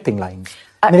interruption to shipping lanes.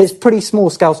 I mean, it's pretty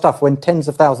small-scale stuff when tens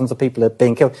of thousands of people are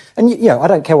being killed. And, I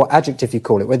don't care what adjective you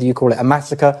call it, whether you call it a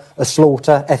massacre, a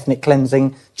slaughter, ethnic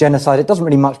cleansing, genocide. It doesn't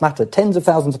really much matter. Tens of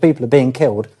thousands of people are being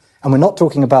killed, and we're not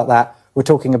talking about that. We're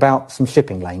talking about some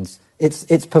shipping lanes.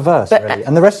 It's perverse, really,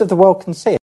 and the rest of the world can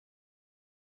see it.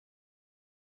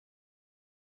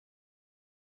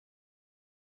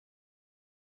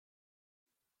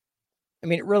 I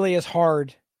mean, it really is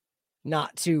hard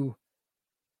not to...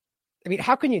 I mean,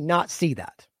 how can you not see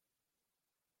that?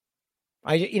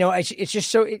 It's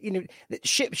just so,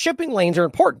 shipping lanes are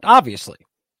important, obviously.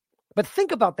 But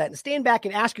think about that and stand back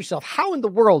and ask yourself, how in the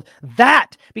world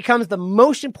that becomes the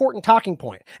most important talking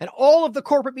point, and all of the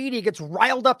corporate media gets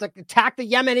riled up to attack the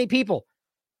Yemeni people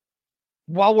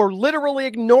while we're literally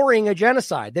ignoring a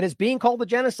genocide that is being called a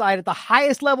genocide at the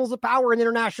highest levels of power in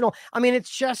international. I mean, it's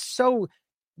just so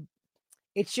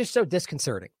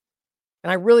disconcerting.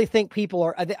 And I really think people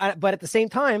are, but at the same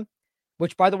time,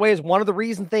 which, by the way, is one of the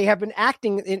reasons they have been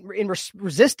acting in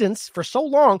resistance for so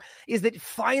long, is that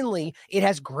finally it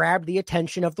has grabbed the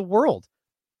attention of the world.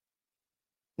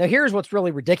 Now, here's what's really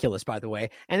ridiculous, by the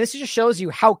way, and this just shows you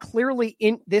how clearly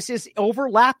this is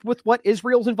overlapped with what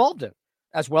Israel's involved in,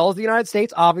 as well as the United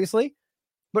States, obviously.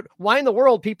 But why in the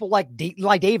world people like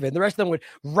David and the rest of them would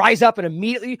rise up and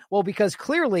immediately? Well, because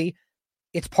clearly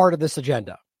it's part of this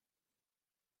agenda.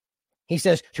 He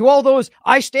says, to all those,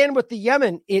 I stand with the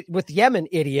Yemen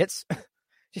idiots.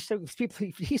 Just so people,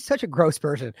 he's such a gross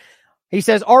person. He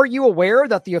says, are you aware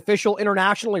that the official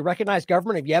internationally recognized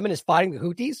government of Yemen is fighting the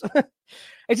Houthis?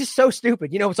 It's just so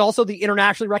stupid. It's also the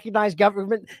internationally recognized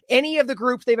government, any of the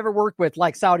groups they've ever worked with,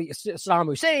 like Saddam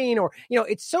Hussein, or,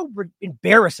 it's so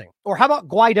embarrassing. Or how about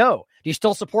Guaido? Do you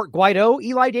still support Guaido,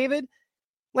 Eli David?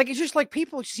 Like, it's just like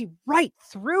people see right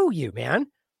through you, man.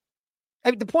 I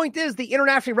mean, the point is, the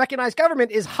internationally recognized government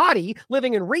is Hadi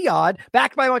living in Riyadh,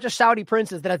 backed by a bunch of Saudi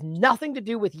princes that has nothing to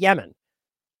do with Yemen.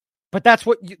 But that's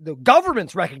what the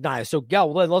government's recognized. So,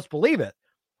 let's believe it.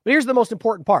 But here's the most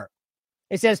important part.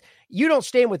 It says, you don't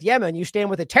stand with Yemen, you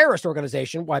stand with a terrorist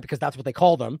organization. Why? Because that's what they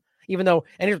call them. Even though,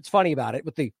 and here's what's funny about it,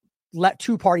 with the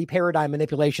two-party paradigm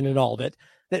manipulation and all of it,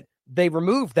 that they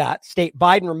removed that state.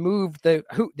 Biden removed the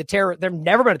terror. They've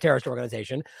never been a terrorist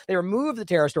organization. They removed the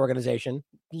terrorist organization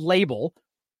label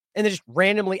and they just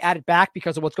randomly added back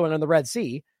because of what's going on in the Red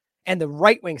Sea. And the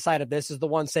right-wing side of this is the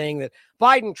one saying that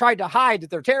Biden tried to hide that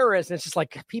they're terrorists. And it's just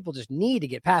like, people just need to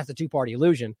get past the two-party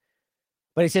illusion.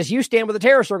 But he says, you stand with a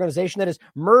terrorist organization that has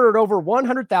murdered over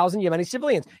 100,000 Yemeni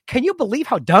civilians. Can you believe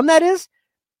how dumb that is?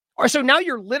 Or so now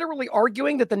you're literally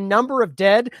arguing that the number of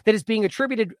dead that is being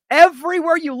attributed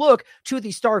everywhere you look to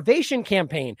the starvation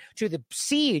campaign, to the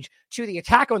siege, to the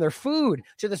attack on their food,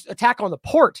 to the attack on the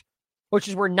port, which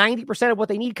is where 90% of what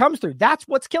they need comes through. That's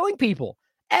what's killing people.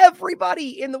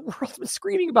 Everybody in the world is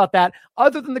screaming about that,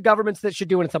 other than the governments that should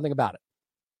do something about it.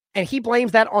 And he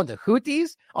blames that on the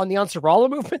Houthis, on the Ansarullah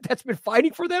movement that's been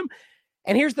fighting for them.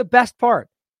 And here's the best part.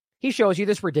 He shows you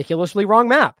this ridiculously wrong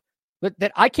map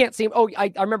that I can't see. Oh,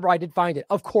 I remember I did find it.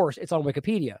 Of course, it's on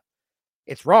Wikipedia.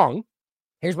 It's wrong.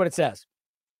 Here's what it says.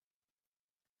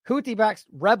 Houthi-backed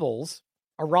rebels,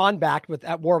 Iran-backed,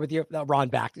 at war with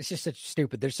Iran-backed. It's just such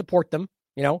stupid. They support them.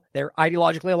 They're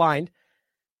ideologically aligned.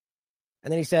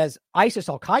 And then he says, ISIS,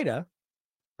 Al-Qaeda,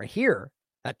 right here,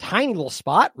 that tiny little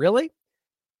spot, really?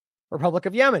 Republic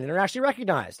of Yemen, internationally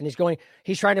recognized. And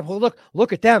he's trying to,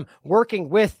 look at them working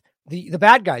with the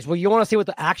bad guys. Well, you want to see what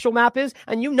the actual map is?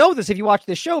 And you know this if you watch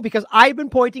this show, because I've been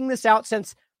pointing this out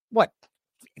since,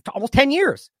 almost 10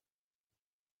 years.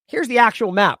 Here's the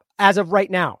actual map as of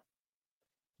right now.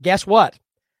 Guess what?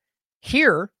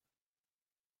 Here,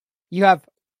 you have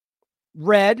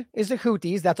red is the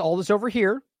Houthis. That's all this over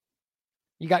here.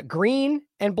 You got green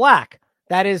and black.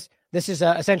 This is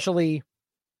essentially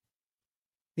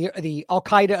the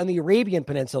Al-Qaeda on the Arabian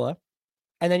Peninsula.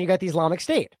 And then you got the Islamic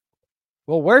State.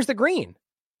 Well, where's the green?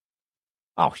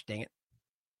 Oh, dang it.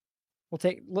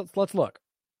 Let's look.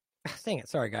 Dang it.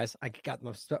 Sorry, guys. I got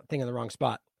my thing in the wrong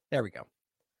spot. There we go.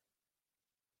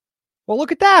 Well,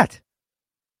 look at that.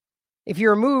 If you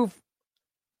remove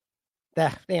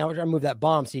that, I'll remove that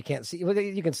bomb so you can't see.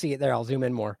 You can see it there. I'll zoom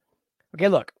in more. Okay,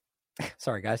 look.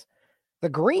 Sorry, guys. The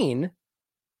green,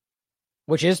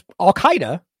 which is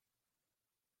Al-Qaeda.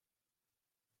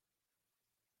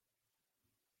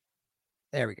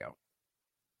 There we go.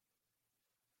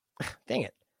 Dang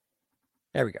it.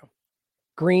 There we go.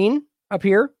 Green up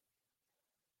here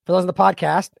for those on the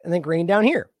podcast, and then green down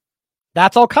here.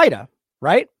 That's Al-Qaeda,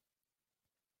 right?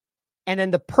 And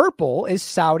then the purple is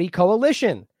Saudi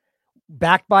coalition,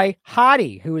 backed by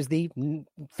Hadi, who is the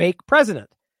fake president.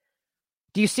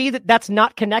 Do you see that that's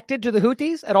not connected to the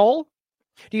Houthis at all?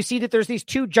 Do you see that there's these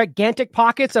two gigantic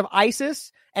pockets of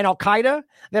ISIS and Al-Qaeda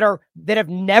that have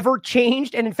never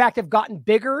changed and in fact have gotten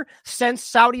bigger since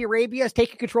Saudi Arabia has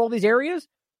taken control of these areas?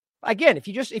 Again, if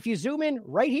you zoom in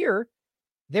right here,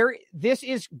 there's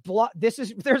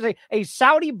a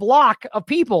Saudi block of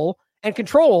people and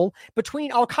control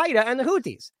between Al-Qaeda and the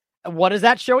Houthis. And what does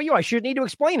that show you? I shouldn't need to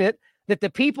explain it, that the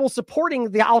people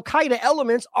supporting the Al-Qaeda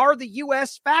elements are the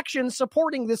U.S. factions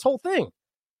supporting this whole thing.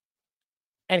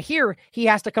 And here he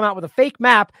has to come out with a fake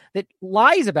map that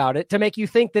lies about it to make you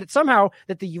think that somehow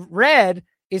that the red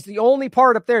is the only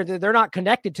part up there that they're not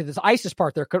connected to this ISIS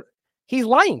part. He's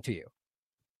lying to you.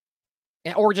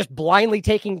 Or just blindly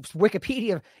taking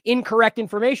Wikipedia incorrect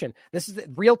information. This is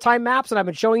real-time maps, and I've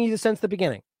been showing you this since the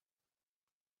beginning.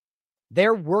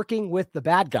 They're working with the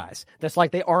bad guys. That's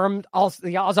like they armed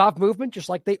the Azov movement, just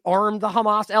like they armed the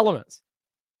Hamas elements.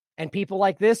 And people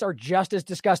like this are just as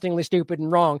disgustingly stupid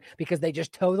and wrong because they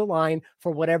just toe the line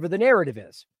for whatever the narrative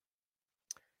is.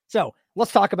 So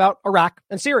let's talk about Iraq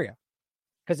and Syria.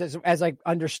 Because as I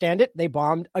understand it, they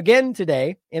bombed again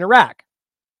today in Iraq.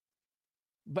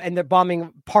 And they're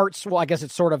bombing parts, well, I guess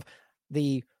it's sort of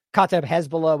the Kata'ib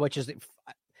Hezbollah, which is,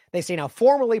 they say now,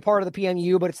 formerly part of the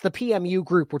PMU, but it's the PMU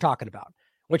group we're talking about,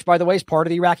 which, by the way, is part of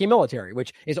the Iraqi military,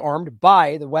 which is armed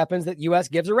by the weapons that U.S.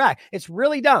 gives Iraq. It's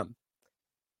really dumb.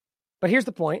 But here's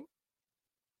the point.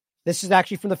 This is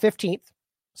actually from the 15th.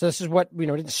 So this is what,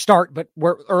 didn't start, but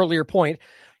we're earlier point.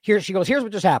 Here she goes, here's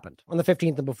what just happened on the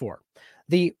 15th and before.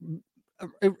 The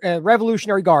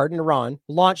Revolutionary Guard in Iran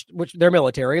their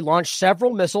military launched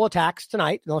several missile attacks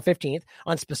tonight on the 15th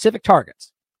on specific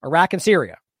targets, Iraq and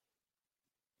Syria.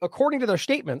 According to their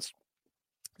statements,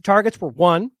 the targets were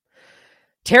 1,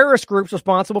 terrorist groups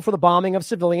responsible for the bombing of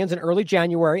civilians in early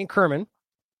January in Kerman,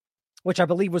 which I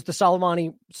believe was the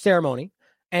Soleimani ceremony,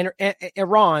 and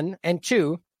Iran, and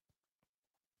 2,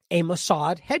 a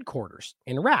Mossad headquarters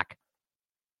in Iraq.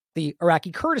 The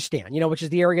Iraqi Kurdistan, which is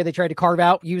the area they tried to carve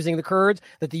out using the Kurds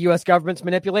that the U.S. government's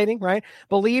manipulating, right?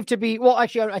 Believed to be, well,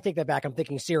 actually, I take that back. I'm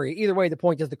thinking Syria. Either way, the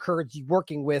point is the Kurds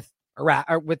working with Iraq,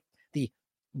 or with the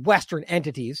Western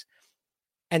entities,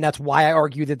 and that's why I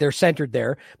argue that they're centered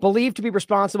there, believed to be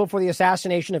responsible for the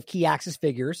assassination of key Axis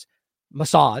figures,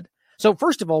 Mossad. So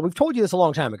first of all, we've told you this a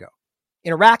long time ago.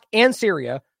 In Iraq and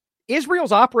Syria,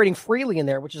 Israel's operating freely in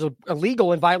there, which is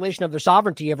illegal in violation of their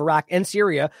sovereignty of Iraq and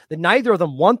Syria, that neither of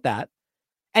them want that.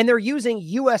 And they're using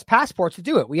U.S. passports to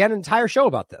do it. We had an entire show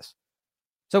about this.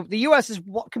 So the U.S. is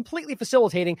completely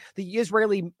facilitating the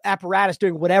Israeli apparatus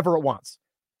doing whatever it wants.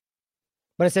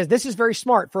 But it says this is very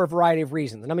smart for a variety of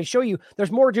reasons. And I'm going to show you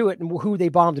there's more to it and who they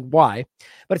bombed and why.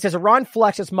 But it says Iran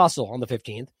flexed its muscle on the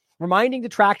 15th, reminding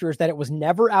detractors that it was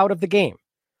never out of the game.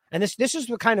 And this is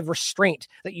the kind of restraint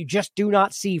that you just do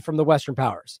not see from the Western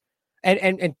powers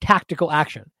and tactical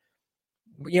action.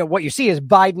 What you see is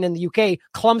Biden in the UK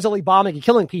clumsily bombing and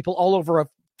killing people all over a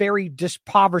very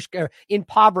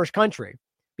impoverished country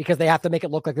because they have to make it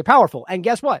look like they're powerful. And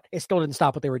guess what? It still didn't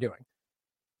stop what they were doing.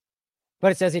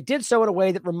 But it says it did so in a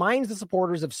way that reminds the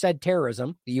supporters of said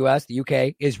terrorism, the US, the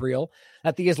UK, Israel,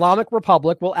 that the Islamic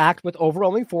Republic will act with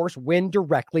overwhelming force when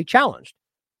directly challenged.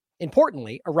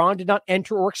 Importantly, Iran did not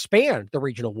enter or expand the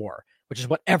regional war, which is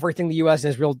what everything the U.S. and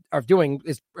Israel are doing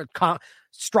is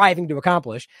striving to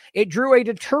accomplish. It drew a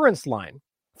deterrence line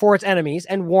for its enemies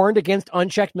and warned against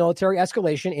unchecked military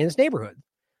escalation in its neighborhood.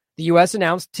 The U.S.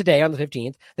 announced today on the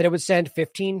 15th that it would send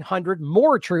 1,500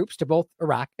 more troops to both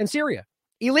Iraq and Syria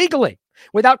illegally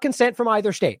without consent from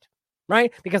either state,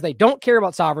 right? Because they don't care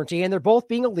about sovereignty and they're both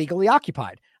being illegally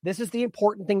occupied. This is the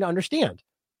important thing to understand.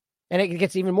 And it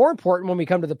gets even more important when we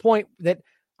come to the point that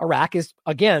Iraq is,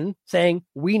 again, saying,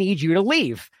 we need you to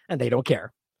leave. And they don't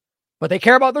care. But they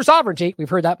care about their sovereignty. We've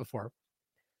heard that before.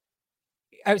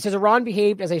 It says Iran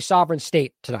behaved as a sovereign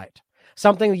state tonight,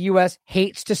 something the U.S.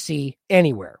 hates to see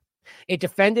anywhere. It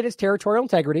defended its territorial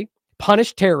integrity,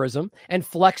 punished terrorism, and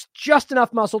flexed just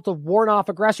enough muscle to warn off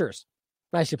aggressors.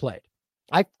 Nicely played.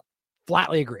 I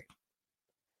flatly agree.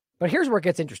 But here's where it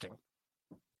gets interesting.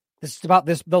 This is about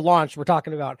the launch we're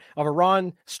talking about of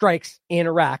Iran strikes in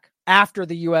Iraq after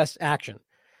the U.S. action.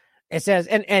 It says,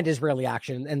 and Israeli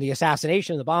action, and the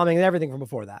assassination, the bombing, and everything from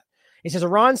before that. It says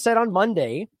Iran said on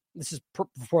Monday, this is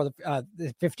before the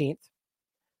 15th.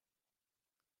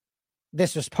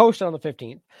 This was posted on the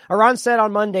 15th. Iran said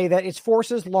on Monday that its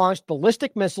forces launched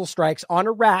ballistic missile strikes in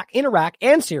Iraq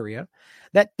and Syria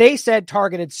that they said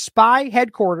targeted spy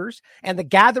headquarters and the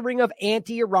gathering of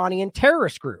anti-Iranian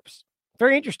terrorist groups.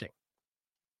 Very interesting.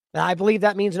 Now, I believe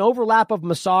that means an overlap of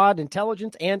Mossad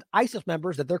intelligence and ISIS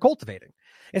members that they're cultivating.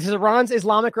 It says Iran's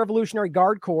Islamic Revolutionary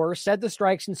Guard Corps said the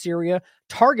strikes in Syria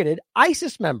targeted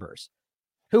ISIS members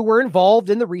who were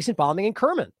involved in the recent bombing in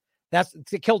Kerman.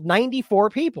 It killed 94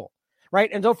 people,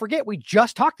 right? And don't forget, we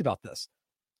just talked about this.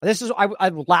 I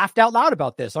laughed out loud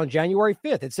about this on January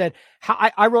 5th. It said,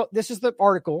 I wrote, this is the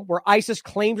article where ISIS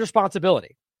claims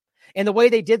responsibility. And the way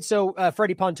they did so,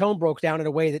 Freddie Pontone broke down in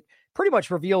a way that pretty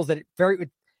much reveals that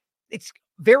it's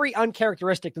very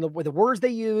uncharacteristic in the words they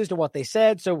used and what they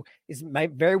said. So it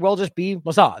might very well just be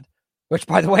Mossad, which,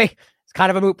 by the way, It's kind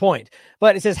of a moot point.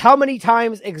 But it says, how many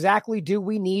times exactly do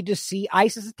we need to see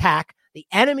ISIS attack the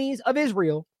enemies of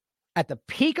Israel at the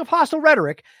peak of hostile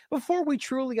rhetoric before we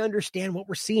truly understand what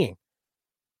we're seeing?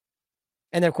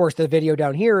 And then, of course, the video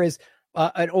down here is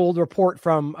an old report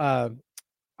from,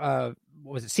 what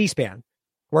was it, C-SPAN,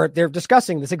 where they're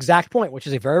discussing this exact point, which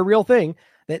is a very real thing,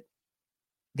 that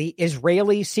the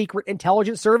Israeli Secret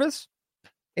Intelligence Service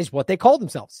is what they call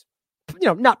themselves.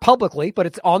 Not publicly, but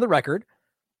it's on the record.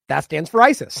 That stands for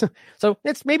ISIS. So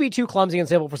it's maybe too clumsy and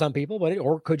simple for some people, but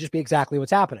or it could just be exactly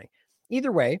what's happening.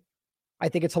 Either way, I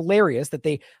think it's hilarious that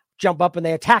they jump up and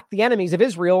they attack the enemies of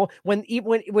Israel when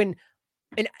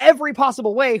in every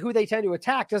possible way who they tend to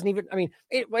attack doesn't even,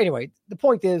 anyway, the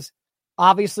point is,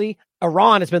 obviously,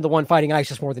 Iran has been the one fighting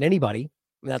ISIS more than anybody.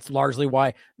 And that's largely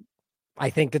why I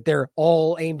think that they're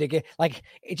all aimed to get,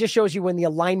 it just shows you when the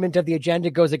alignment of the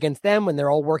agenda goes against them, when they're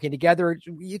all working together,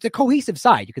 it's a cohesive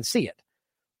side. You can see it.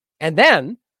 And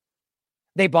then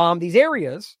they bomb these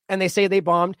areas, and they say they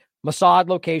bombed Mossad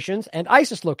locations and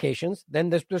ISIS locations. Then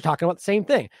they're talking about the same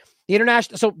thing. The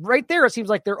international. So right there, it seems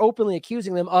like they're openly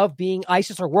accusing them of being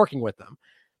ISIS or working with them.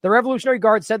 The Revolutionary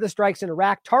Guard said the strikes in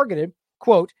Iraq targeted,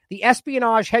 quote, the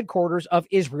espionage headquarters of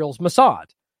Israel's Mossad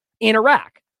in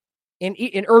Iraq, in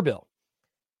Erbil.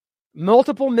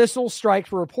 Multiple missile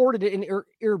strikes were reported in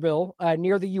Erbil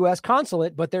near the U.S.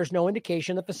 consulate, but there's no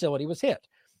indication the facility was hit.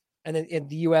 And then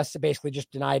the U.S. basically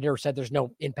just denied it or said there's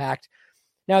no impact.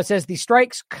 Now it says the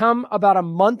strikes come about a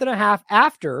month and a half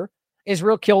after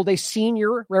Israel killed a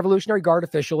senior Revolutionary Guard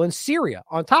official in Syria.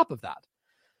 On top of that,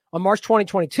 on March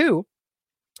 2022,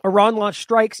 Iran launched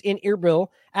strikes in Erbil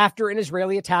after an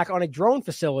Israeli attack on a drone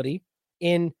facility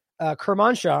in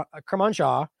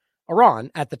Kermanshah,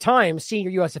 Iran. At the time, senior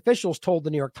U.S. officials told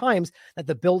the New York Times that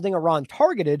the building Iran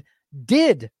targeted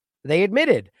they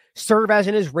admitted, serve as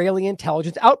an Israeli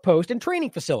intelligence outpost and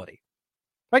training facility.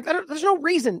 There's no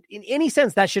reason in any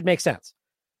sense that should make sense.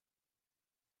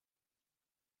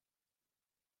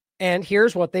 And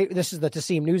here's what this is the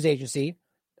Tasnim news agency,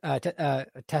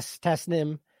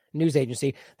 Tasnim news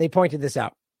agency. They pointed this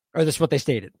out, or this is what they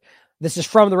stated. This is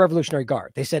from the Revolutionary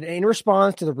Guard. They said, in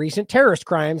response to the recent terrorist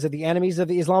crimes of the enemies of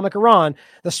the Islamic Iran,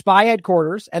 the spy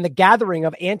headquarters and the gathering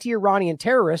of anti-Iranian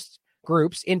terrorist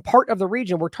groups in part of the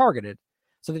region were targeted.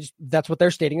 So that's what they're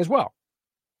stating as well.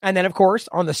 And then, of course,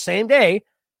 on the same day,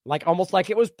 almost like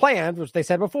it was planned, which they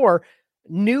said before,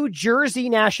 New Jersey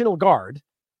National Guard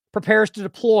prepares to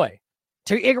deploy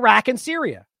to Iraq and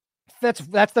Syria. That's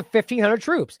the 1,500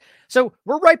 troops. So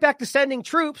we're right back to sending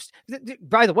troops.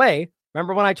 By the way,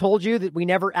 remember when I told you that we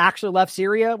never actually left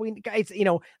Syria?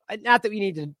 Not that we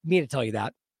need me to tell you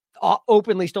that.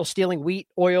 Openly still stealing wheat,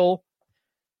 oil.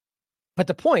 But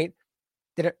the point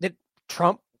that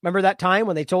Trump, remember that time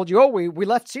when they told you, we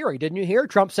left Syria, didn't you hear?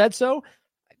 Trump said so.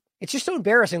 It's just so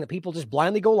embarrassing that people just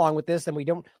blindly go along with this and we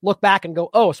don't look back and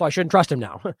go, so I shouldn't trust him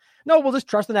now. No, we'll just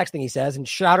trust the next thing he says and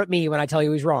shout at me when I tell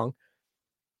you he's wrong.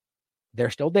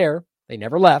 They're still there. They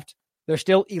never left. They're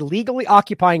still illegally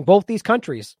occupying both these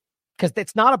countries because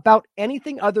it's not about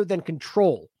anything other than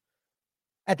control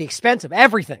at the expense of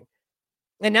everything.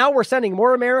 And now we're sending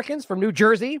more Americans from New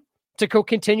Jersey to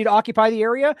continue to occupy the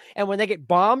area. And when they get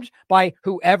bombed by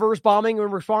whoever's bombing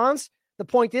in response, the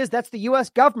point is that's the U.S.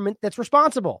 government that's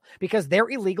responsible because they're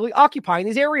illegally occupying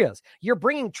these areas. You're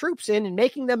bringing troops in and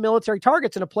making them military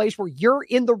targets in a place where you're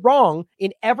in the wrong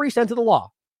in every sense of the law.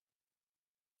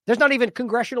 There's not even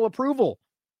congressional approval.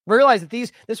 Realize that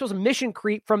this was a mission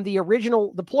creep from the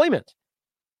original deployment.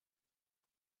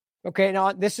 Okay,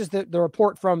 now this is the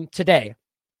report from today.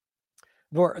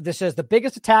 This says the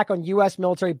biggest attack on U.S.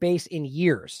 military base in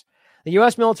years. The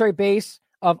U.S. military base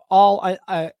of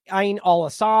Ain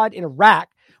al-Assad in Iraq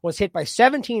was hit by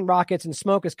 17 rockets and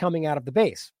smoke is coming out of the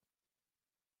base.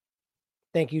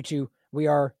 Thank you to We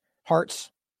Are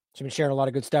Hearts. She's been sharing a lot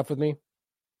of good stuff with me.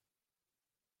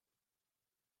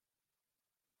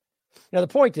 Now, the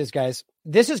point is, guys,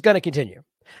 this is going to continue.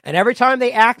 And every time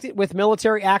they act with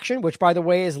military action, which, by the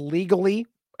way, is legally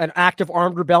an act of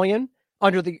armed rebellion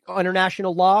under the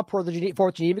international law per the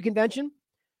Fourth Geneva Convention,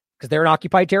 because they're in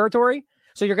occupied territory.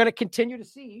 So you're going to continue to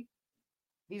see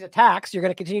these attacks. You're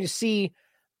going to continue to see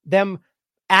them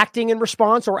acting in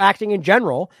response or acting in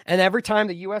general. And every time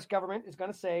the U.S. government is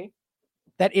going to say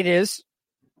that it is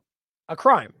a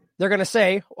crime, they're going to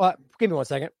say, give me 1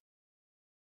 second.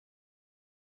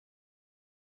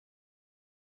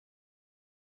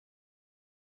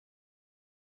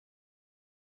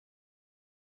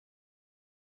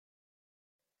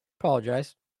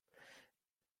 Apologize.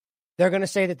 They're going to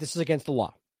say that this is against the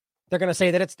law. They're going to say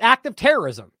that it's act of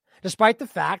terrorism despite the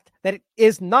fact that it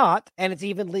is not, and it's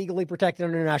even legally protected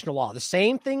under international law. The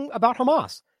same thing about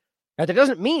Hamas. Now, that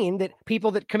doesn't mean that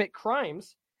people that commit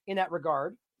crimes in that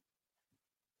regard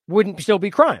wouldn't still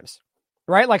be crimes,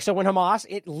 right? Like, so when Hamas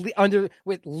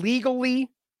legally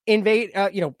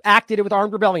acted with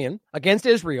armed rebellion against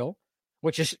Israel,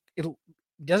 which is, it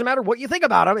doesn't matter what you think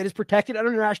about them, it is protected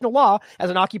under international law as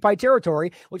an occupied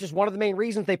territory, which is one of the main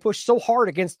reasons they push so hard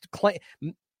against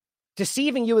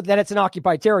deceiving you that it's an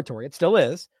occupied territory. It still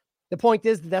is. The point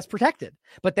is that that's protected.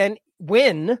 But then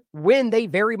when they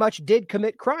very much did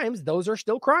commit crimes, those are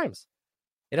still crimes.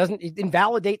 It doesn't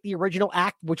invalidate the original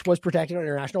act, which was protected under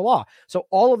international law. So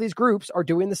all of these groups are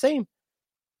doing the same.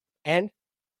 And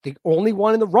the only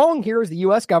one in the wrong here is the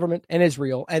U.S. government and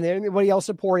Israel and everybody else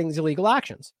supporting these illegal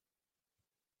actions.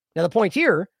 Now, the point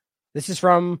here, this is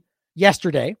from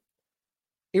yesterday.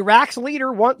 Iraq's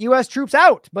leader wants U.S. troops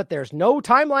out, but there's no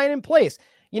timeline in place.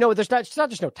 It's not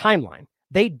just no timeline.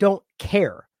 They don't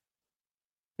care.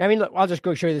 I mean, look, I'll just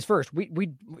go show you this first. We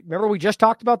remember we just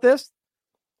talked about this?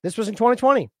 This was in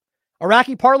 2020.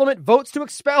 Iraqi parliament votes to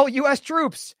expel U.S.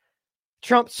 troops.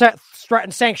 Trump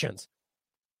threatened sanctions.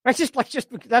 That's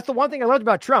that's the one thing I loved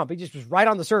about Trump. He just was right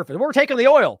on the surface. We're taking the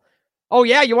oil. Oh,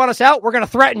 yeah, you want us out? We're going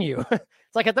to threaten you.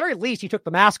 It's like at the very least, he took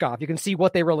the mask off. You can see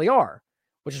what they really are,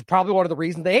 which is probably one of the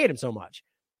reasons they hate him so much.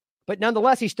 But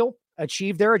nonetheless, he still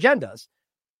achieved their agendas.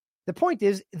 The point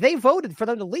is, they voted for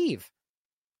them to leave.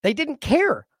 They didn't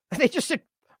care. They just said,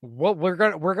 well, we're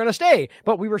gonna stay,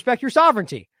 but we respect your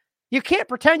sovereignty. You can't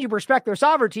pretend you respect their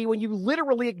sovereignty when you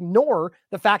literally ignore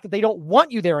the fact that they don't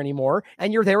want you there anymore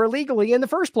and you're there illegally in the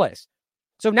first place.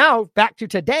 So now back to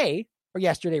today, or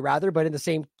yesterday rather, but in the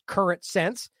same current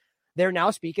sense, they're now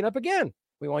speaking up again.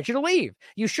 We want you to leave.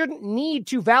 You shouldn't need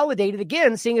to validate it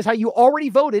again, seeing as how you already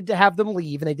voted to have them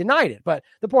leave and they denied it. But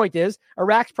the point is,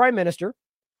 Iraq's prime minister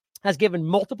has given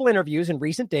multiple interviews in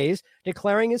recent days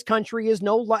declaring his country is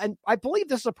and I believe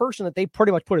this is a person that they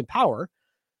pretty much put in power,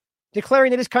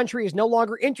 declaring that his country is no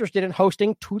longer interested in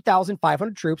hosting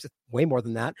 2,500 troops, way more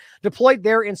than that, deployed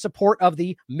there in support of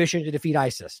the mission to defeat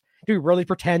ISIS. Do we really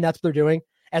pretend that's what they're doing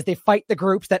as they fight the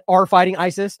groups that are fighting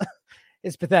ISIS?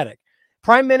 It's pathetic.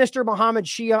 Prime Minister Mohammed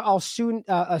Shia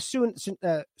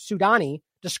al-Sudani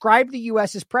described the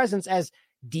U.S.'s presence as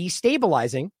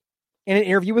destabilizing in an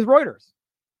interview with Reuters.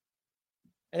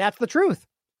 And that's the truth.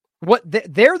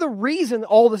 They're the reason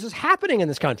all this is happening in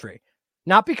this country.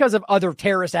 Not because of other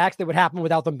terrorist acts that would happen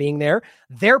without them being there.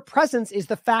 Their presence is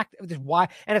the fact of why.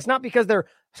 And it's not because they're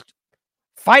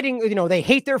fighting, they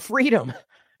hate their freedom.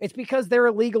 It's because they're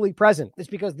illegally present. It's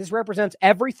because this represents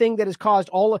everything that has caused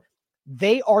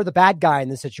they are the bad guy in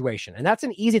this situation. And that's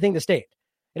an easy thing to state.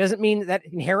 It doesn't mean that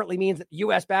inherently means that the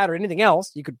U.S. bad or anything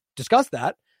else. You could discuss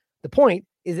that. The point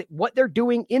is that what they're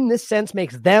doing in this sense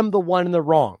makes them the one in the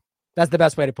wrong. That's the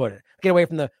best way to put it. Get away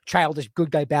from the childish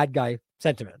good guy, bad guy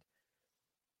sentiment.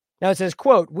 Now it says,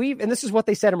 quote, and this is what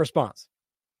they said in response.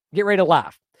 Get ready to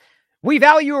laugh. We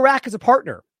value Iraq as a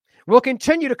partner. We'll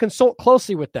continue to consult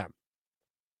closely with them.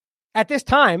 At this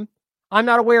time, I'm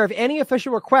not aware of any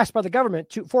official request by the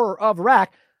government of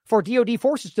Iraq for DoD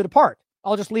forces to depart.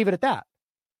 I'll just leave it at that.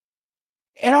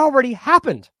 It already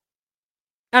happened.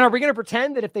 And are we going to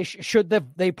pretend that if should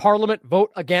the parliament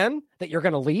vote again, that you're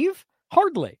going to leave?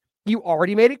 Hardly. You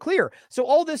already made it clear. So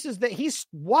all this is that he's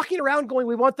walking around going,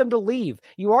 we want them to leave.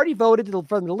 You already voted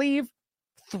for them to leave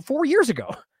 4 years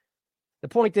ago. The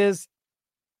point is,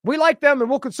 we like them and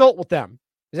we'll consult with them.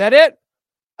 Is that it?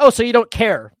 Oh, so you don't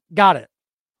care. Got it.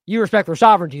 You respect their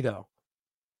sovereignty, though.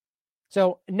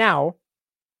 So now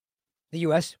the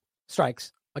U.S.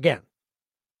 strikes again.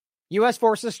 U.S.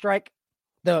 forces strike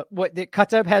the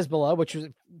Kataib Hezbollah, which was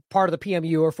part of the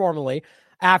PMU or formerly,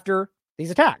 after these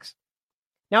attacks.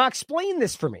 Now explain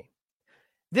this for me.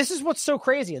 This is what's so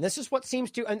crazy, and this is what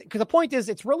seems to, because the point is,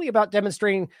 it's really about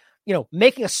demonstrating,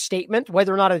 making a statement,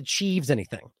 whether or not it achieves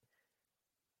anything.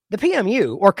 The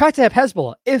PMU or Kataib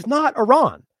Hezbollah is not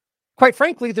Iran. Quite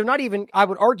frankly, they're not even, I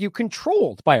would argue,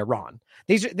 controlled by Iran.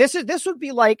 This would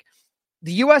be like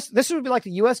the U.S. This would be like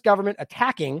the U.S. government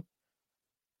attacking.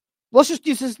 Let's just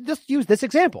use this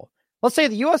example. Let's say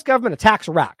the U.S. government attacks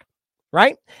Iraq,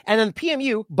 right? And then the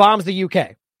PMU bombs the UK.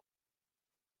 Does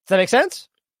that make sense?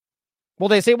 Well,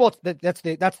 they say, well, that's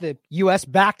the U.S.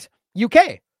 backed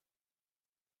UK.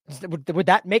 Would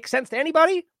that make sense to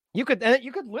anybody? You could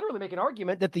literally make an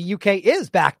argument that the UK is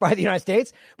backed by the United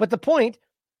States, but the point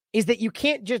is that you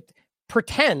can't just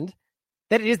pretend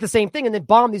that it is the same thing and then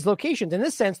bomb these locations. In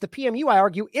this sense, the PMU, I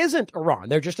argue, isn't Iran.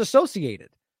 They're just associated.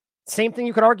 Same thing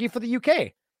you could argue for the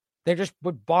UK. They just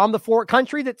would bomb the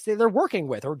country that they're working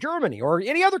with, or Germany, or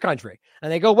any other country.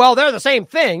 And they go, well, they're the same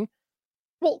thing.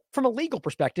 Well, from a legal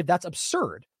perspective, that's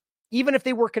absurd. Even if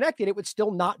they were connected, it would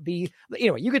still not be.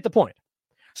 Anyway, you get the point.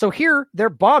 So here they're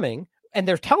bombing, and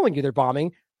they're telling you they're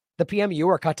bombing the PMU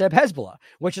or Kata'ib Hezbollah,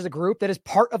 which is a group that is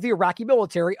part of the Iraqi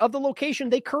military of the location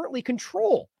they currently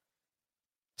control.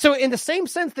 So in the same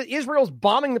sense that Israel's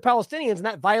bombing the Palestinians and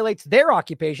that violates their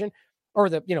occupation, or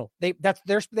they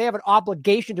have an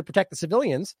obligation to protect the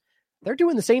civilians, they're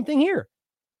doing the same thing here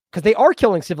because they are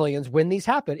killing civilians when these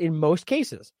happen in most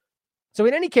cases. So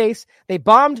in any case, they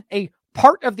bombed a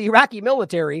part of the Iraqi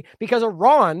military because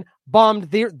Iran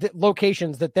bombed the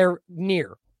locations that they're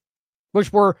near,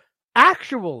 which were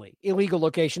actually illegal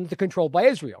locations controlled by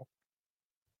Israel.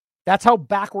 That's how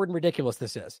backward and ridiculous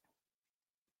this is.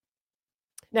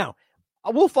 Now,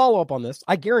 we'll follow up on this.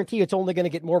 I guarantee it's only going to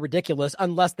get more ridiculous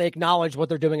unless they acknowledge what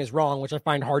they're doing is wrong, which I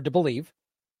find hard to believe.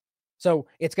 So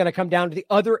it's going to come down to the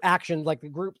other actions, like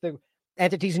the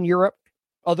entities in Europe,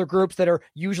 other groups that are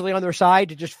usually on their side,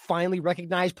 to just finally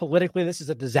recognize politically this is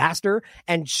a disaster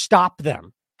and stop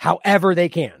them however they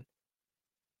can.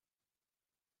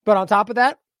 But on top of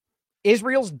that,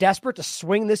 Israel's desperate to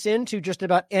swing this into just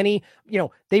about any,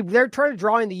 they're trying to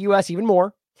draw in the U.S. even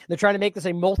more. They're trying to make this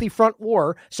a multi-front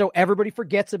war so everybody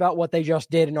forgets about what they just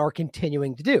did and are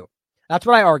continuing to do. That's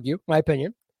what I argue, my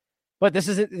opinion. But this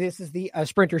is the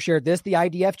Sprinter shared this, the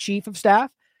IDF chief of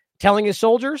staff telling his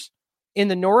soldiers in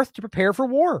the north to prepare for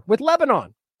war with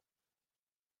Lebanon.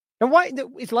 And why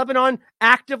is Lebanon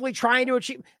actively trying to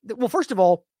achieve? Well, first of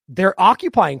all, they're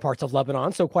occupying parts of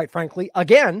Lebanon. So quite frankly,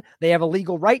 again, they have a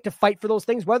legal right to fight for those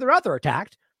things, whether or not they're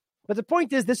attacked. But the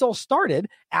point is, this all started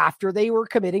after they were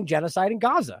committing genocide in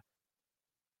Gaza.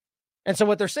 And so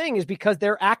what they're saying is because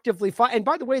they're actively fighting, and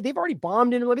by the way, they've already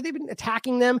bombed in Lebanon. They've been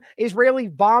attacking them. Israeli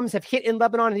bombs have hit in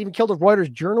Lebanon and even killed a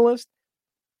Reuters journalist.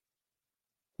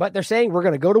 But they're saying we're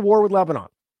going to go to war with Lebanon,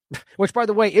 which, by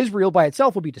the way, Israel by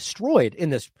itself will be destroyed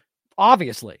in this,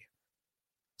 obviously.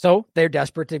 So they're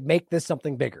desperate to make this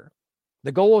something bigger.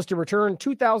 The goal is to return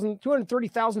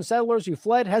 230,000 settlers who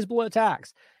fled Hezbollah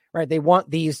attacks. Right? They want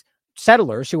these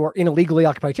settlers who are in illegally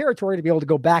occupied territory to be able to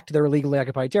go back to their illegally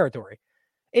occupied territory.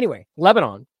 Anyway,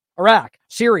 Lebanon, Iraq,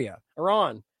 Syria,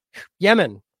 Iran,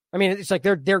 Yemen. I mean, it's like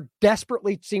they're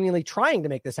desperately, seemingly trying to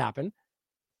make this happen.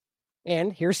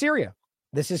 And here's Syria.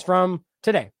 This is from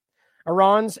today.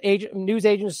 Iran's news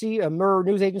agency, Mir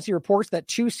news agency, reports that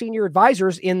 2 senior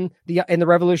advisors in the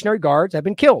Revolutionary Guards have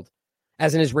been killed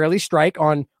as an Israeli strike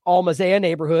on Al-Mazaya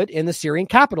neighborhood in the Syrian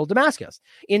capital, Damascus,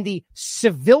 in the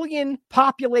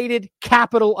civilian-populated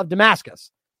capital of Damascus.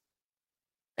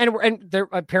 And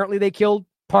apparently they killed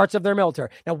parts of their military.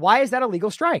 Now, why is that a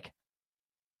legal strike?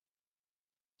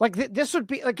 Like, this would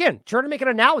be, again, trying to make an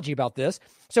analogy about this.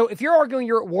 So if you're arguing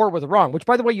you're at war with Iran, which,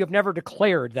 by the way, you have never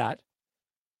declared that,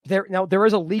 there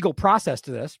is a legal process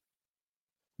to this,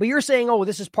 but you're saying, oh,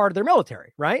 this is part of their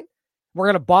military, right? We're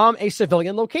going to bomb a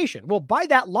civilian location. Well, by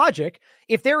that logic,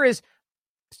 if there is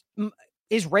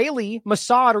Israeli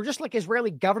Mossad or just like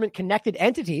Israeli government connected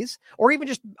entities, or even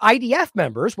just IDF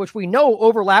members, which we know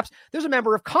overlaps, there's a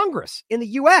member of Congress in the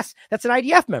U.S. that's an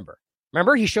IDF member.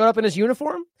 Remember, he showed up in his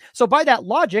uniform. So by that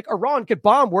logic, Iran could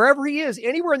bomb wherever he is,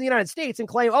 anywhere in the United States, and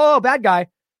claim, oh, bad guy.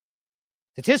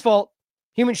 It's his fault.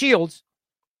 Human shields.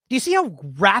 Do you see how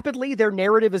rapidly their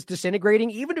narrative is disintegrating,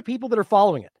 even to people that are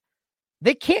following it?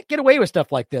 They can't get away with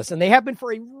stuff like this, and they have been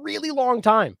for a really long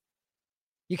time.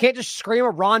 You can't just scream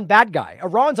Iran bad guy.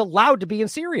 Iran's allowed to be in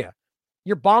Syria.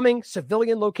 You're bombing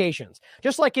civilian locations,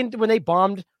 just like when they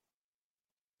bombed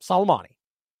Soleimani,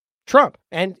 Trump,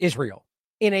 and Israel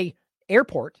in a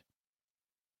airport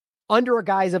under a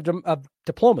guise of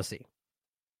diplomacy.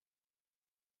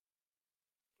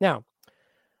 Now,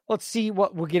 let's see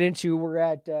what we'll get into. We're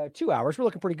at 2 hours. We're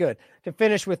looking pretty good to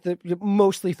finish with the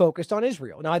mostly focused on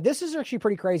Israel. Now, this is actually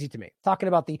pretty crazy to me. Talking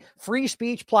about the free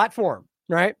speech platform,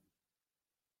 right?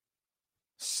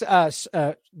 Here's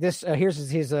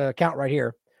his account right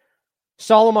here.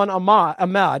 Solomon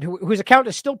Ahmad, whose account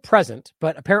is still present,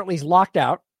 but apparently he's locked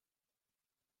out,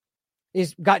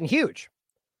 is gotten huge.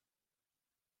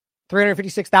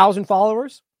 356,000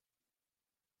 followers.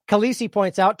 Khaleesi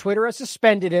points out Twitter has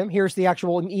suspended him. Here's the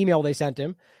actual email they sent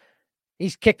him.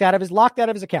 He's locked out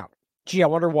of his account. Gee, I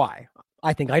wonder why.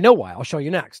 I think I know why. I'll show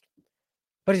you next.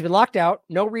 But he's been locked out.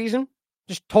 No reason.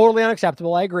 Just totally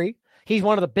unacceptable. I agree. He's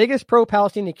one of the biggest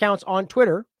pro-Palestinian accounts on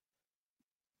Twitter,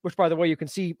 which, by the way, you can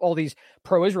see all these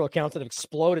pro-Israel accounts that have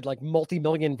exploded like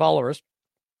multi-million followers.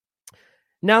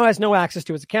 Now has no access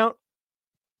to his account.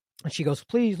 And she goes,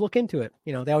 please look into it.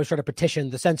 They always try to petition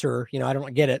the censorer. I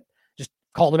don't get it. Just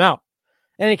called him out.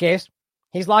 In any case,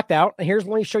 he's locked out. And let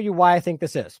me show you why I think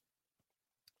this is.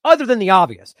 Other than the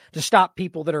obvious, to stop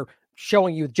people that are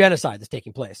showing you genocide that's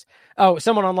taking place. Oh,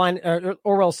 someone online,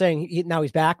 Orwell saying now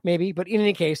he's back, maybe. But in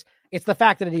any case, it's the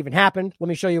fact that it even happened. Let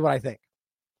me show you what I think.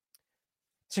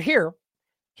 So here,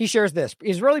 he shares this.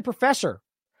 Israeli professor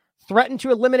threatened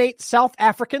to eliminate South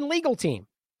African legal team,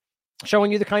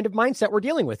 showing you the kind of mindset we're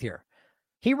dealing with here.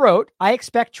 He wrote, I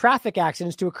expect traffic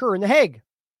accidents to occur in The Hague.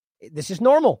 This is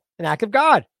normal, an act of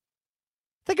God.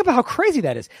 Think about how crazy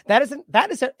that is. That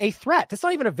is a threat. That's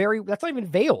not even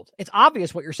veiled. It's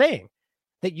obvious what you're saying,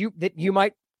 that you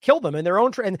might kill them in their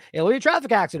own and it'll be a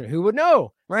traffic accident. Who would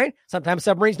know, right? Sometimes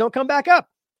submarines don't come back up.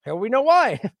 How do we know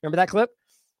why? Remember that clip?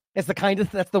 It's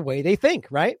that's the way they think,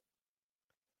 right?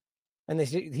 And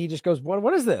he just goes,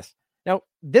 what is this? Now,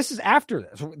 this is after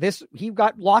this. He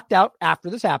got locked out after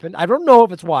this happened. I don't know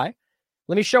if it's why.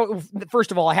 Let me show.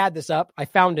 First of all, I had this up. I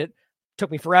found it.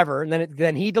 Took me forever, and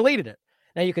then he deleted it.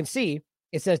 Now you can see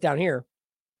it says down here.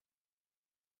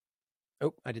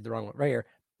 Oh, I did the wrong one right here.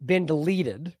 Been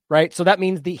deleted, right? So that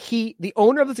means the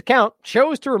owner of this account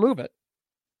chose to remove it,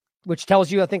 which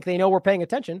tells you I think they know we're paying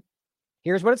attention.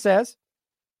 Here's what it says.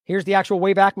 Here's the actual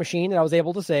Wayback Machine that I was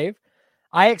able to save.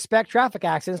 I expect traffic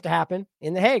accidents to happen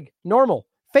in The Hague. Normal.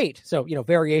 Fate. So,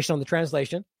 variation on the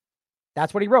translation.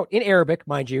 That's what he wrote in Arabic,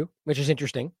 mind you, which is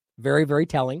interesting. Very, very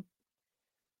telling.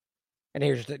 And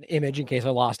here's just an image in case I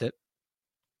lost it.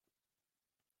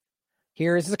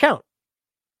 Here is his account.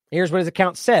 Here's what his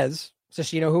account says,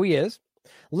 just so you know who he is.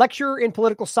 Lecturer in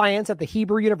political science at the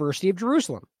Hebrew University of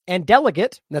Jerusalem and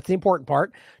delegate, that's the important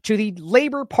part, to the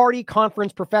Labor Party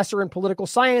Conference, professor in political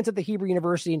science at the Hebrew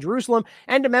University in Jerusalem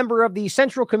and a member of the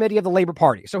Central Committee of the Labor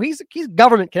Party. So he's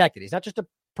government connected. He's not just a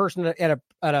person at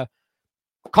a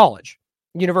college,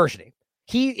 university.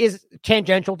 He is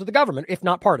tangential to the government, if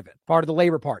not part of it, part of the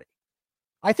Labor Party.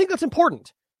 I think that's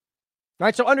important. All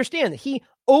right, so understand that he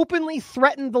openly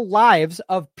threatened the lives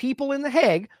of people in The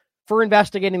Hague for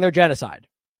investigating their genocide.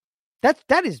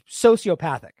 That is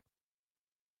sociopathic.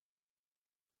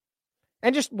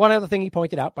 And just one other thing he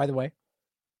pointed out, by the way.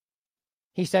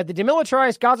 He said the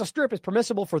demilitarized Gaza Strip is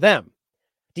permissible for them.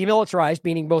 Demilitarized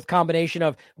meaning both combination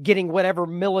of getting whatever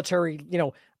military,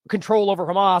 control over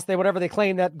Hamas, whatever they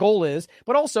claim that goal is,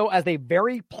 but also, as they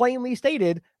very plainly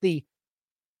stated,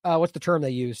 what's the term they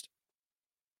used?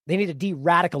 They need to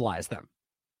de-radicalize them,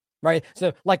 right?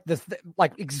 So like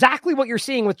exactly what you're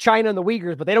seeing with China and the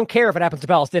Uyghurs, but they don't care if it happens to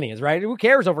Palestinians, right? Who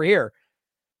cares over here?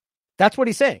 That's what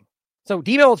he's saying. So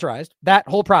demilitarized, that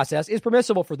whole process is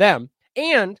permissible for them,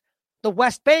 and the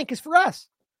West Bank is for us.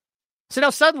 So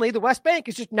now suddenly the West Bank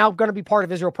is just now going to be part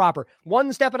of Israel proper,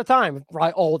 one step at a time,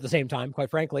 right? All at the same time, quite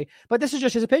frankly. But this is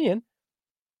just his opinion.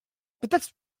 But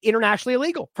that's internationally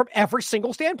illegal from every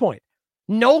single standpoint.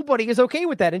 Nobody is okay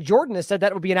with that. And Jordan has said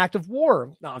that would be an act of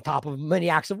war on top of many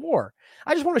acts of war.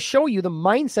 I just want to show you the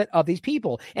mindset of these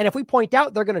people. And if we point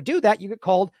out they're going to do that, you get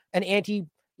called an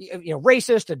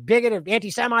racist, a bigot, an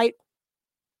anti-Semite,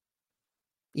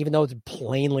 even though it's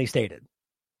plainly stated.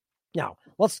 Now,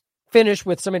 let's finish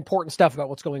with some important stuff about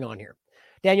what's going on here.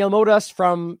 Danielle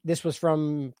Modas this was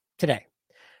from today.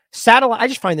 Satellite, I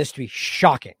just find this to be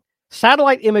shocking.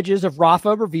 Satellite images of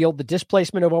Rafah revealed the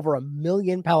displacement of over 1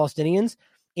 million Palestinians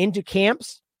into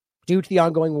camps due to the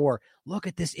ongoing war. Look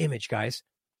at this image, guys.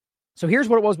 So here's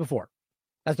what it was before.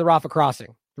 That's the Rafah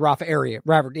crossing, the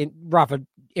Rafah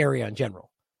area in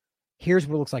general. Here's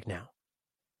what it looks like now.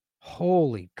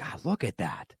 Holy God, look at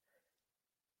that.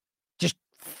 Just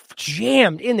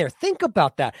jammed in there. Think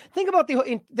about that. Think about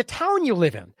the town you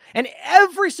live in, and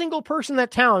every single person in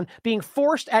that town being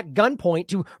forced at gunpoint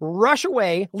to rush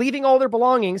away, leaving all their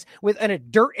belongings in a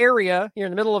dirt area here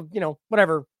in the middle of,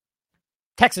 whatever,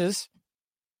 Texas,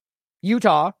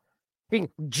 Utah, being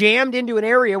jammed into an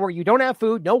area where you don't have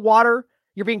food, no water,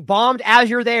 you're being bombed as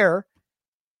you're there,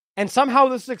 and somehow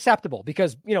this is acceptable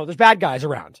because, there's bad guys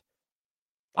around.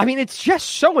 I mean, it's just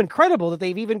so incredible that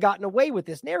they've even gotten away with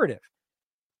this narrative.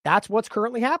 That's what's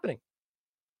currently happening.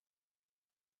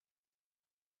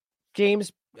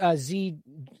 James Z.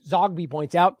 Zogby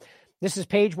points out, this is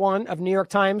page 1 of New York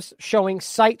Times showing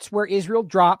sites where Israel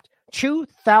dropped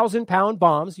 2,000-pound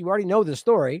bombs. You already know this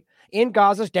story. In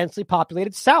Gaza's densely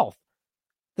populated south.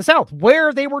 The south,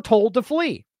 where they were told to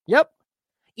flee. Yep.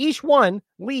 Each one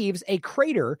leaves a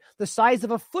crater the size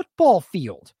of a football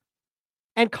field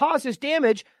and causes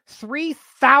damage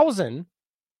 3,000.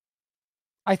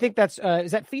 I think that's,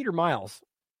 is that feet or miles?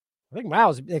 I think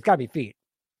miles, it's got to be feet.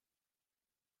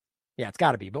 Yeah, it's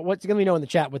got to be. But what's going to be know in the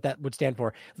chat what that would stand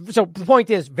for. So the point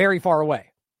is very far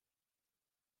away.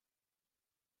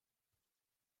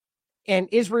 And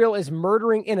Israel is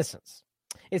murdering innocents.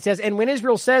 It says, and when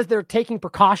Israel says they're taking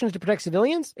precautions to protect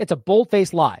civilians, it's a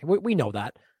bold-faced lie. We know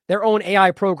that. Their own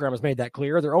AI program has made that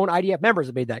clear. Their own IDF members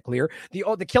have made that clear.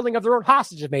 The killing of their own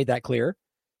hostages made that clear.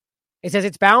 It says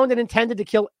it's bound and intended to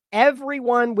kill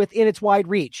everyone within its wide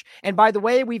reach. And by the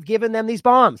way, we've given them these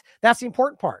bombs. That's the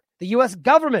important part. The U.S.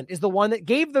 government is the one that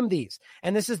gave them these.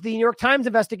 And this is the New York Times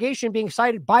investigation being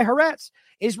cited by Haaretz.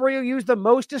 Israel used the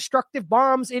most destructive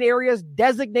bombs in areas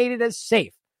designated as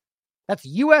safe. That's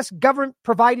U.S.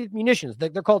 government-provided munitions.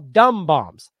 They're called dumb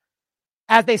bombs.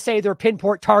 As they say, they're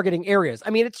pinpoint targeting areas. I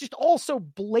mean, it's just all so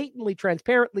blatantly,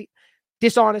 transparently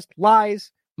dishonest,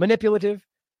 lies, manipulative.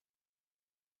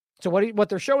 So what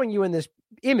they're showing you in this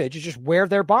image is just where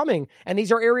they're bombing. And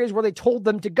these are areas where they told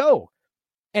them to go.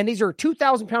 And these are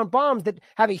 2,000-pound bombs that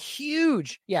have a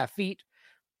huge, feet,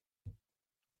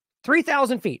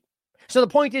 3,000 feet. So the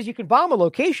point is you can bomb a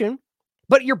location,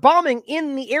 but you're bombing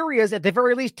in the areas at the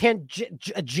very least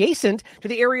adjacent to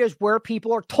the areas where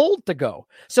people are told to go.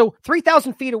 So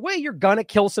 3,000 feet away, you're going to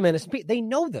kill some innocent people. They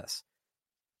know this.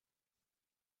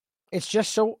 It's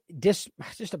just it's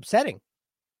just upsetting.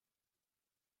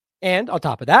 And on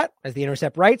top of that, as The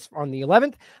Intercept writes, on the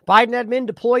 11th, Biden admin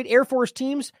deployed Air Force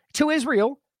teams to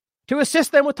Israel to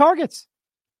assist them with targets.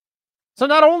 So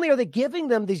not only are they giving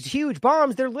them these huge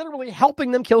bombs, they're literally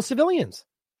helping them kill civilians.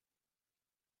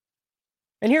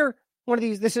 And here, one of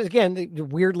these, this is, again,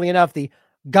 weirdly enough, the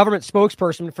government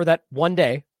spokesperson for that one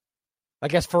day, I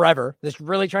guess forever, that's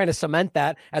really trying to cement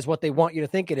that as what they want you to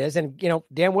think it is. And,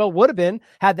 damn well would have been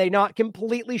had they not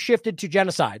completely shifted to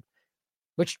genocide,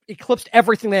 which eclipsed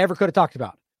everything they ever could have talked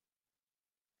about.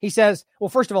 He says, well,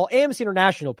 first of all, Amnesty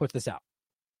International puts this out.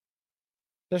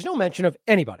 There's no mention of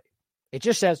anybody. It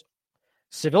just says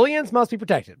civilians must be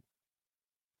protected.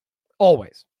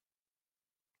 Always.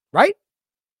 Right?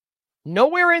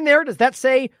 Nowhere in there does that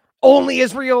say only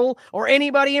Israel or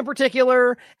anybody in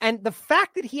particular. And the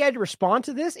fact that he had to respond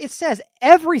to this, it says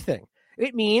everything.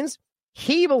 It means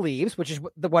he believes, which is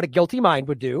what a guilty mind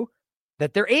would do,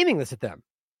 that they're aiming this at them.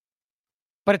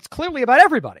 But it's clearly about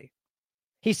everybody.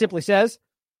 He simply says,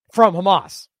 from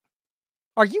Hamas.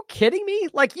 Are you kidding me?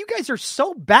 Like, you guys are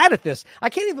so bad at this.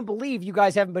 I can't even believe you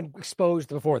guys haven't been exposed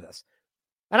before this.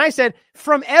 And I said,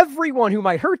 from everyone who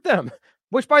might hurt them,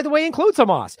 which, by the way, includes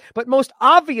Hamas, but most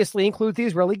obviously includes the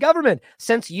Israeli government,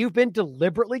 since you've been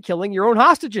deliberately killing your own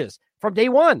hostages from day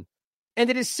one. And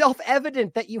it is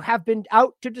self-evident that you have been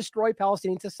out to destroy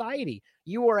Palestinian society.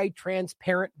 You are a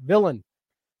transparent villain.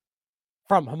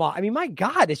 From Hamas. I mean, my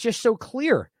God, it's just so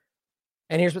clear.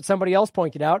 And here's what somebody else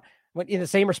pointed out in the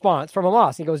same response from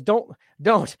Hamas. He goes,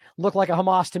 don't look like a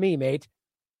Hamas to me, mate.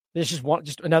 This is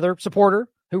just another supporter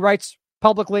who writes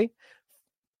publicly,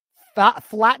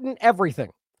 flatten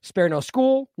everything. Spare no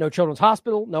school, no children's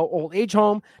hospital, no old age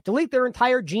home, delete their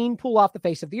entire gene pool off the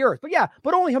face of the earth.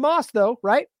 But only Hamas though,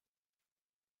 right?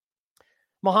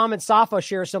 Mohammed Safa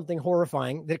shares something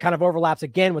horrifying that kind of overlaps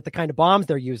again with the kind of bombs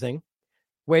they're using.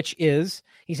 Which is,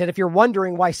 he said, if you're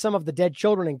wondering why some of the dead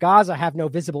children in Gaza have no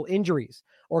visible injuries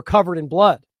or covered in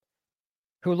blood,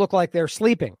 who look like they're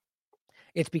sleeping,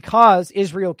 it's because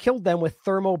Israel killed them with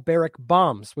thermobaric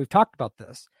bombs. We've talked about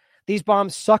this. These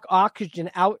bombs suck oxygen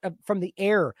out from the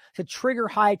air to trigger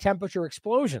high temperature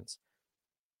explosions.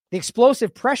 The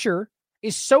explosive pressure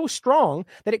is so strong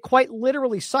that it quite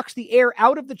literally sucks the air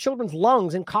out of the children's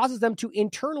lungs and causes them to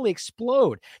internally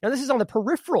explode. Now, this is on the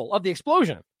peripheral of the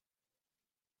explosion.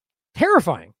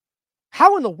 Terrifying.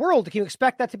 How in the world can you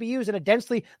expect that to be used in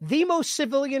the most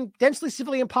densely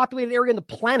civilian populated area on the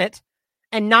planet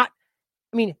and not,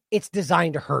 it's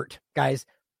designed to hurt, guys.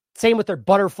 Same with their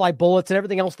butterfly bullets and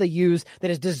everything else they use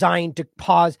that is designed to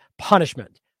cause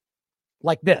punishment.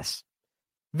 Like this.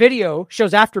 Video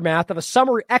shows aftermath of a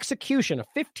summary execution of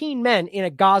 15 men in a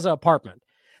Gaza apartment.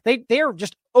 They are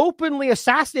just openly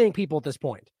assassinating people at this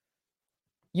point.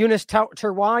 Eunice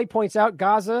Terwai points out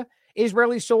Gaza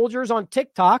Israeli soldiers on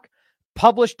TikTok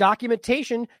published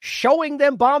documentation showing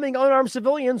them bombing unarmed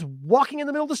civilians walking in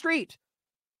the middle of the street.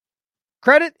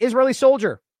 Credit Israeli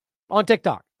soldier on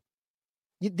TikTok.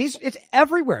 It's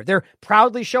everywhere. They're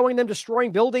proudly showing them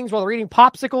destroying buildings while they're eating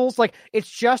popsicles. Like, it's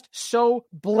just so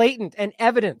blatant and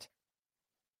evident.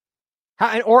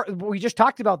 Or we just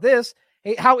talked about this,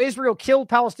 how Israel killed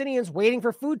Palestinians waiting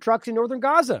for food trucks in northern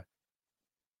Gaza.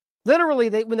 Literally,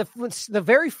 when the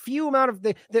very few amount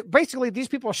of basically these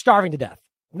people are starving to death.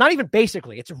 Not even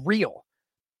basically, it's real.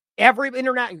 Every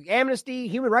internet, Amnesty,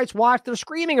 Human Rights Watch, they're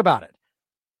screaming about it.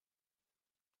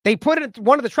 They put it,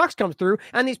 one of the trucks comes through,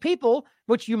 and these people,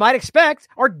 which you might expect,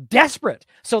 are desperate.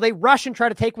 So they rush and try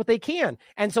to take what they can.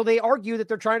 And so they argue that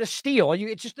they're trying to steal.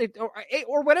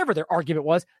 Or whatever their argument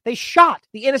was. They shot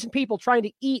the innocent people trying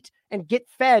to eat and get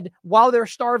fed while they're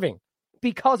starving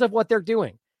because of what they're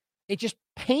doing. It just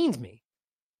pains me.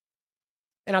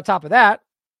 And on top of that,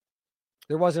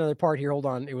 there was another part here. Hold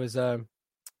on. It was, I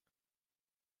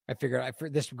figured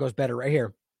this goes better right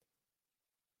here.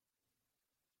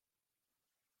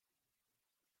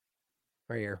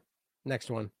 Right here. Next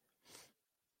one.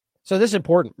 So this is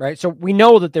important, right? So we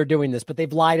know that they're doing this, but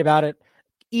they've lied about it.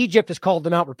 Egypt has called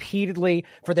them out repeatedly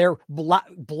for their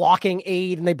blocking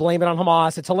aid, and they blame it on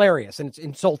Hamas. It's hilarious and it's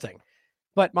insulting.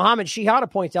 But Mohammed Shihada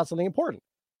points out something important.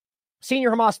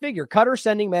 Senior Hamas figure, Qatar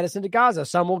sending medicine to Gaza.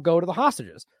 Some will go to the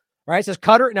hostages. Right? It says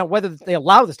Qatar. Now, whether they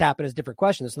allow this to happen is a different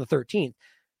question. This is the 13th.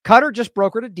 Qatar just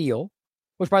brokered a deal,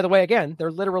 which, by the way, again,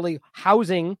 they're literally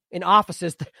housing in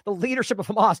offices the leadership of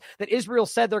Hamas that Israel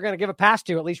said they're going to give a pass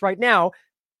to, at least right now,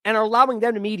 and are allowing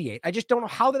them to mediate. I just don't know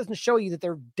how that doesn't show you that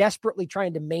they're desperately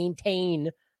trying to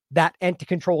maintain that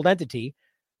controlled entity.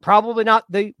 Probably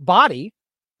not the body,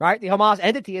 right? The Hamas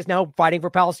entity is now fighting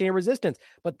for Palestinian resistance,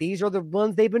 but these are the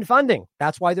ones they've been funding.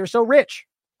 That's why they're so rich.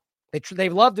 They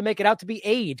love to make it out to be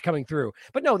aid coming through.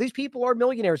 But no, these people are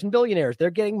millionaires and billionaires. They're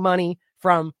getting money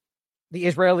from the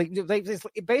Israeli.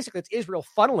 Basically, it's Israel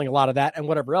funneling a lot of that and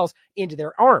whatever else into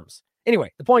their arms.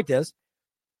 Anyway, the point is,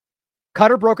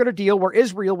 Qatar brokered a deal where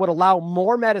Israel would allow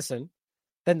more medicine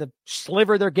than the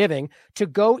sliver they're giving to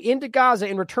go into Gaza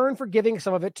in return for giving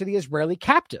some of it to the Israeli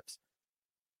captives.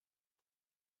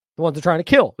 The ones they're trying to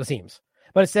kill, it seems.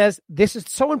 But it says this is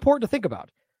so important to think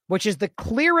about, which is the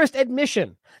clearest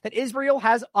admission that Israel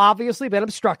has obviously been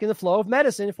obstructing the flow of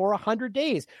medicine for 100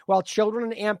 days while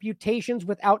children in amputations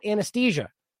without anesthesia.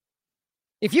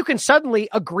 If you can suddenly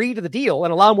agree to the deal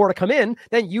and allow more to come in,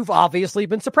 then you've obviously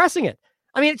been suppressing it.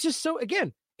 I mean, it's just so,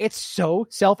 again, it's so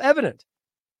self-evident.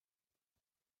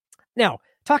 Now,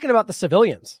 talking about the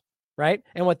civilians, right?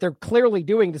 And what they're clearly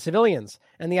doing to civilians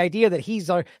and the idea that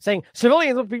he's saying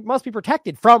civilians must be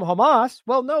protected from Hamas.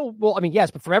 Well, no. Well, I mean,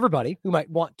 yes, but from everybody who might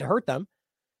want to hurt them.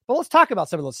 But let's talk about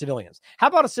some of those civilians. How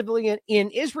about a civilian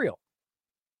in Israel?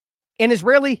 An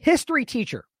Israeli history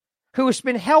teacher who has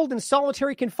been held in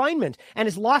solitary confinement and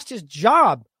has lost his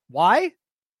job. Why?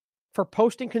 For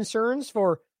posting concerns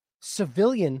for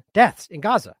civilian deaths in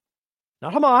Gaza.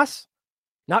 Not Hamas,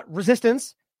 not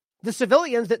resistance, the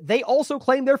civilians that they also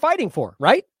claim they're fighting for,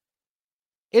 right?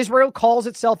 Israel calls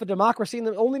itself a democracy,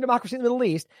 the only democracy in the Middle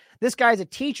East. This guy's a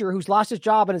teacher who's lost his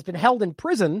job and has been held in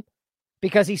prison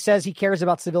because he says he cares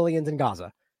about civilians in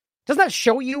Gaza. Doesn't that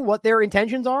show you what their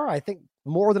intentions are? I think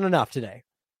more than enough today.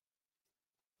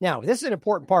 Now, this is an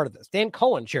important part of this. Dan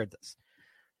Cohen shared this.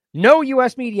 No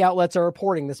U.S. media outlets are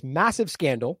reporting this massive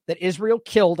scandal that Israel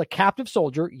killed a captive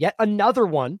soldier, yet another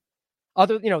one.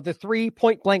 The 3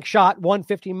 point blank shot,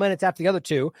 15 minutes after the other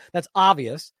two. That's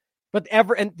obvious. But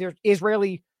there's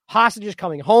Israeli hostages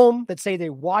coming home that say they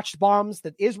watched bombs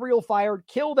that Israel fired,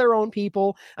 kill their own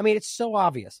people. I mean, it's so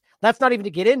obvious. That's not even to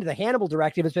get into the Hannibal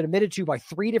Directive. It's been admitted to by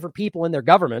 3 different people in their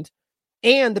government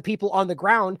and the people on the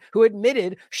ground who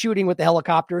admitted shooting with the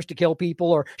helicopters to kill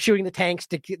people or shooting the tanks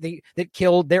that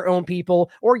killed their own people.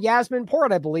 Or Yasmin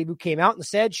Port, I believe, who came out and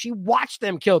said she watched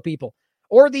them kill people.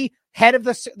 Or the head of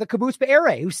the Kibbutz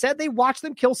Be'ereh, who said they watched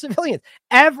them kill civilians.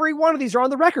 Every one of these are on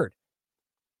the record.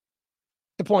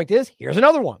 The point is, here's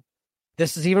another one.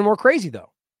 This is even more crazy,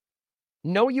 though.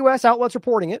 No U.S. outlets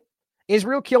reporting it.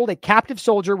 Israel killed a captive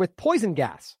soldier with poison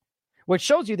gas, which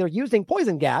shows you they're using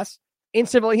poison gas in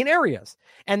civilian areas,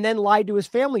 and then lied to his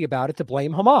family about it to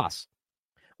blame Hamas.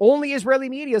 Only Israeli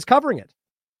media is covering it.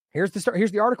 Here's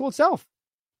the article itself.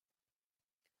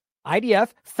 IDF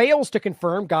fails to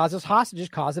confirm Gaza's hostage's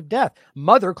cause of death.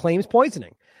 Mother claims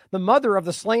poisoning. The mother of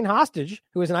the slain hostage,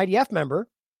 who is an IDF member,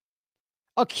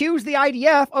 accused the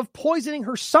IDF of poisoning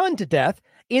her son to death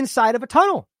inside of a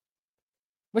tunnel,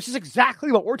 which is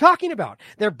exactly what we're talking about.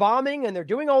 They're bombing and they're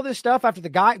doing all this stuff after the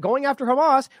guy going after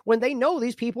Hamas when they know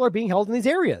these people are being held in these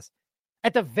areas.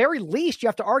 At the very least, you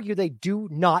have to argue they do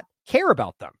not care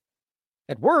about them.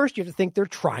 At worst, you have to think they're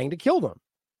trying to kill them.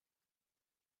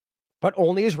 But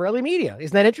only Israeli media.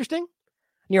 Isn't that interesting?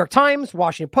 New York Times,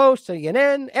 Washington Post,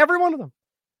 CNN, every one of them.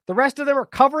 The rest of them are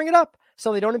covering it up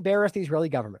so they don't embarrass the Israeli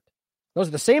government. Those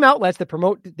are the same outlets that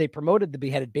promoted the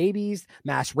beheaded babies,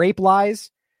 mass rape lies.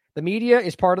 The media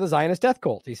is part of the Zionist death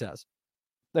cult, he says.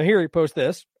 Now here he posts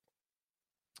this.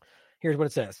 Here's what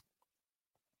it says.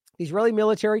 The Israeli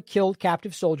military killed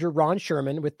captive soldier Ron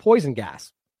Sherman with poison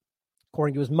gas,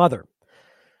 according to his mother.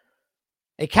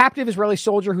 A captive Israeli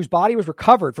soldier whose body was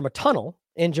recovered from a tunnel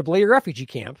in Jabalia refugee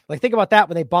camp. Like, think about that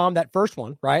when they bombed that first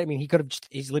one, right? I mean, he could have just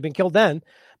easily been killed then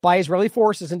by Israeli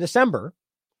forces in December.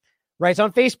 Writes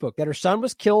on Facebook that her son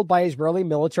was killed by Israeli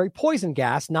military poison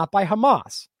gas, not by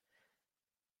Hamas.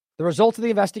 The results of the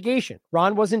investigation.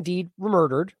 Ron was indeed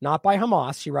murdered, not by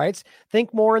Hamas, she writes.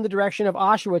 Think more in the direction of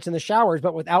Auschwitz in the showers,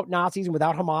 but without Nazis and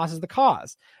without Hamas as the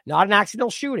cause. Not an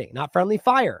accidental shooting, not friendly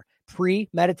fire,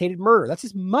 premeditated murder. That's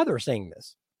his mother saying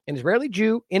this. An Israeli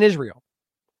Jew in Israel.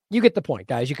 You get the point,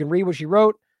 guys. You can read what she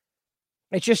wrote.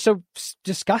 It's just so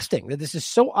disgusting that this is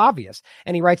so obvious.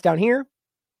 And he writes down here,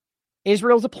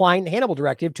 Israel's applying the Hannibal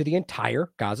Directive to the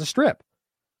entire Gaza Strip.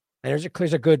 And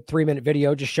there's a good 3-minute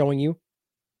video just showing you.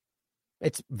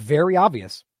 It's very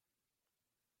obvious.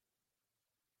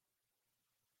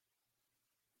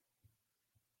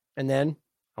 And then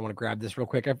I want to grab this real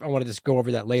quick. I want to just go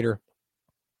over that later.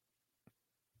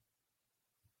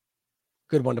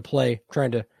 Good one to play. I'm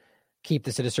trying to keep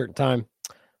this at a certain time.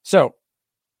 So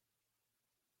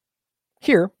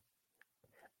here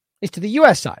is to the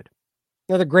U.S. side.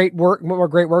 Another great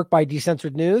work by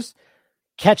Decensored News.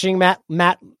 Catching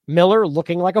Matt Miller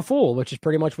looking like a fool, which is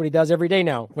pretty much what he does every day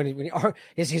now.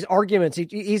 His arguments,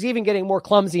 he's even getting more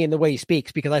clumsy in the way he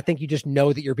speaks because I think you just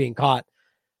know that you're being caught.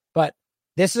 But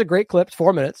this is a great clip,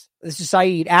 4 minutes. This is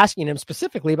Saeed asking him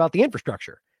specifically about the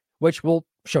infrastructure, which we'll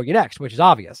show you next, which is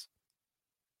obvious.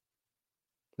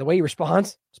 The way he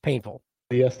responds is painful.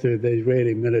 Yesterday, the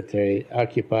Israeli military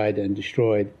occupied and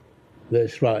destroyed the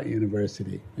Isra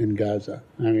University in Gaza.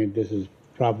 I mean, this is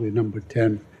probably number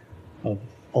 10 of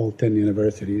all 10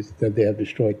 universities that they have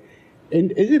destroyed.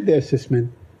 And is it the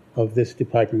assessment of this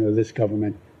department or this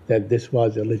government that this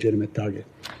was a legitimate target?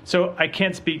 So I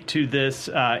can't speak to this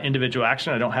individual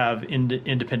action. I don't have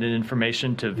independent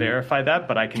information to verify that,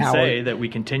 but I can say that we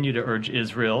continue to urge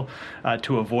Israel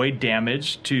to avoid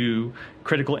damage to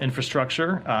critical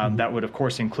infrastructure. That would, of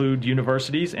course, include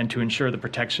universities, and to ensure the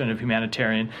protection of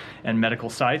humanitarian and medical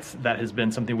sites. That has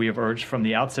been something we have urged from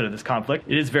the outset of this conflict.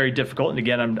 It is very difficult, and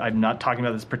again, I'm not talking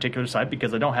about this particular site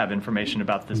because I don't have information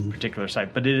about this particular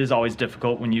site, but it is always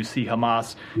difficult when you see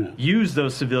Hamas use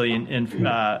those civilian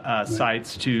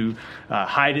sites to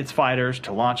hide its fighters,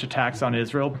 to launch attacks on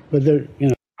Israel. But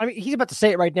I mean, he's about to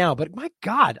say it right now, but my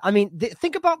God, I mean,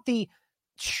 think about the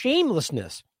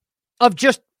shamelessness of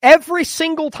just every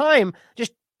single time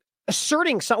just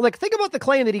asserting something. Like, think about the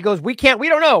claim that he goes, we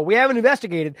don't know, we haven't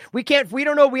investigated, we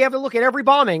don't know, we have to look at every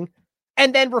bombing,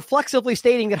 and then reflexively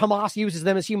stating that Hamas uses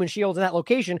them as human shields in that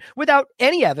location without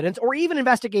any evidence or even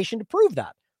investigation to prove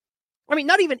that. I mean,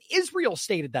 not even Israel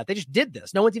stated that. They just did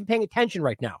this. No one's even paying attention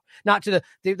right now. Not to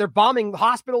they're bombing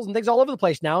hospitals and things all over the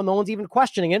place now. No one's even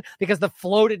questioning it because the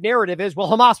floated narrative is, well,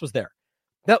 Hamas was there.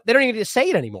 They don't even need to say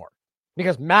it anymore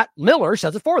because Matt Miller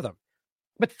says it for them.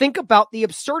 But think about the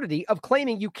absurdity of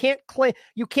claiming you can't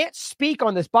speak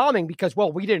on this bombing because,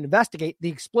 well, we didn't investigate the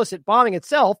explicit bombing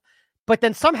itself, but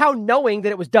then somehow knowing that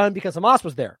it was done because Hamas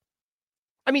was there.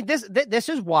 I mean, this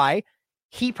is why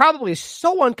he probably is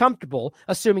so uncomfortable,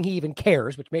 assuming he even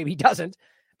cares, which maybe he doesn't,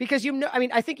 because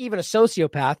I think even a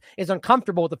sociopath is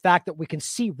uncomfortable with the fact that we can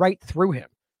see right through him.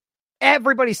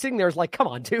 Everybody sitting there is like, come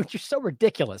on, dude, you're so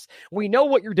ridiculous. We know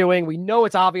what you're doing. We know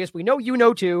it's obvious. We know you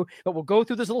know too, but we'll go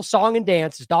through this little song and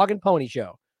dance, this dog and pony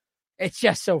show. It's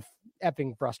just so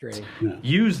effing frustrating.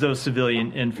 Use those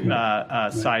civilian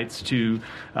sites to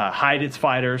hide its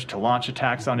fighters, to launch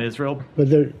attacks on Israel. But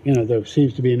there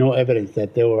seems to be no evidence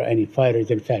that there were any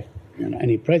fighters, in fact,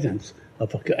 any presence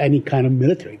of any kind of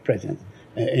military presence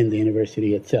in the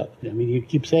university itself. I mean, you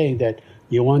keep saying that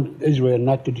you want Israel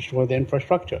not to destroy the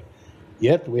infrastructure.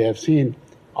 Yet we have seen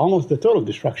almost the total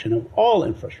destruction of all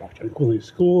infrastructure, including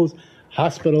schools,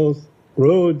 hospitals,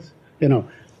 roads,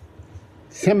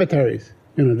 cemeteries.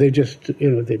 They just,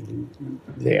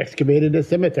 they excavated a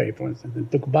cemetery, for instance,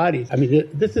 and took bodies. I mean,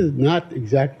 this is not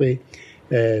exactly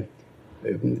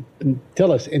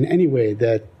tell us in any way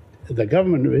that the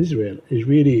government of Israel is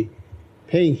really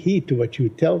paying heed to what you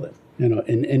tell them,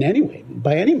 in any way,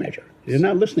 by any measure. They're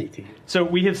not listening to you. So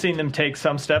we have seen them take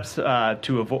some steps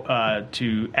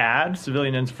to add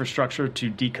civilian infrastructure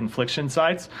to deconfliction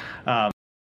sites. I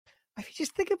mean,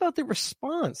 just think about the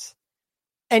response.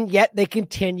 And yet they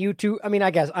continue to, I mean, I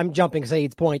guess I'm jumping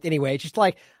Saeed's point anyway. It's just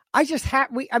like,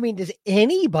 does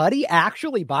anybody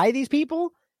actually buy these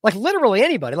people? Like, literally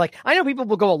anybody. Like, I know people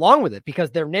will go along with it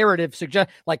because their narrative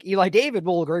suggests, like, Eli David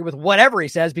will agree with whatever he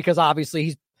says because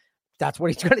obviously that's what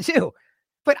he's going to do.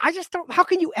 But I just don't, how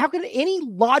can any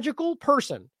logical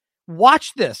person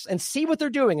watch this and see what they're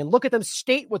doing and look at them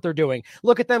state what they're doing,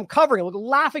 look at them covering,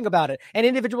 laughing about it, and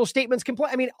individual statements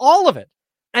complain. I mean, all of it,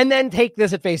 and then take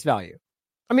this at face value.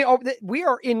 I mean, we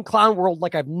are in clown world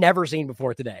like I've never seen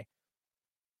before today.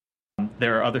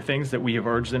 There are other things that we have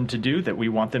urged them to do that we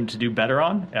want them to do better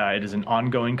on. It is an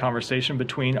ongoing conversation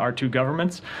between our two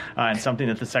governments, and something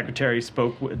that the Secretary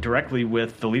spoke directly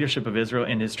with the leadership of Israel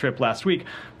in his trip last week.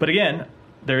 But again,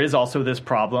 there is also this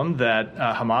problem that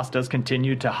Hamas does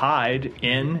continue to hide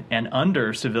in and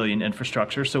under civilian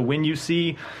infrastructure. So when you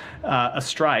see a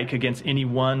strike against any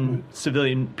one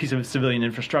piece of civilian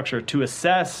infrastructure, to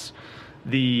assess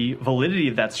the validity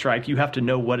of that strike, you have to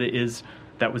know what it is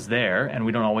that was there, and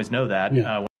we don't always know that.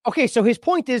 Yeah. Okay, so his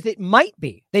point is that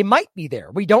they might be there.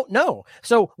 We don't know.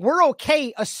 So we're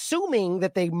okay assuming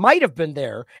that they might have been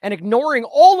there and ignoring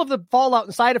all of the fallout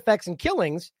and side effects and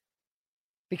killings,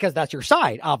 because that's your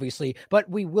side, obviously, but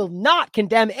we will not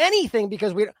condemn anything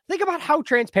because we think about how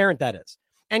transparent that is.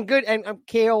 And good, and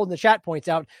KO in the chat points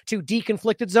out to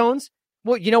deconflicted zones.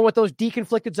 Well, you know what those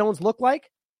deconflicted zones look like?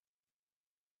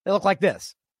 They look like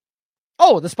this.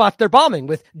 Oh, the spots they're bombing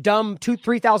with dumb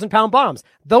 3,000 pound bombs.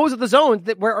 Those are the zones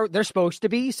that where they're supposed to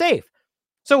be safe.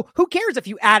 So who cares if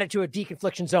you add it to a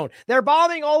deconfliction zone? They're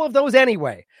bombing all of those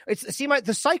anyway.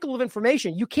 The cycle of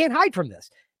information. You can't hide from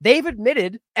this. They've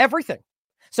admitted everything.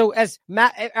 So as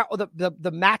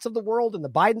the Matts of the world and the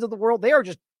Bidens of the world, they are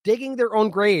just digging their own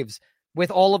graves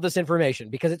with all of this information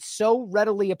because it's so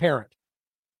readily apparent.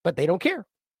 But they don't care.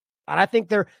 And I think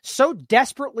they're so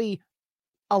desperately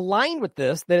aligned with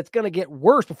this that it's going to get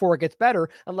worse before it gets better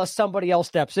unless somebody else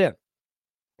steps in.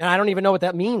 And I don't even know what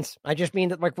that means. I just mean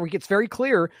that it's very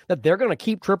clear that they're going to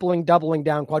keep tripling, doubling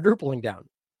down, quadrupling down.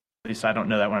 At least I don't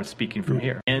know that when I'm speaking from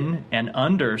here. In and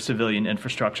under civilian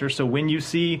infrastructure. So when you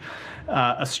see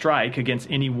a strike against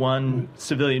any one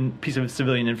piece of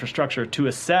civilian infrastructure, to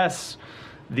assess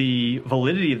the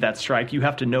validity of that strike, you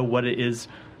have to know what it is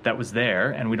that was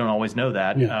there, and we don't always know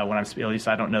that. At least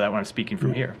I don't know that when I'm speaking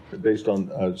from here. Based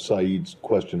on Saeed's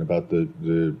question about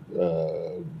the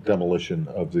demolition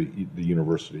of the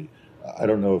university, I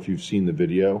don't know if you've seen the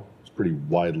video. It's pretty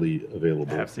widely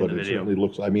available. I have seen the video. Certainly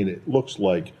looks. I mean, it looks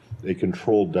like a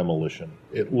controlled demolition.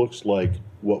 It looks like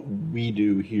what we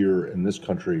do here in this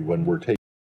country when we're taking.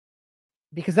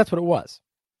 Because that's what it was.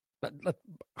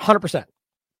 100%.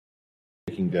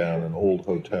 Taking down an old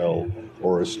hotel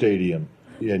or a stadium.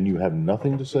 And you have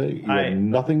nothing to say? You have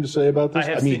nothing to say about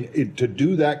this? To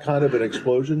do that kind of an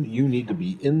explosion, you need to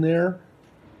be in there.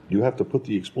 You have to put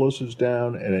the explosives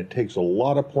down, and it takes a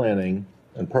lot of planning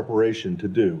and preparation to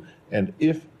do. And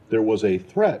if there was a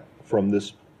threat from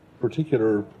this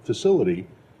particular facility,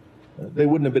 they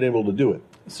wouldn't have been able to do it.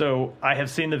 So I have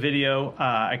seen the video.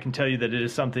 I can tell you that it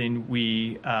is something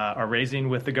we are raising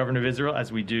with the governor of Israel,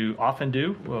 as we often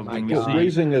do.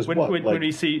 When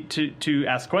we see to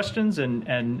ask questions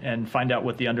and find out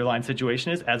what the underlying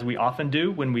situation is, as we often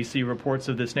do when we see reports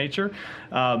of this nature.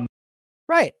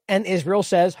 Right. And Israel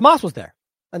says Hamas was there.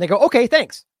 And they go, okay,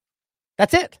 thanks.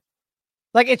 That's it.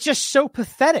 It's just so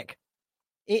pathetic.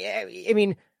 I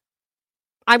mean,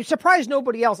 I'm surprised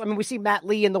nobody else. I mean, we see Matt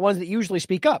Lee and the ones that usually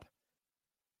speak up.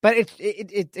 But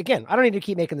it's again, I don't need to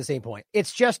keep making the same point.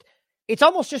 It's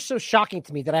almost just so shocking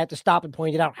to me that I have to stop and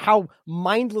point it out how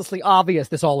mindlessly obvious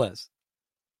this all is.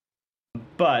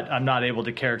 But I'm not able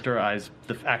to characterize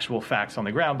the actual facts on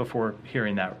the ground before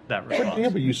hearing that response. Yeah,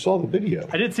 but you saw the video.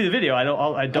 I did see the video. I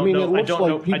don't know what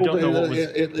was.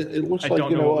 It looks like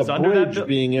a bridge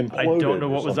being imploded. I don't know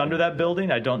what was under that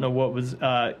building. I don't know what was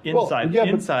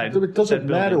inside. But it doesn't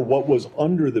matter what was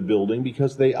under the building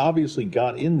because they obviously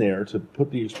got in there to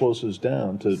put the explosives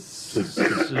down to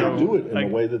do it in the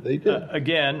way that they did.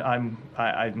 Again, I'm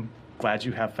glad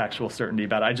you have factual certainty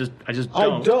about it. I just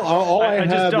don't. All I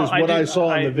have is what I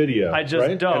saw in the video. I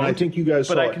just don't. And I think you guys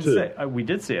saw it too. We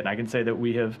did see it, and I can say that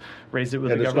we have raised it with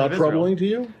the government of Israel. And it's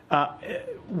not troubling to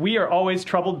you? We are always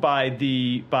troubled by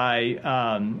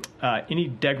any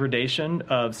degradation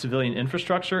of civilian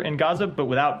infrastructure in Gaza, but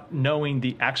without knowing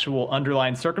the actual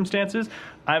underlying circumstances.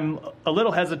 I'm a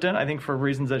little hesitant, I think for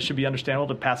reasons that should be understandable,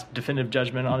 to pass definitive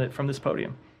judgment on it from this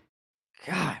podium.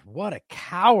 God, what a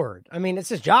coward. I mean, it's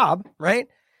his job, right?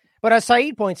 But as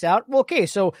Saeed points out, well, okay,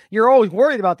 so you're always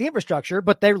worried about the infrastructure,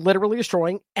 but they're literally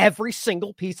destroying every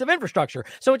single piece of infrastructure.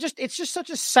 So it's just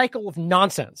such a cycle of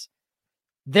nonsense.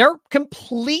 They're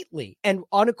completely and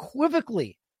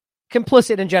unequivocally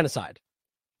complicit in genocide.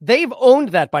 They've owned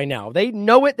that by now. They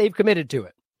know it. They've committed to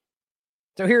it.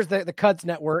 So here's the Cuds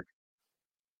network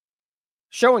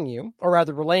showing you, or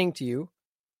rather relaying to you,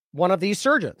 one of these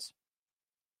surgeons.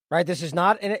 Right? He's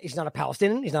not a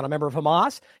Palestinian. He's not a member of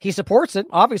Hamas. He supports it,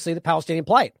 obviously, the Palestinian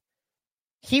plight.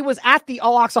 He was at the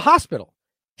Al-Aqsa hospital.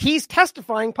 He's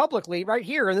testifying publicly right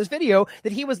here in this video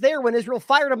that he was there when Israel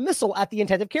fired a missile at the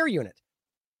intensive care unit.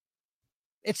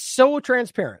 It's so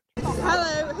transparent.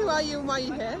 Hello, who are you and why are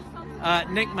you here?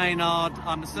 Nick Maynard,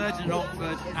 I'm a surgeon in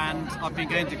Oxford, and I've been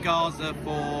going to Gaza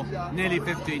for nearly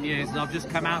 15 years, and I've just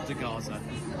come out to Gaza.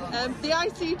 The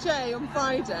ICJ on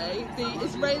Friday, the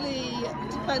Israeli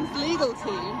Defense Legal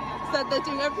Team, said they're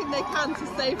doing everything they can to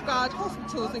safeguard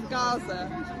hospitals in Gaza.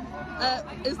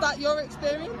 Is that your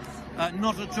experience?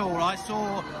 Not at all. I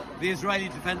saw the Israeli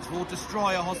Defense Force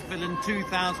destroy a hospital in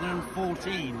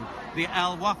 2014, the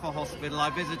Al Wafa hospital. I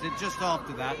visited just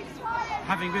after that,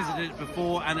 having visited it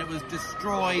before, and it was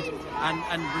destroyed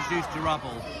and reduced to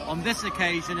rubble. On this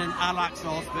occasion in Al-Aqsa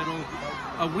Hospital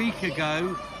a week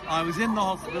ago, I was in the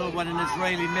hospital when an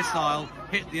Israeli missile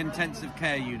hit the intensive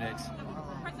care unit.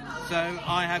 So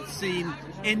I have seen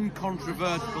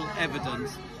incontrovertible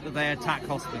evidence that they attack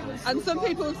hospitals. And some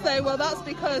people would say, well, that's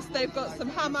because they've got some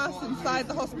Hamas inside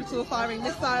the hospital firing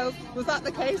missiles. Was that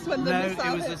the case when the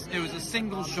missile hit? It was a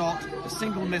single shot, a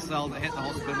single missile that hit the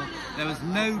hospital. There was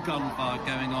no gunfire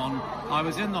going on. I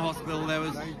was in the hospital. There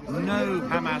was no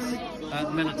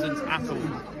Hamas militants at all.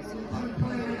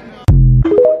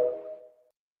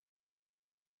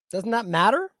 Doesn't that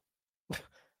matter?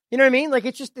 You know what I mean? Like,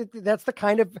 it's just, that's the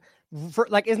kind of,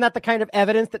 isn't that the kind of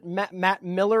evidence that Matt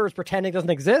Miller is pretending doesn't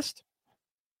exist?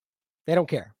 They don't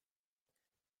care.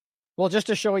 Well, just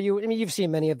to show you, I mean, you've seen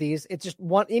many of these. It's just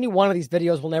any one of these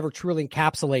videos will never truly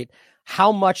encapsulate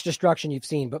how much destruction you've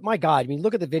seen. But my God, I mean,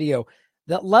 look at the video.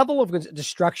 The level of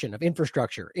destruction of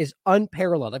infrastructure is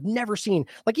unparalleled. I've never seen,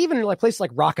 like, even in places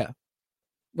like Raqqa,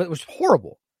 but it was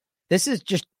horrible. This is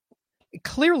just,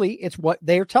 clearly, it's what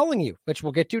they're telling you, which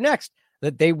we'll get to next,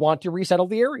 that they want to resettle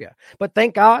the area. But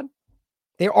thank God,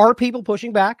 there are people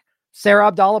pushing back. Sarah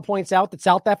Abdallah points out that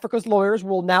South Africa's lawyers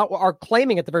are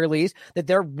claiming at the very least that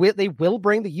they will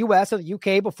bring the U.S. and the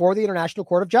U.K. before the International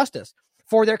Court of Justice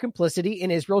for their complicity in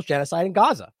Israel's genocide in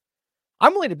Gaza.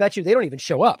 I'm willing to bet you they don't even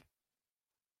show up.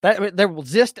 They will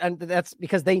resist, and that's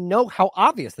because they know how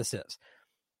obvious this is.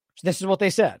 This is what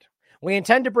they said. We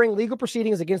intend to bring legal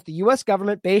proceedings against the U.S.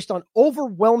 government based on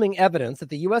overwhelming evidence that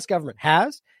the U.S. government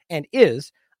has and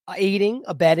is aiding,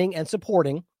 abetting, and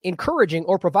supporting, encouraging,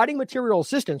 or providing material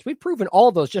assistance. We've proven all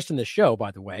of those just in this show,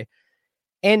 by the way,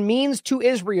 and means to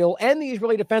Israel and the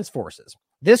Israeli Defense Forces.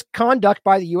 This conduct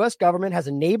by the U.S. government has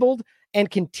enabled and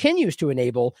continues to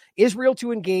enable Israel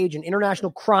to engage in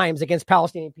international crimes against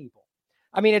Palestinian people.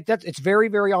 I mean, it's very,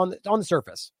 very on the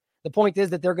surface. The point is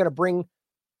that they're going to bring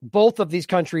both of these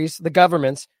countries, the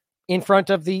governments, in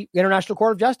front of the International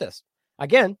Court of Justice.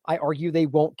 Again, I argue they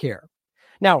won't care.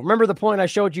 Now, remember the point I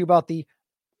showed you about the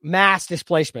mass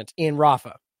displacement in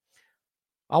Rafah.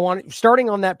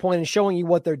 Starting on that point and showing you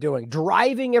what they're doing,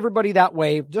 driving everybody that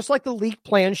way, just like the leaked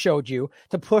plan showed you,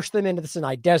 to push them into the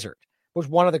Sinai Desert, was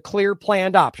one of the clear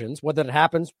planned options. Whether it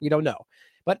happens, we don't know.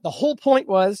 But the whole point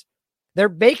was they're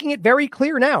making it very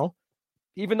clear now,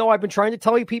 even though I've been trying to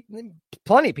tell you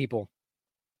plenty of people.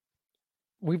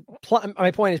 My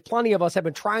point is, plenty of us have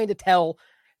been trying to tell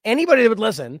anybody that would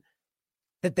listen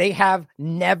that they have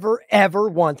never, ever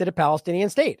wanted a Palestinian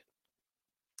state.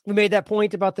 We made that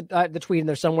point about the tweet in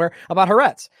there somewhere about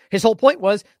Haaretz. His whole point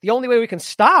was the only way we can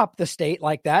stop the state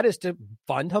like that is to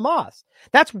fund Hamas.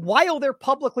 That's while they're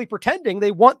publicly pretending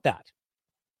they want that.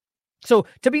 So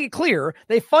to be clear,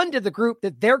 they funded the group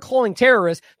that they're calling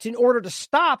terrorists in order to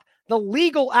stop the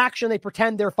legal action they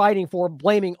pretend they're fighting for,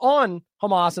 blaming on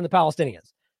Hamas and the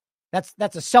Palestinians.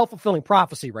 That's a self-fulfilling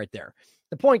prophecy right there.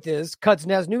 The point is,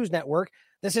 Kuznets News Network,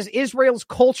 this is Israel's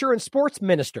culture and sports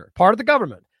minister, part of the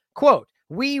government. Quote,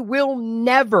 "We will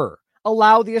never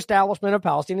allow the establishment of a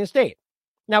Palestinian state."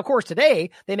 Now, of course, today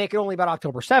they make it only about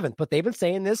October 7th, but they've been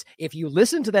saying this. If you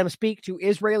listen to them speak to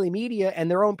Israeli media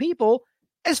and their own people,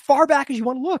 as far back as you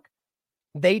want to look,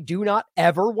 they do not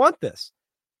ever want this.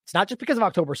 It's not just because of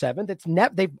October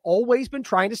 7th. They've always been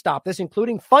trying to stop this,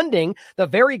 including funding the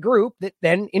very group that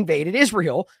then invaded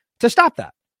Israel to stop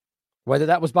that. Whether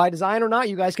that was by design or not,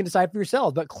 you guys can decide for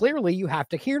yourselves. But clearly, you have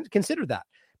to consider that.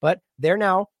 But they're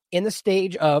now in the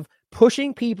stage of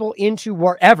pushing people into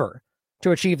wherever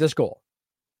to achieve this goal.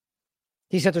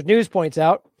 Kuznets News points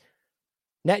out,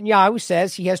 Netanyahu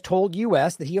says he has told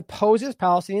U.S. that he opposes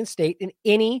Palestinian state in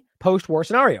any post-war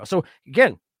scenario. So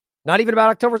again, not even about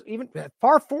October, even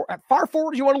far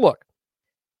forward as you want to look.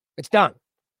 It's done.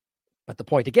 But the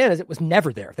point again is it was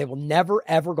never there. They will never,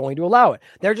 ever going to allow it.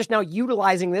 They're just now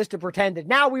utilizing this to pretend that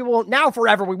now we won't, now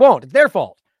forever we won't. It's their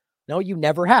fault. No, you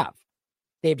never have.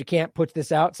 Dave DeCamp puts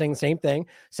this out saying the same thing,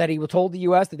 said he told the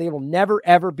U.S. that they will never,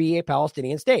 ever be a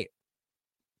Palestinian state.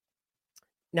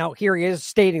 Now, here he is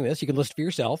stating this. You can listen for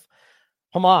yourself.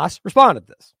 Hamas responded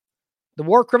to this. The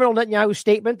war criminal Netanyahu's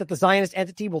statement that the Zionist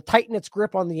entity will tighten its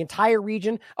grip on the entire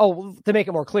region. Oh, to make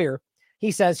it more clear,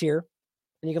 he says here,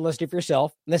 and you can listen to it for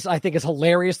yourself. And this, I think, is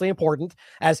hilariously important,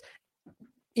 as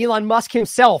Elon Musk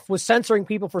himself was censoring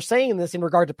people for saying this in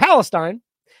regard to Palestine.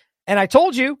 And I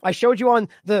showed you on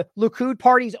the Likud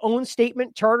party's own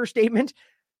statement, charter statement.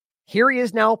 Here he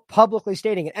is now publicly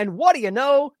stating it. And what do you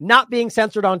know? Not being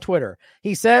censored on Twitter.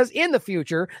 He says, in the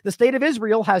future, the state of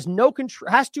Israel has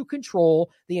to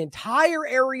control the entire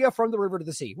area from the river to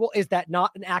the sea. Well, is that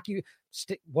not an accurate?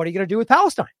 What are you going to do with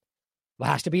Palestine? Well,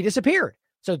 it has to be disappeared.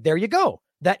 So there you go.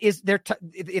 That is their.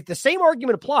 If the same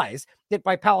argument applies, that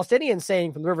by Palestinians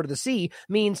saying from the river to the sea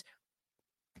means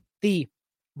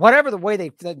whatever the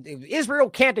way Israel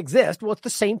can't exist. Well, it's the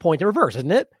same point in reverse,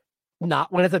 isn't it?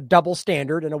 Not when it's a double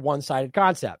standard and a one-sided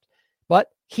concept. But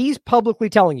he's publicly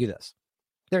telling you this.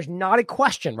 There's not a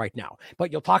question right now,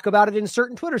 but you'll talk about it in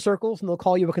certain Twitter circles and they'll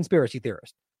call you a conspiracy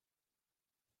theorist.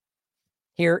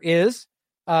 Here is,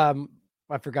 I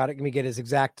forgot it. Let me get his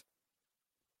exact.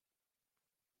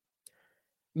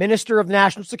 Minister of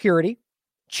National Security,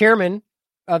 chairman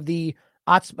of the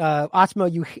Otzma,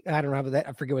 I don't know that.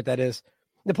 I forget what that is.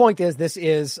 The point is, this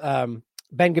is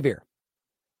Ben-Gvir,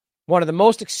 one of the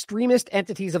most extremist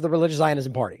entities of the religious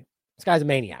Zionism party. This guy's a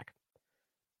maniac.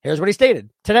 Here's what he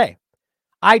stated today.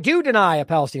 I do deny a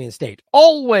Palestinian state.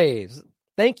 Always.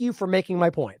 Thank you for making my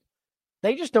point.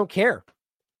 They just don't care.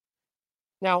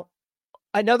 Now,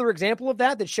 another example of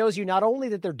that shows you not only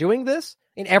that they're doing this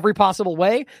in every possible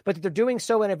way, but that they're doing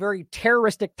so in a very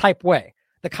terroristic type way.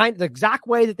 The exact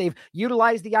way that they've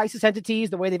utilized the ISIS entities,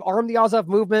 the way they've armed the Azov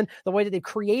movement, the way that they've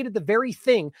created the very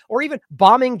thing, or even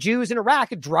bombing Jews in Iraq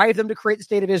to drive them to create the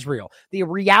state of Israel. The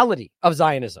reality of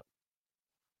Zionism.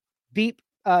 Deep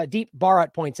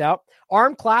Barat points out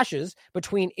armed clashes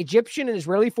between Egyptian and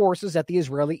Israeli forces at the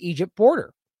Israeli-Egypt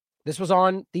border. This was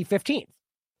on the 15th.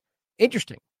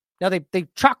 Interesting. Now, they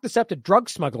chalk this up to drug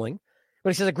smuggling, but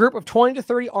he says a group of 20 to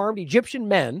 30 armed Egyptian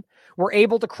men were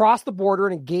able to cross the border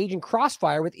and engage in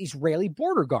crossfire with Israeli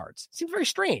border guards. Seems very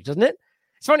strange, doesn't it?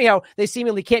 It's funny how they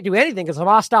seemingly can't do anything because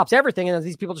Hamas stops everything, and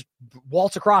these people just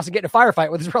waltz across and get in a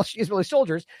firefight with Israeli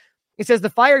soldiers. It says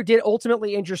the fire did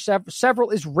ultimately injure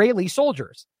several Israeli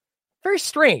soldiers. Very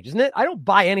strange, isn't it? I don't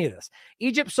buy any of this.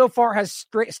 Egypt so far has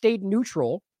stayed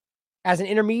neutral as an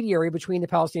intermediary between the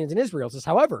Palestinians and Israel. Says,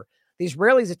 however, the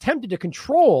Israelis attempted to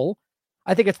control,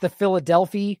 I think it's the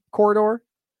Philadelphia corridor,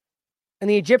 and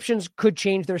the Egyptians could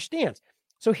change their stance.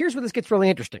 So here's where this gets really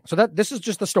interesting. So this is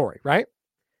just the story, right?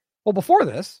 Well, before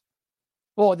this,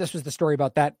 this was the story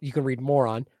about that. You can read more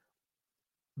on.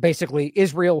 Basically,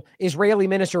 Israeli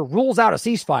minister rules out a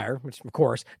ceasefire, which, of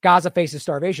course, Gaza faces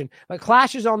starvation, but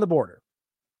clashes on the border.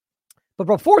 But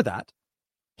before that,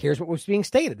 here's what was being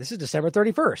stated. This is December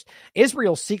 31st.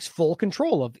 Israel seeks full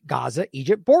control of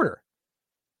Gaza-Egypt border.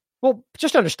 Well,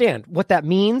 just understand what that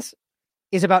means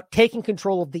is about taking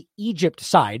control of the Egypt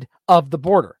side of the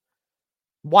border.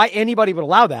 Why anybody would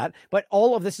allow that, but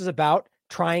all of this is about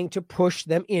trying to push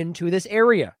them into this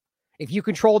area. If you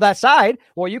control that side,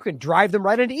 well, you can drive them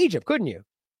right into Egypt, couldn't you?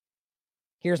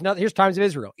 Here's Times of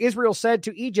Israel. Israel said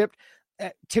to Egypt,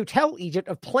 to tell Egypt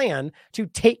a plan to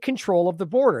take control of the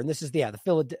border. And this is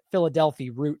the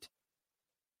Philadelphia route.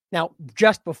 Now,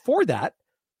 just before that,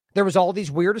 there was all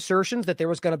these weird assertions that there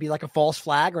was going to be like a false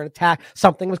flag or an attack.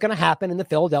 Something was going to happen in the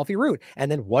Philadelphia route.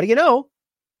 And then what do you know?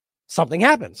 Something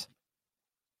happens.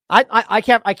 I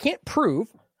can't prove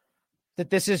that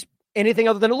this is anything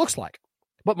other than it looks like.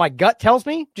 But my gut tells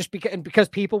me, just because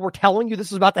people were telling you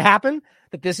this is about to happen,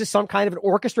 that this is some kind of an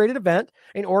orchestrated event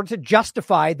in order to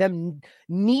justify them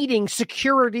needing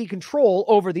security control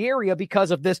over the area because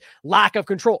of this lack of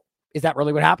control. Is that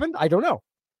really what happened? I don't know.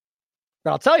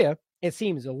 But I'll tell you, it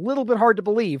seems a little bit hard to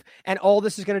believe. And all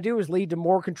this is going to do is lead to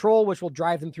more control, which will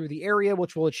drive them through the area,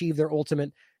 which will achieve their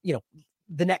ultimate,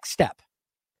 the next step.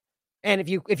 And if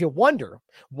you wonder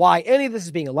why any of this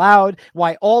is being allowed,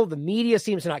 why all of the media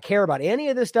seems to not care about any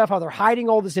of this stuff, how they're hiding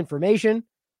all this information,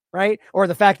 right? Or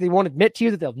the fact that they won't admit to you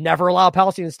that they'll never allow a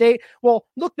Palestinian state. Well,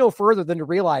 look no further than to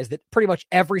realize that pretty much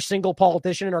every single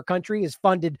politician in our country is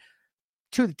funded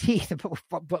to the teeth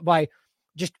by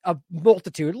just a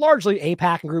multitude, largely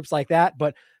AIPAC and groups like that,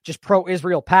 but just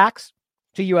pro-Israel PACs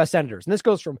to U.S. senators. And this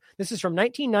is from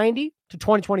 1990 to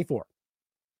 2024.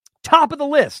 Top of the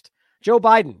list, Joe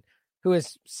Biden, who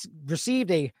has received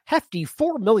a hefty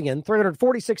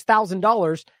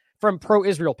 $4,346,000 from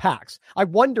pro-Israel PACs. I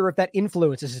wonder if that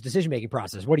influences his decision-making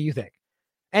process. What do you think?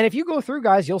 And if you go through,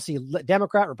 guys, you'll see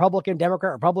Democrat, Republican,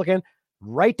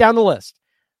 right down the list.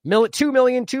 2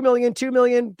 million, 2 million, 2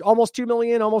 million, almost 2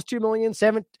 million, almost 2 million,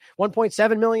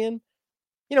 1.7 million.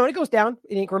 And it goes down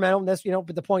in incremental.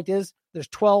 But the point is, there's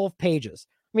 12 pages.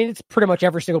 I mean, it's pretty much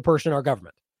every single person in our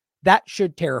government. That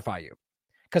should terrify you.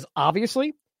 because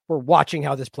obviously we're watching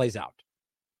how this plays out.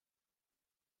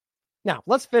 Now,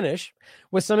 let's finish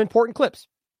with some important clips.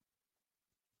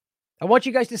 I want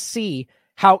you guys to see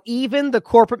how even the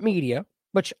corporate media,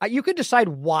 which you could decide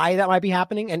why that might be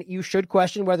happening, and you should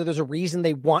question whether there's a reason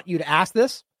they want you to ask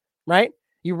this, right?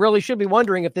 You really should be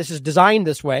wondering if this is designed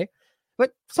this way,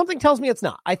 but something tells me it's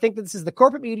not. I think that this is the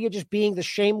corporate media just being the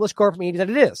shameless corporate media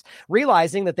that it is,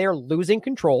 realizing that they are losing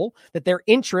control, that their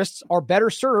interests are better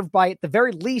served by, at the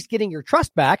very least, getting your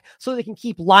trust back so they can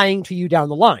keep lying to you down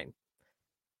the line.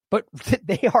 But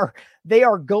they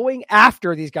are going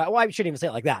after these guys. Well, I shouldn't even say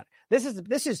it like that. This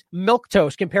is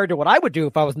milquetoast compared to what I would do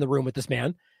if I was in the room with this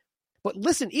man. But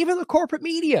listen, even the corporate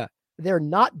media, they're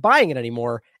not buying it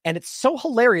anymore. And it's so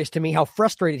hilarious to me how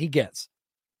frustrated he gets.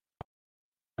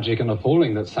 Tragic and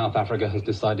appalling that South Africa has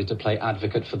decided to play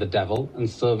advocate for the devil and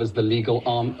serve as the legal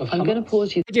arm of Hamas. I'm going to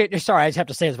pause you. Sorry, I just have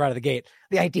to say this right out of the gate.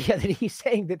 The idea that he's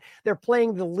saying that they're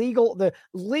playing the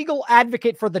legal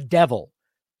advocate for the devil.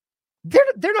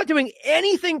 They're not doing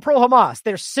anything pro-Hamas.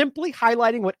 They're simply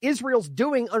highlighting what Israel's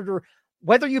doing under,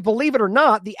 whether you believe it or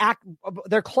not,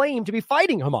 their claim to be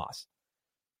fighting Hamas.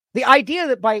 The idea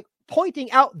that by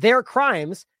pointing out their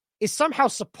crimes is somehow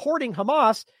supporting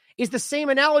Hamas is the same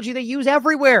analogy they use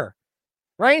everywhere,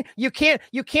 right? You can't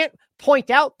point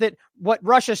out that what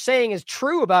Russia's saying is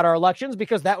true about our elections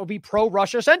because that would be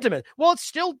pro-Russia sentiment. Well, it's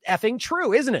still effing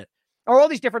true, isn't it? Or all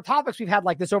these different topics we've had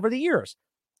like this over the years.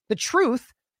 The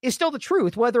truth is still the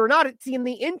truth, whether or not it's in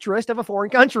the interest of a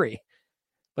foreign country.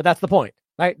 But that's the point,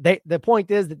 right? The point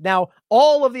is that now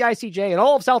all of the ICJ and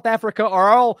all of South Africa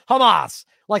are all Hamas,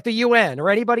 like the UN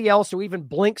or anybody else who even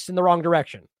blinks in the wrong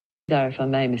direction. There, if I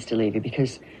may, Mr. Levy,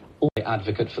 because...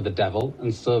 advocate for the devil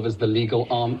and serve as the legal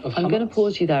arm of Hamas. I'm going to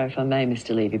pause you there, if I may,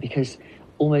 Mr. Levy, because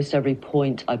almost every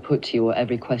point I put to you or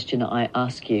every question I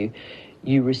ask you,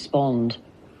 you respond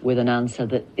with an answer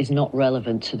that is not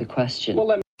relevant to the question.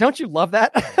 Well, don't you love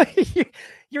that?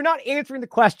 You're not answering the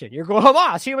question. You're going,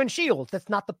 Hamas, human shields. That's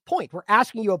not the point. We're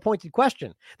asking you a pointed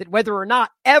question that whether or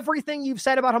not everything you've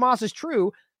said about Hamas is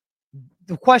true,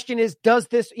 the question is, does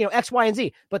this, X, Y, and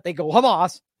Z? But they go,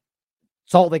 Hamas.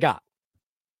 That's all they got.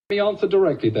 Let me answer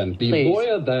directly then. The Please.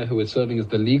 lawyer there who is serving as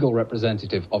the legal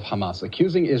representative of Hamas,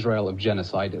 accusing Israel of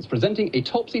genocide, is presenting a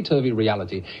topsy-turvy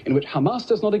reality in which Hamas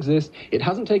does not exist, it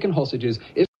hasn't taken hostages.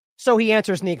 So he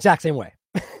answers in the exact same way.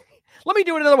 Let me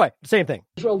do it another way. Same thing.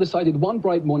 Israel decided one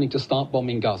bright morning to start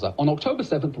bombing Gaza. On October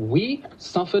 7th, we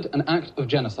suffered an act of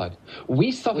genocide.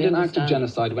 We suffered an act of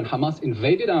genocide when Hamas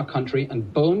invaded our country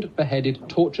and boned, beheaded,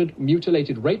 tortured,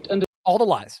 mutilated, raped, and... all the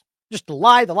lies. Just the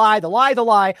lie.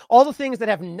 All the things that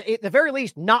have, at the very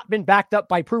least, not been backed up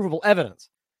by provable evidence.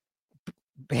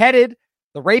 Beheaded,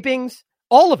 the rapings,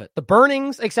 all of it. The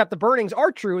burnings, except the burnings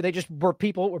are true. They just were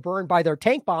people that were burned by their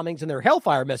tank bombings and their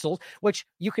Hellfire missiles, which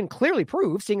you can clearly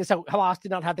prove, seeing as how Hamas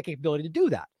did not have the capability to do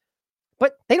that.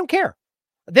 But they don't care.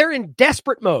 They're in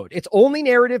desperate mode. It's only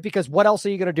narrative because what else are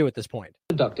you going to do at this point?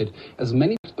 Conducted as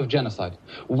many of genocide.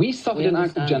 We suffered an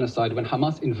act of genocide when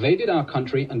Hamas invaded our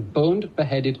country and boned,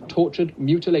 beheaded, tortured,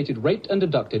 mutilated, raped, and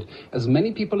abducted as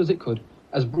many people as it could,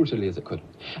 as brutally as it could.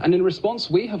 And in response,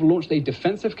 we have launched a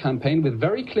defensive campaign with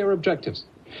very clear objectives: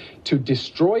 to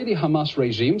destroy the Hamas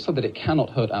regime so that it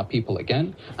cannot hurt our people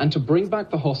again, and to bring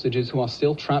back the hostages who are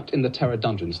still trapped in the terror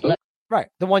dungeons. Right.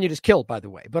 The one you just killed, by the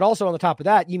way. But also on the top of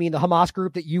that, you mean the Hamas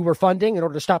group that you were funding in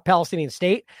order to stop Palestinian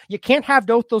state? You can't have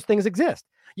both those things exist.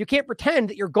 You can't pretend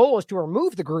that your goal is to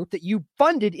remove the group that you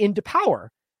funded into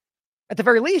power. At the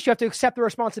very least, you have to accept the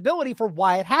responsibility for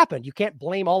why it happened. You can't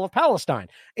blame all of Palestine.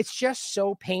 It's just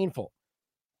so painful.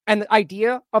 And the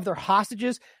idea of their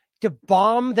hostages to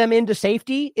bomb them into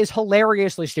safety is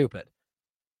hilariously stupid.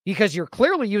 Because you're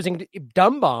clearly using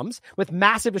dumb bombs with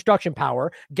massive destruction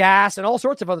power, gas, and all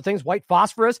sorts of other things, white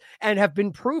phosphorus, and have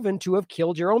been proven to have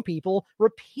killed your own people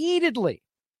repeatedly.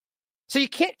 So you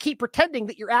can't keep pretending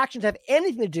that your actions have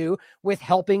anything to do with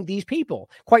helping these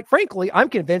people. Quite frankly, I'm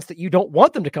convinced that you don't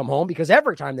want them to come home because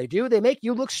every time they do, they make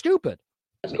you look stupid.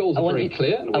 Those goals are very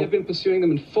clear, and we have been pursuing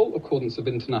them in full accordance with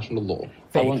international law.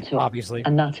 Obviously.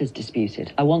 And that is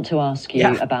disputed. I want to ask you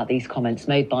about these comments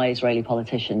made by Israeli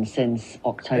politicians since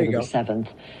October the 7th,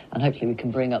 and hopefully we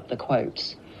can bring up the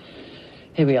quotes.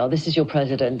 Here we are. This is your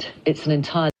president. It's an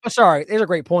entire... Oh, sorry, there's a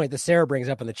great point that Sarah brings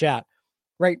up in the chat.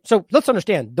 Right? So let's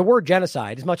understand, the word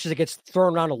genocide, as much as it gets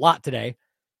thrown around a lot today,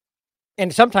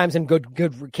 and sometimes in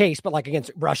good case, but like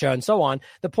against Russia and so on,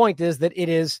 the point is that it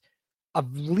is a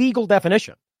legal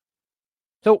definition.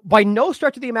 So by no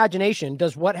stretch of the imagination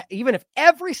does even if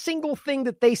every single thing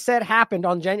that they said happened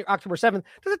on October 7th,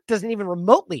 doesn't even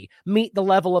remotely meet the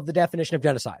level of the definition of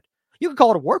genocide. You could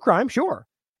call it a war crime, sure.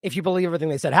 if you believe everything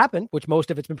they said happened, which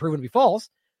most of it's been proven to be false.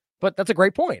 But that's a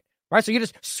great point, right? So you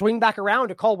just swing back around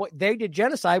to call what they did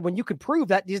genocide when you could prove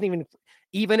that doesn't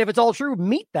even if it's all true,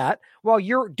 meet that while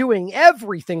you're doing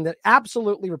everything that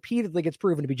absolutely repeatedly gets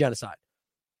proven to be genocide.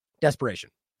 Desperation.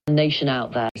 Nation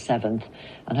out there, 7th,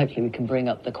 and hopefully we can bring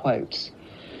up the quotes.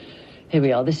 Here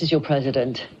we are. This is your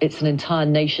president. It's an entire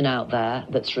nation out there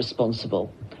that's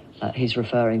responsible. He's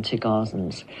referring to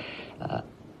Gazans.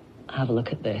 Have a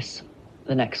look at this.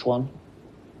 The next one.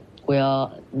 We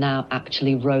are now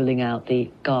actually rolling out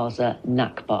the Gaza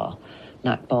Nakba.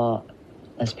 Nakba,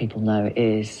 as people know,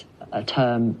 is a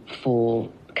term for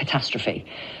catastrophe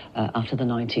after the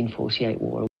 1948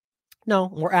 war. No,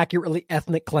 more accurately,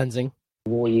 ethnic cleansing.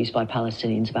 War used by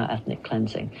Palestinians about ethnic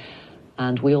cleansing.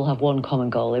 And we all have one common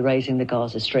goal, erasing the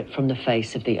Gaza Strip from the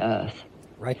face of the earth.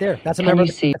 Right there. That's a member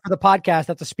for the podcast.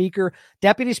 That's a speaker,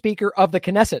 deputy speaker of the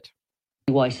Knesset.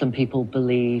 Why some people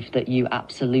believe that you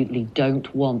absolutely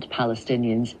don't want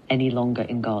Palestinians any longer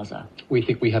in Gaza. We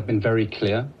think we have been very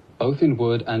clear, both in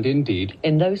word and in deed.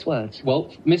 In those words?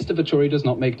 Well, Mr. Vittori does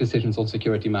not make decisions on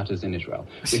security matters in Israel.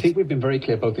 We think we've been very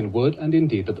clear, both in word and in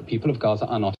deed, that the people of Gaza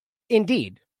are not.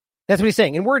 Indeed. That's what he's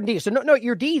saying. In word and deed. So no,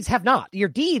 your deeds have not. Your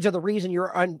deeds are the reason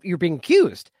you're being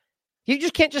accused. You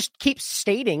just can't just keep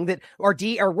stating that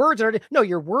our words are... No,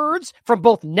 your words from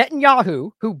both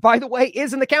Netanyahu, who, by the way,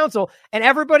 is in the council, and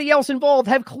everybody else involved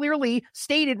have clearly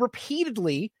stated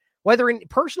repeatedly, whether in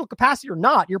personal capacity or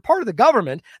not, you're part of the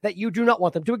government, that you do not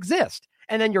want them to exist.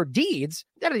 And then your deeds,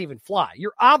 that doesn't even fly.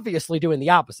 You're obviously doing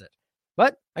the opposite.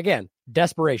 But, again,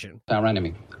 desperation. Our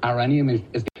enemy. Our enemy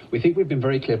is we think we've been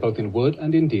very clear, both in word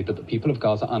and in deed, that the people of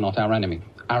Gaza are not our enemy.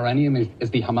 Our enemy is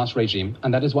the Hamas regime,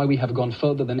 and that is why we have gone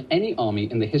further than any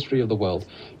army in the history of the world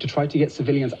to try to get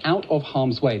civilians out of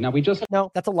harm's way. Now,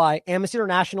 No, that's a lie. Amnesty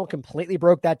International completely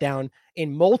broke that down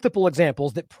in multiple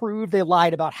examples that prove they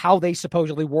lied about how they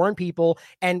supposedly warned people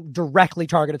and directly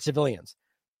targeted civilians.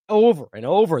 Over and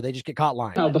over, they just get caught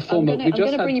lying. I'm going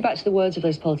to bring you back to the words of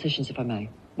those politicians, if I may.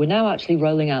 We're now actually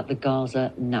rolling out the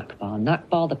Gaza Nakba.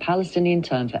 Nakba, the Palestinian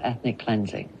term for ethnic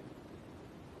cleansing.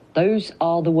 Those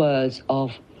are the words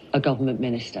of a government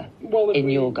minister in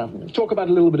your government. Talk about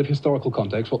a little bit of historical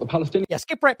context. What the Palestinians... Yeah,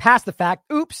 skip right past the fact.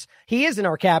 Oops, he is in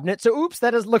our cabinet. So oops,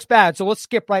 looks bad. So let's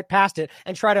skip right past it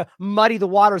and try to muddy the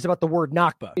waters about the word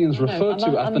Nakba. Referred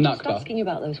to as the Nakba. I'm just asking you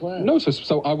about those words. No,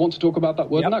 so I want to talk about that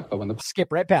word Nakba.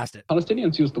 Skip right past it.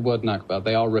 Palestinians use the word Nakba,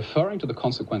 they are referring to the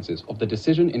consequences of the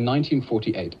decision in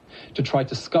 1948 to try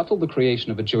to scuttle the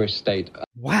creation of a Jewish state.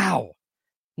 Wow.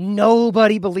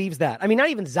 Nobody believes that. I mean, not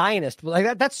even Zionists.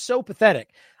 Like that's so pathetic.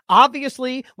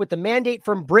 Obviously, with the mandate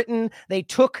from Britain, they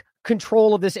took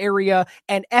control of this area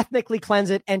and ethnically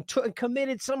cleansed it and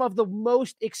committed some of the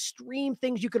most extreme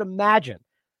things you could imagine.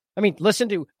 I mean, listen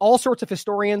to all sorts of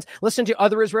historians, listen to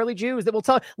other Israeli Jews that will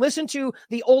listen to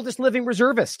the oldest living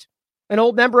reservist, an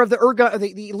old member of the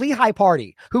Lehi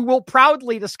party, who will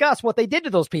proudly discuss what they did to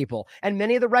those people, and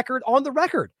many of on the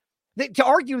record. To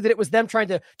argue that it was them trying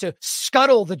to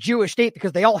scuttle the Jewish state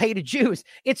because they all hated Jews,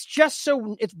 it's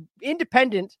it's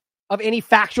independent of any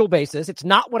factual basis. It's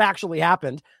not what actually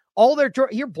happened.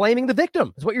 You're blaming the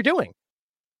victim is what you're doing.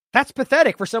 That's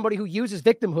pathetic for somebody who uses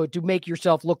victimhood to make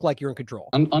yourself look like you're in control.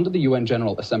 Under the UN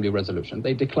General Assembly resolution,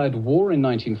 they declared war in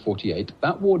 1948.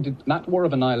 That war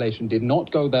of annihilation did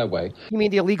not go their way. You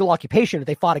mean the illegal occupation that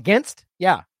they fought against?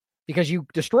 Yeah, because you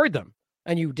destroyed them.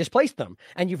 And you displaced them,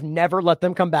 and you've never let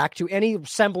them come back to any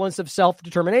semblance of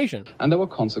self-determination. And there were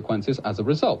consequences as a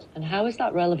result. And how is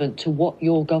that relevant to what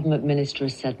your government minister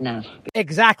has said now?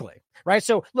 Exactly. Right?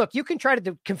 So, look, you can try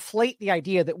to conflate the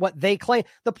idea that what they claim.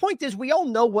 The point is, we all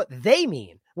know what they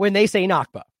mean when they say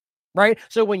Nakba. Right?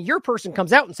 So when your person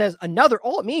comes out and says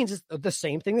all it means is the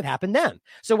same thing that happened then.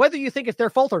 So whether you think it's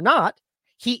their fault or not,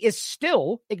 he is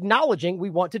still acknowledging we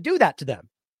want to do that to them.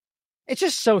 It's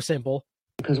just so simple.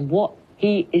 Because what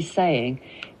he is saying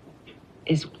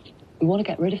is we want to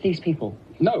get rid of these people.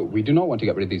 No, we do not want to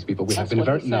get rid of these people. We have been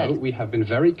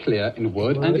very clear in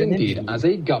word and in deed as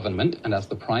a government and as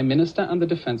the Prime Minister and the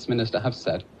Defense Minister have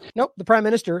said. Nope, the Prime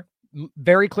Minister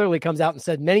very clearly comes out and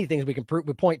said many things we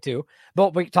point to.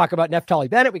 But we can talk about Naftali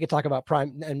Bennett. We can talk about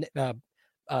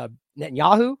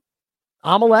Netanyahu.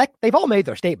 Amalek, they've all made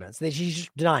their statements. She's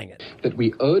just denying it. That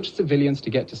we urge civilians to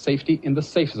get to safety in the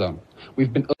safe zone.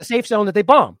 We've been the safe zone that they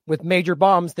bomb with major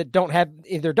bombs that don't have,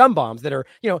 they're dumb bombs that are,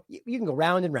 you can go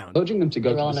round and round. Urging them to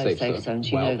go to the safe zone.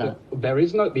 Zones, you know that. There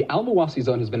is the Al-Mawasi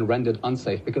zone has been rendered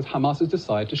unsafe because Hamas has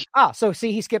decided to. So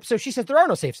see, he skipped. So she says there are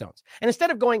no safe zones. And instead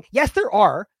of going, yes, there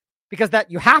are, because that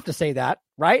you have to say that,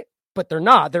 right? but they're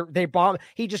not. They bomb.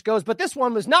 He just goes, but this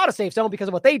one was not a safe zone because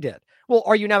of what they did. Well,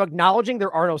 are you now acknowledging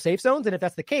there are no safe zones? And if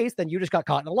that's the case, then you just got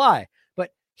caught in a lie.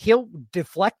 But he'll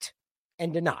deflect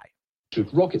and deny. Shoot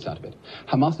rockets out of it.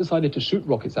 Hamas decided to shoot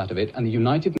rockets out of it, and the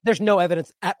United... There's no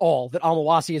evidence at all that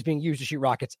al-Mawasi is being used to shoot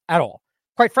rockets at all.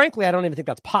 Quite frankly, I don't even think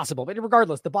that's possible. But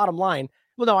regardless, the bottom line,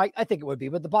 well, no, I think it would be,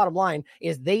 but the bottom line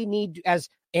is they need, as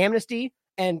Amnesty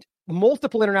and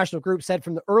multiple international groups said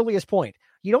from the earliest point,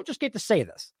 you don't just get to say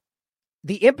this.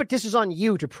 The impetus is on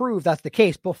you to prove that's the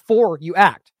case before you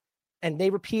act. And they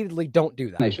repeatedly don't do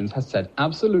that. Nations has said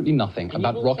absolutely nothing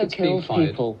about rockets being fired.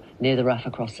 People near the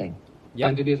Rafah crossing. Yep.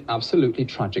 And it is absolutely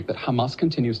tragic that Hamas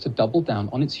continues to double down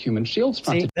on its human shield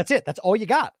strategy. See, that's it. That's all you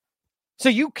got. So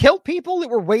you killed people that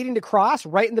were waiting to cross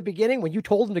right in the beginning when you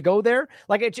told them to go there?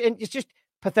 Like, it's just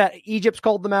pathetic. Egypt's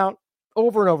called them out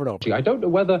over and over and over. I don't know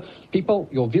whether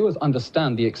your viewers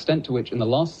understand the extent to which in the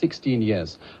last 16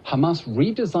 years, Hamas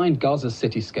redesigned Gaza's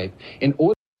cityscape in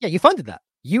order... Yeah, you funded that.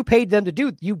 You paid them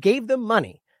you gave them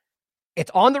money.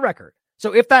 It's on the record.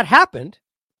 So if that happened,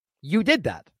 you did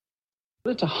that.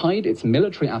 To hide its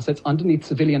military assets underneath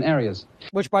civilian areas.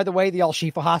 Which, by the way, the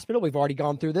Al-Shifa hospital, we've already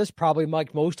gone through this, probably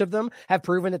like most of them have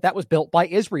proven that was built by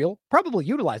Israel, probably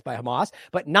utilized by Hamas,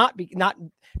 but not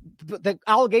the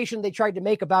allegation they tried to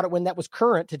make about it when that was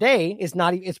current today is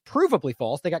it's provably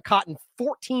false. They got caught in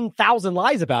 14,000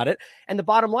 lies about it. And the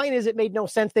bottom line is it made no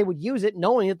sense they would use it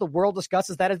knowing that the world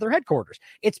discusses that as their headquarters.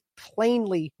 It's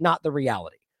plainly not the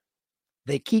reality.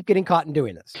 They keep getting caught in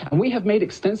doing this. And we have made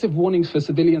extensive warnings for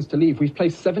civilians to leave. We've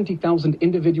placed 70,000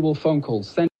 individual phone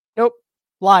calls. Nope.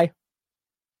 Lie.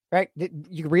 Right?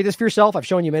 You can read this for yourself. I've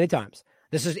shown you many times.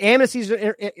 This is Amnesty's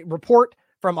report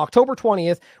from October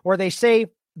 20th, where they say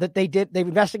that they've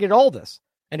investigated all this.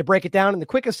 And to break it down in the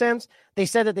quickest sense, they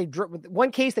said that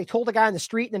one case, they told a guy in the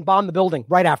street and then bombed the building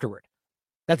right afterward.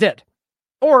 That's it.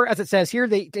 Or, as it says here,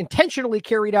 they intentionally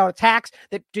carried out attacks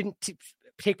that didn't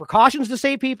take precautions to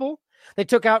save people. They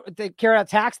carried out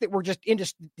attacks that were just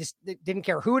they didn't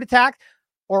care who it attacked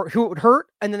or who it would hurt.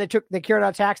 And then they carried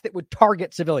out attacks that would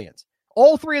target civilians.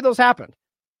 All three of those happened.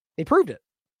 They proved it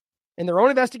in their own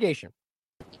investigation.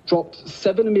 Dropped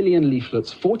 7 million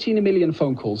leaflets, 14 million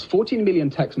phone calls, 14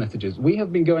 million text messages. We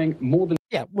have been going more than...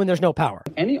 Yeah, when there's no power.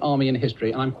 Any army in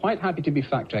history, and I'm quite happy to be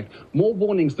fact-checked, more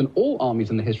warnings than all armies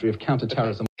in the history of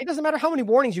counterterrorism. It doesn't matter how many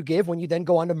warnings you give when you then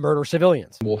go on to murder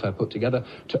civilians. Warfare put together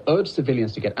to urge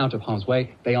civilians to get out of harm's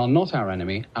way. They are not our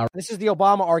enemy. This is the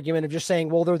Obama argument of just saying,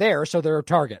 well, they're there, so they're a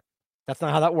target. That's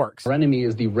not how that works. Our enemy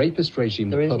is the rapist regime.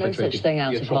 There is no such thing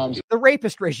out of harm's. The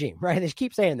rapist regime, right? They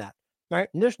keep saying that. Right?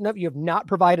 And you have not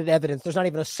provided evidence. There's not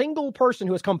even a single person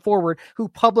who has come forward who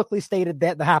publicly stated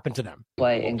that happened to them.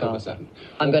 In Gaza.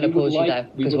 I'm going to pause you there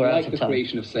because we're out of time. We would like the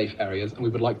creation of safe areas, and we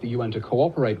would like the UN to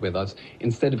cooperate with us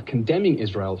instead of condemning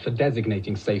Israel for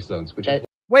designating safe zones.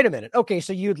 Wait a minute. Okay,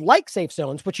 so you'd like safe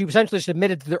zones, but you essentially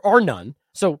submitted that there are none.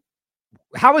 So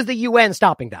how is the UN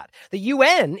stopping that? The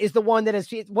UN is the one that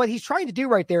is, what he's trying to do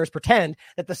right there is pretend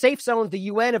that the safe zones the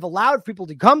UN have allowed people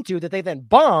to come to that they then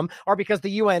bomb are because the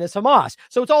UN is Hamas.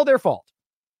 So it's all their fault.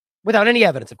 Without any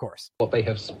evidence, of course. What they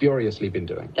have spuriously been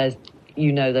doing. There's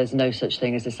no such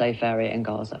thing as a safe area in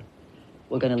Gaza.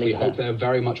 We're going to leave it there. We hope there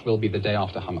very much will be the day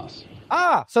after Hamas.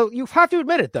 So you have to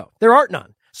admit it, though. There aren't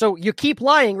none. So you keep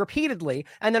lying repeatedly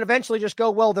and then eventually just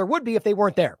go, well, there would be if they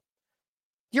weren't there.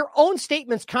 Your own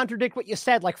statements contradict what you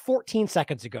said like 14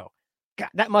 seconds ago. God,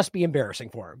 that must be embarrassing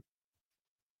for him.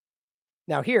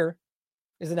 Now here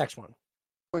is the next one.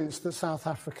 Points that South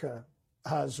Africa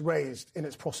has raised in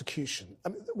its prosecution. I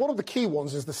mean, one of the key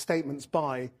ones is the statements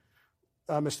by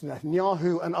Mr.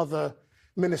 Netanyahu and other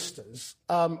ministers.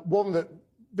 One that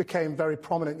became very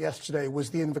prominent yesterday was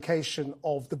the invocation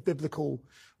of the biblical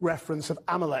reference of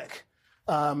Amalek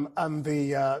and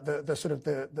the sort of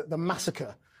the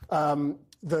massacre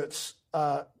that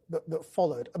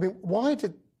followed. I mean, why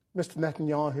did Mr.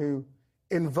 Netanyahu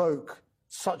invoke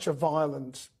such a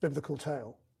violent biblical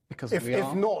tale? Because if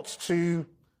not to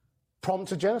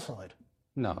prompt a genocide?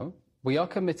 No, we are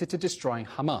committed to destroying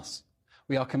Hamas.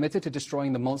 We are committed to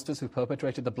destroying the monsters who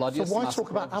perpetrated the bloodiest. So why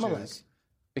talk about Amalek?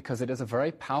 Because it is a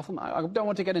very powerful... I don't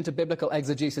want to get into biblical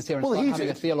exegesis here and start having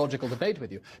a theological debate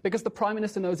with you. Because the Prime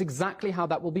Minister knows exactly how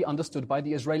that will be understood by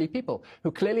the Israeli people,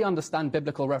 who clearly understand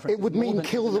biblical references. It would mean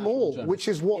kill them all, which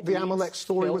is what the Amalek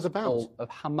story was about. All of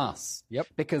Hamas. Yep.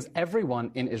 Because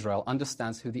everyone in Israel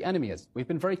understands who the enemy is. We've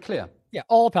been very clear. Yeah,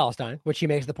 all of Palestine, which he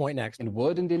makes the point next. In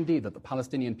word and in deed that the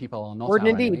Palestinian people are not Word our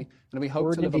and enemy, indeed. and we hope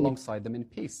Word to live and indeed. alongside them in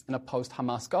peace in a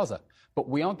post-Hamas Gaza. But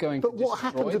we are going But to what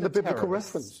happened in the biblical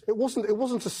terrorists. reference? It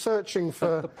wasn't a searching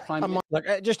for. Look,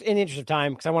 just in the interest of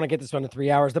time, because I want to get this one in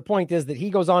 3 hours. The point is that he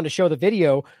goes on to show the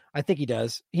video. I think he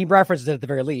does. He references it at the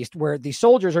very least, where the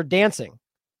soldiers are dancing.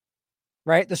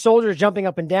 Right, the soldiers jumping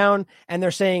up and down, and they're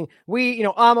saying, "We,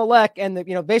 Amalek," and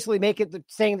basically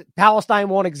saying that Palestine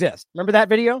won't exist. Remember that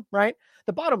video, right?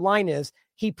 The bottom line is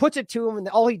he puts it to him, and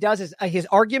all he does is his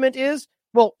argument is,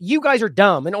 "Well, you guys are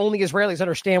dumb, and only Israelis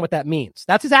understand what that means."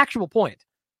 That's his actual point.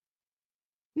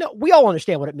 No, we all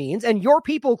understand what it means, and your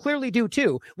people clearly do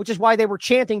too, which is why they were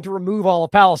chanting to remove all of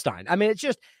Palestine. I mean, it's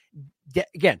just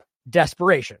again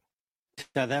desperation.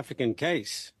 South African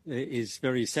case is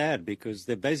very sad because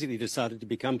they basically decided to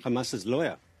become Hamas's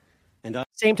lawyer. And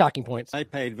same talking points. I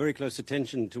paid very close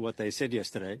attention to what they said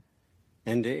yesterday.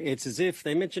 And it's as if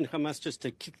they mentioned Hamas just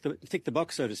to tick the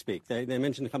box, so to speak. They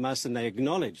mentioned Hamas and they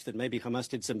acknowledged that maybe Hamas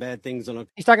did some bad things on it.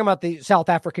 He's talking about the South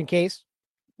African case.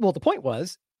 Well, the point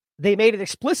was they made it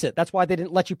explicit. That's why they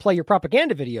didn't let you play your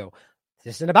propaganda video.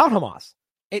 This isn't about Hamas.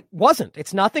 It wasn't.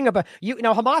 It's nothing about you.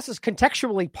 Now, Hamas is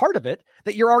contextually part of it,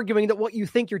 that you're arguing that what you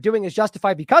think you're doing is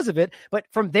justified because of it. But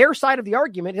from their side of the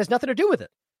argument, it has nothing to do with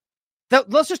it.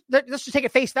 Let's just take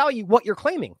at face value what you're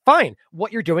claiming. Fine.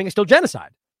 What you're doing is still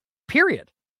genocide.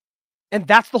 Period. And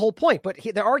that's the whole point. But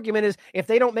their argument is if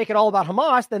they don't make it all about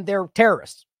Hamas, then they're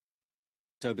terrorists.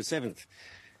 October 7th.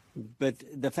 But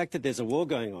the fact that there's a war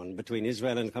going on between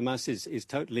Israel and Hamas is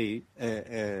totally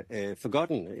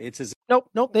forgotten. It's as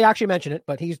Nope. They actually mention it,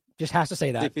 but he just has to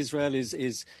say that. if Israel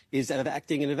is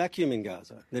acting in a vacuum in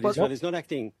Gaza. That Israel is not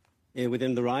acting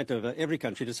within the right of every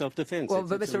country to self-defense. Well,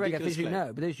 but Mr. Regev,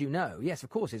 as you know, yes, of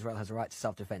course Israel has a right to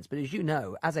self-defense, but as you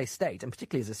know, as a state, and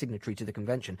particularly as a signatory to the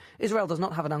convention, Israel does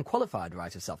not have an unqualified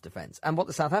right of self-defense. And what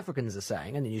the South Africans are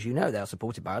saying, and as you know, they are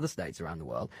supported by other states around the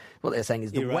world, what they're saying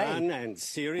is the Iran way... and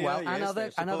Syria, well,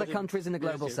 yes, and other countries in the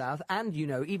global south, and,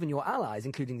 even your allies,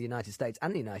 including the United States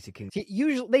and the United Kingdom.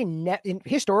 Usually,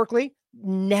 historically,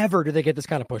 never do they get this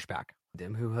kind of pushback.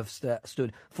 Who have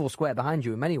stood foursquare behind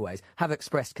you in many ways, have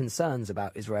expressed concerns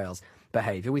about Israel's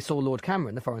behaviour. We saw Lord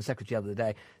Cameron, the Foreign Secretary, the other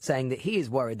day, saying that he is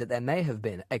worried that there may have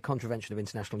been a contravention of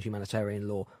international humanitarian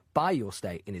law by your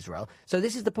state in Israel. So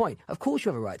this is the point. Of course you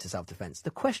have a right to self-defence.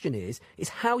 The question is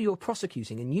how you're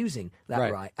prosecuting and using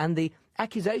that right. And the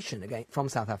accusation again from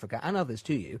South Africa and others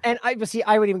to you. And I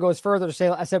would even go as further to say,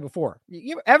 I said before,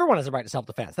 everyone has a right to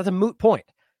self-defense. That's a moot point.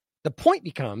 The point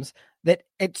becomes that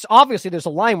it's obviously there's a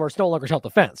line where it's no longer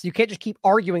self-defense. You can't just keep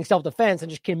arguing self-defense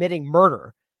and just committing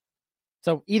murder.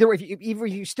 So either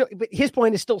you still, but his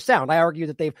point is still sound. I argue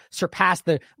that they've surpassed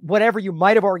whatever you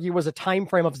might have argued was a time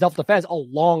frame of self-defense a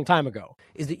long time ago.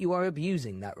 Is that you are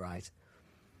abusing that right?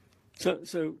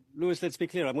 So, Lewis, let's be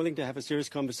clear. I'm willing to have a serious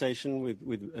conversation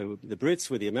with the Brits,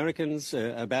 with the Americans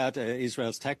about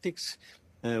Israel's tactics.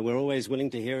 We're always willing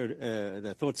to hear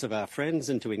the thoughts of our friends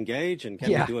and to engage and can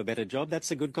we do a better job. That's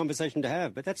a good conversation to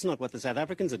have, but that's not what the South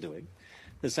Africans are doing.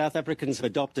 The South Africans have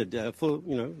adopted full,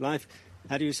 life,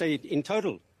 how do you say it, in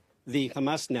total, the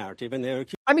Hamas narrative. And they're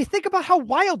think about how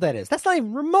wild that is. That's not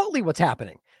even remotely what's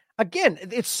happening. Again,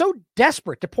 it's so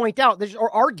desperate to point out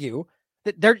or argue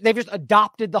that they've just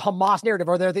adopted the Hamas narrative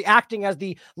or they're acting as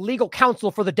the legal counsel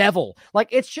for the devil. Like,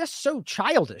 it's just so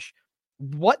childish.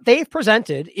 What they've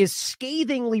presented is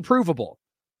scathingly provable.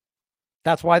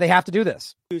 That's why they have to do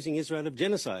this. Accusing Israel of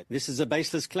genocide. This is a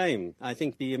baseless claim. I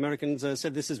think the Americans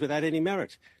said this is without any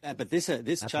merit. But this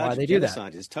charge of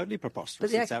genocide is totally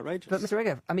preposterous. It's outrageous. But Mr.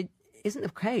 Regev, isn't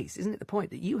it the point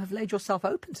that you have laid yourself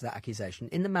open to that accusation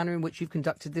in the manner in which you've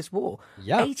conducted this war?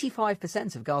 Yeah.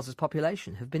 85% of Gaza's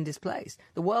population have been displaced.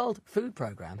 The World Food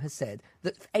Programme has said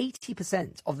that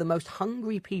 80% of the most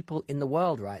hungry people in the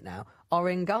world right now are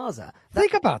in Gaza.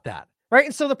 Think about that, right?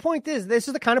 And so the point is, this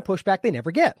is the kind of pushback they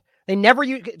never get. They never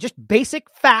use just basic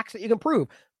facts that you can prove.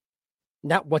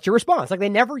 Now, what's your response? Like, they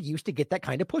never used to get that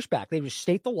kind of pushback. They just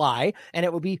state the lie, and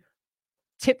it would be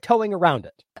tiptoeing around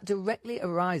it. That directly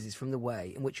arises from the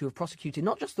way in which you have prosecuted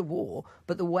not just the war,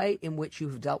 but the way in which you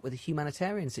have dealt with the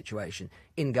humanitarian situation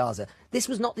in Gaza. This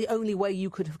was not the only way you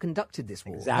could have conducted this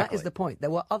war. Exactly. That is the point.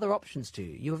 There were other options to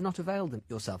you. You have not availed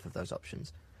yourself of those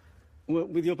options. Well,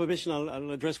 with your permission,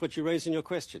 I'll address what you raised in your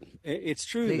question. It's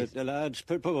true that a large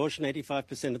proportion,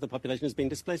 85% of the population has been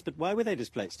displaced, but why were they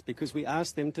displaced? Because we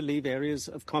asked them to leave areas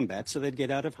of combat so they'd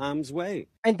get out of harm's way.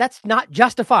 And that's not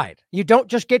justified. You don't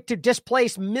just get to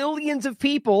displace millions of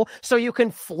people so you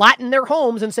can flatten their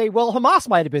homes and say, well, Hamas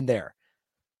might have been there.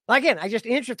 Again, in the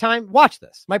interest of time, watch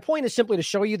this. My point is simply to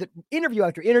show you that interview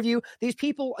after interview, these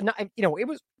people, it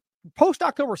was post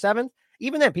October 7th,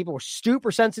 even then, people were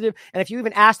super sensitive. And if you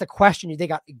even asked a question, they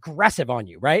got aggressive on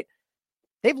you, right?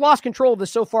 They've lost control of this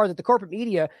so far that the corporate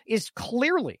media is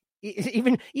clearly,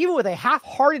 even with a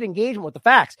half-hearted engagement with the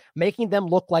facts, making them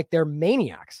look like they're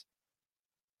maniacs.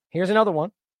 Here's another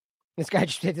one. This guy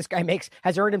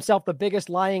has earned himself the biggest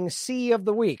lying C of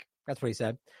the week. That's what he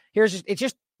said.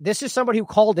 This is somebody who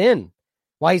called in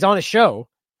while he's on a show,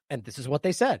 and this is what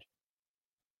they said.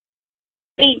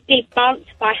 Be debunked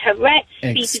by Haaretz,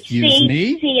 Excuse BBC,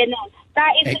 me? CNN.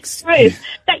 That is the truth.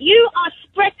 That you are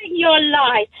spreading your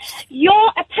lies.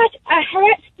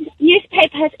 Haaretz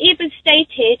newspaper has even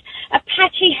stated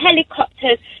Apache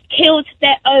helicopters killed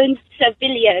their own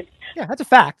civilians. Yeah, that's a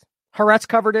fact. Haaretz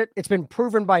covered it. It's been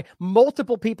proven by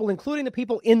multiple people, including the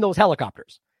people in those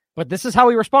helicopters. But this is how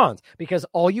he responds, because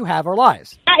all you have are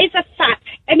lies. That is a fact.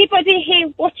 Anybody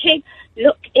here watching,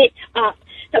 look it up.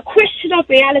 The question of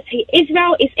reality,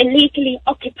 Israel is illegally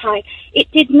occupied. It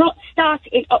did not start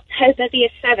in October the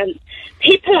 7th.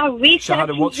 People are researching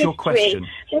Shahada, what's history. your question?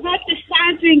 They're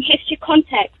understanding history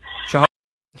context.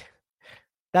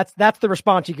 That's the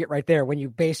response you get right there when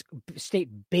you state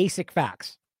basic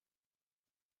facts.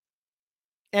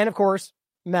 And of course,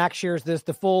 Max shares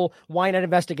the full Ynet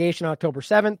investigation on October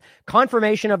 7th,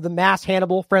 confirmation of the mass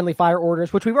Hannibal friendly fire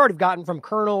orders, which we've already gotten from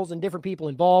colonels and different people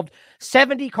involved,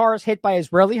 70 cars hit by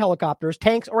Israeli helicopters,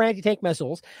 tanks or anti-tank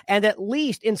missiles, and at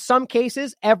least in some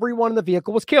cases, everyone in the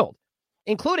vehicle was killed,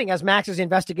 including, as Max's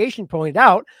investigation pointed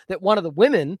out, that one of the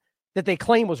women that they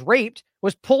claim was raped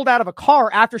was pulled out of a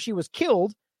car after she was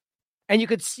killed, and you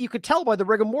could tell by the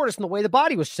rigor mortis and the way the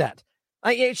body was set.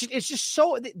 It's just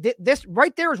so, this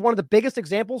right there is one of the biggest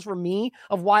examples for me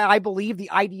of why I believe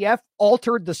the IDF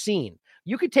altered the scene.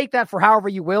 You could take that for however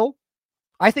you will.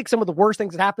 I think some of the worst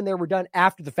things that happened there were done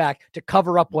after the fact to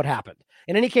cover up what happened.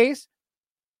 In any case,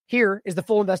 here is the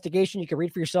full investigation. You can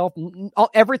read for yourself.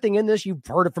 Everything in this, you've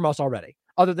heard it from us already,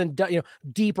 other than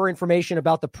deeper information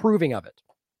about the proving of it.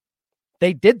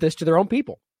 They did this to their own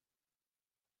people.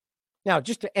 Now,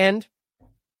 just to end,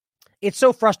 it's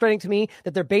so frustrating to me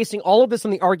that they're basing all of this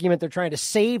on the argument they're trying to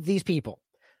save these people.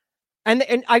 And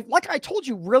like I told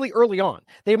you really early on,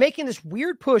 they're making this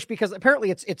weird push because apparently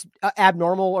it's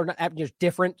abnormal or not,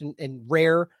 different and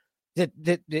rare,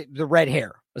 the red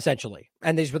hair, essentially.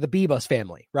 And these were the Bebus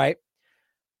family, right?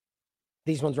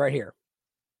 These ones right here.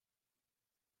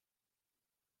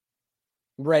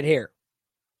 Red hair.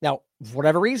 Now, for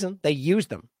whatever reason, they used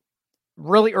them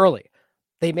really early.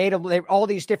 They made all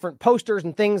these different posters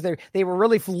and things. They were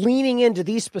really leaning into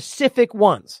these specific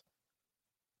ones.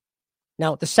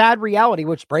 Now, the sad reality,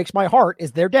 which breaks my heart,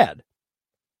 is they're dead.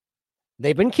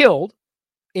 They've been killed,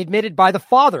 admitted by the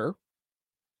father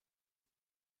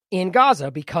in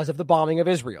Gaza because of the bombing of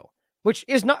Israel, which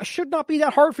should not be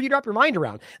that hard for you to wrap your mind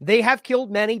around. They have killed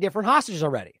many different hostages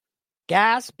already.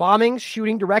 Gas, bombings,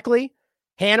 shooting directly,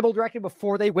 Hannibal directed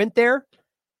before they went there.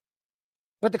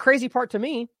 But the crazy part to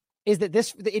me is that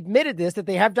they admitted that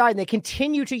they have died, and they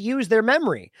continue to use their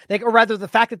memory, or rather the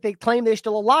fact that they claim they're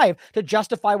still alive to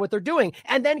justify what they're doing,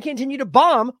 and then continue to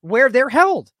bomb where they're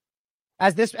held,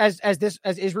 as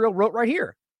Israel wrote right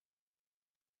here.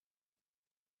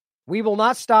 We will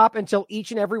not stop until each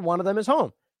and every one of them is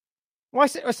home. Well,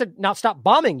 I said not stop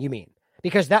bombing, you mean?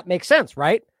 Because that makes sense,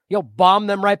 right? You'll bomb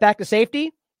them right back to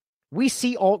safety. We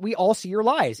all see your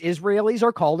lies. Israelis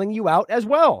are calling you out as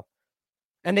well.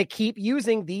 And they keep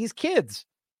using these kids.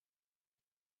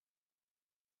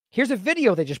 Here's a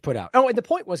video they just put out. Oh, and the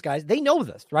point was, guys, they know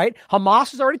this, right?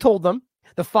 Hamas has already told them.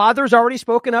 The father's already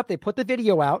spoken up. They put the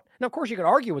video out. Now, of course, you could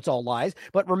argue it's all lies.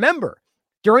 But remember,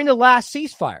 during the last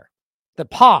ceasefire, the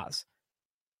pause,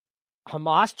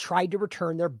 Hamas tried to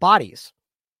return their bodies.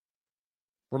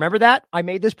 Remember that? I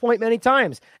made this point many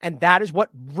times. And that is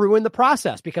what ruined the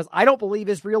process, because I don't believe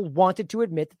Israel wanted to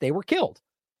admit that they were killed.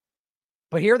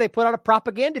 But here they put out a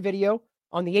propaganda video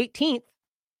on the 18th,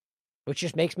 which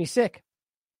just makes me sick.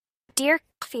 Dear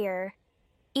Fear,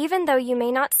 even though you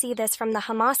may not see this from the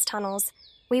Hamas tunnels,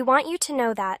 we want you to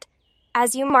know that,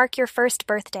 as you mark your first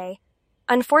birthday,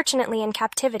 unfortunately in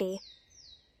captivity,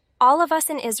 all of us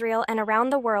in Israel and around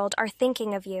the world are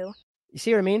thinking of you. You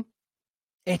see what I mean?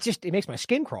 It makes my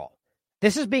skin crawl.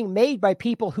 This is being made by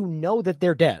people who know that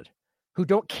they're dead, who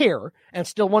don't care and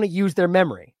still want to use their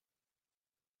memory.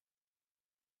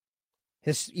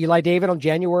 This Eli David on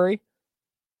January.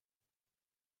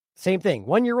 Same thing.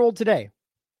 1 year old today.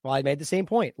 Well, I made the same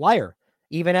point. Liar.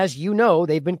 Even as you know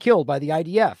they've been killed by the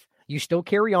IDF, you still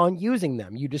carry on using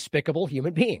them, you despicable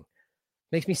human being.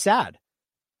 Makes me sad.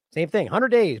 Same thing. 100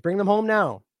 days. Bring them home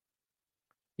now.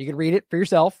 You can read it for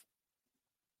yourself.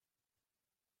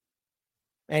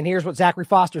 And here's what Zachary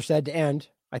Foster said to end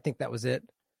I think that was it.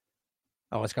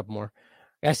 Oh, it's a couple more.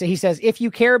 He says, if you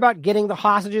care about getting the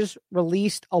hostages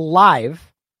released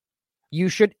alive, you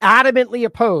should be adamantly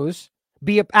opposed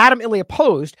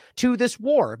to this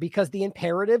war, because the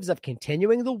imperatives of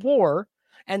continuing the war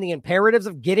and the imperatives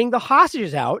of getting the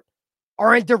hostages out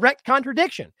are in direct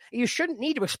contradiction. You shouldn't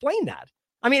need to explain that.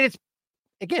 I mean, it's,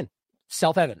 again,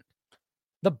 self-evident.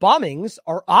 The bombings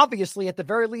are obviously, at the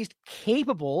very least,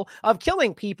 capable of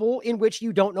killing people in which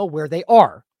you don't know where they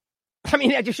are. I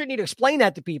mean, I just shouldn't need to explain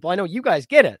that to people. I know you guys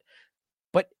get it,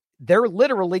 but they're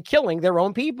literally killing their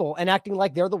own people and acting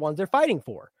like they're the ones they're fighting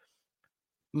for.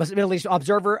 Middle East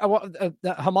Observer,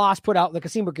 Hamas put out, the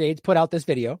Qassam Brigades put out this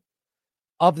video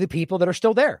of the people that are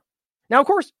still there. Now, of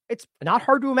course, it's not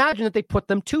hard to imagine that they put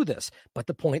them to this, but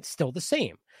the point's still the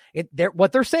same.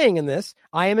 What they're saying in this,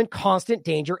 I am in constant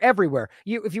danger everywhere.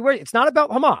 It's not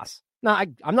about Hamas. Now,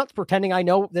 I'm not pretending I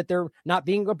know that they're not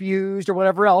being abused or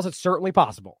whatever else. It's certainly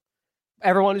possible.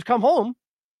 Everyone who's come home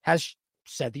has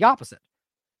said the opposite.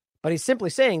 But he's simply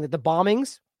saying that the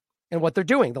bombings and what they're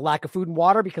doing, the lack of food and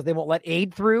water because they won't let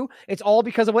aid through, it's all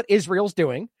because of what Israel's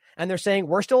doing. And they're saying,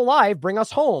 we're still alive, bring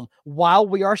us home while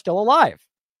we are still alive.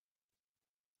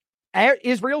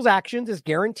 Israel's actions is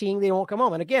guaranteeing they won't come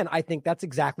home. And again, I think that's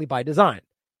exactly by design.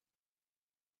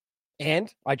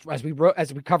 And as we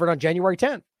covered on January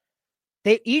 10th,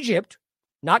 Egypt,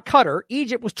 not Qatar,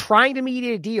 Egypt was trying to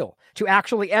mediate a deal to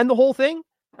actually end the whole thing,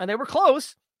 and they were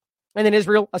close. And then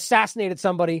Israel assassinated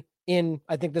somebody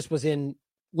I think this was in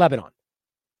Lebanon.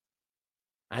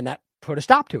 And that put a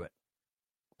stop to it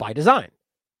by design.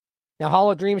 Now,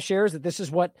 Hollow Dream shares that this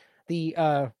is what the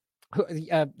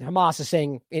Hamas is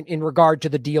saying in regard to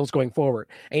the deals going forward.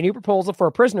 A new proposal for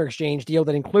a prisoner exchange deal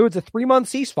that includes a 3-month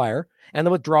ceasefire and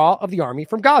the withdrawal of the army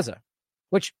from Gaza,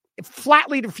 which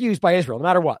flatly refused by Israel, no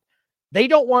matter what. They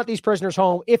don't want these prisoners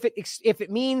home if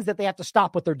it means that they have to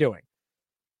stop what they're doing.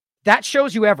 That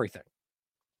shows you everything.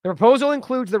 The proposal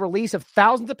includes the release of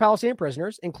thousands of Palestinian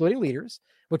prisoners, including leaders,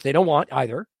 which they don't want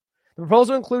either. The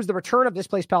proposal includes the return of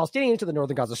displaced Palestinians to the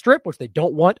northern Gaza Strip, which they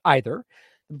don't want either.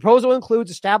 The proposal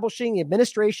includes establishing the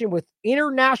administration with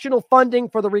international funding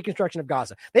for the reconstruction of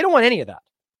Gaza. They don't want any of that.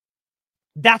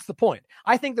 That's the point.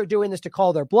 I think they're doing this to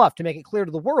call their bluff, to make it clear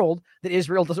to the world that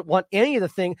Israel doesn't want any of the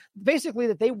thing. Basically,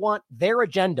 that they want their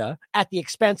agenda at the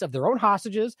expense of their own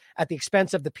hostages, at the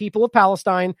expense of the people of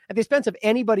Palestine, at the expense of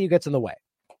anybody who gets in the way.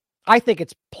 I think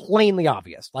it's plainly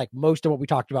obvious, like most of what we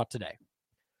talked about today.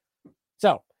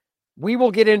 So we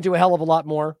will get into a hell of a lot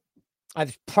more.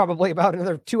 I've probably about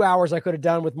another 2 hours I could have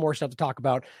done with more stuff to talk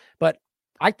about. But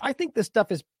I think this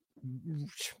stuff is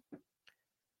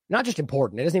not just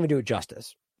important. It doesn't even do it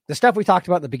justice. The stuff we talked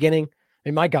about in the beginning, I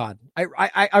mean, my God,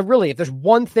 I really, if there's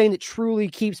one thing that truly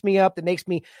keeps me up, that makes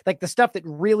me, like, the stuff that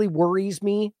really worries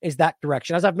me is that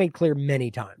direction, as I've made clear many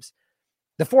times.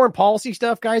 The foreign policy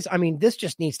stuff, guys, I mean, this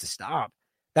just needs to stop.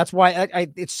 That's why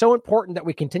it's so important that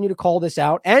we continue to call this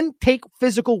out and take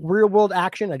physical, real-world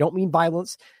action. I don't mean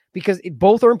violence, because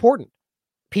both are important.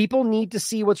 People need to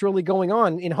see what's really going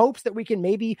on in hopes that we can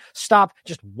maybe stop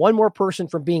just one more person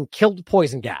from being killed with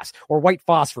poison gas or white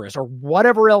phosphorus or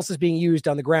whatever else is being used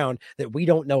on the ground that we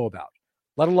don't know about,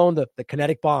 let alone the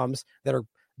kinetic bombs that are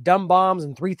dumb bombs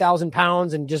and 3,000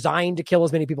 pounds and designed to kill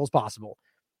as many people as possible.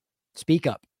 Speak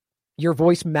up. Your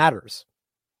voice matters.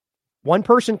 One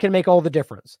person can make all the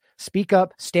difference. Speak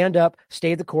up, stand up,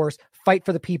 stay the course, fight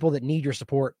for the people that need your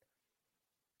support.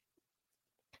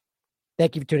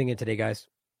 Thank you for tuning in today, guys.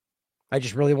 I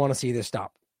just really want to see this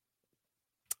stop.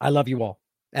 I love you all.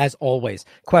 As always,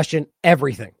 question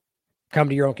everything. Come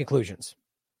to your own conclusions.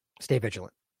 Stay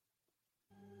vigilant.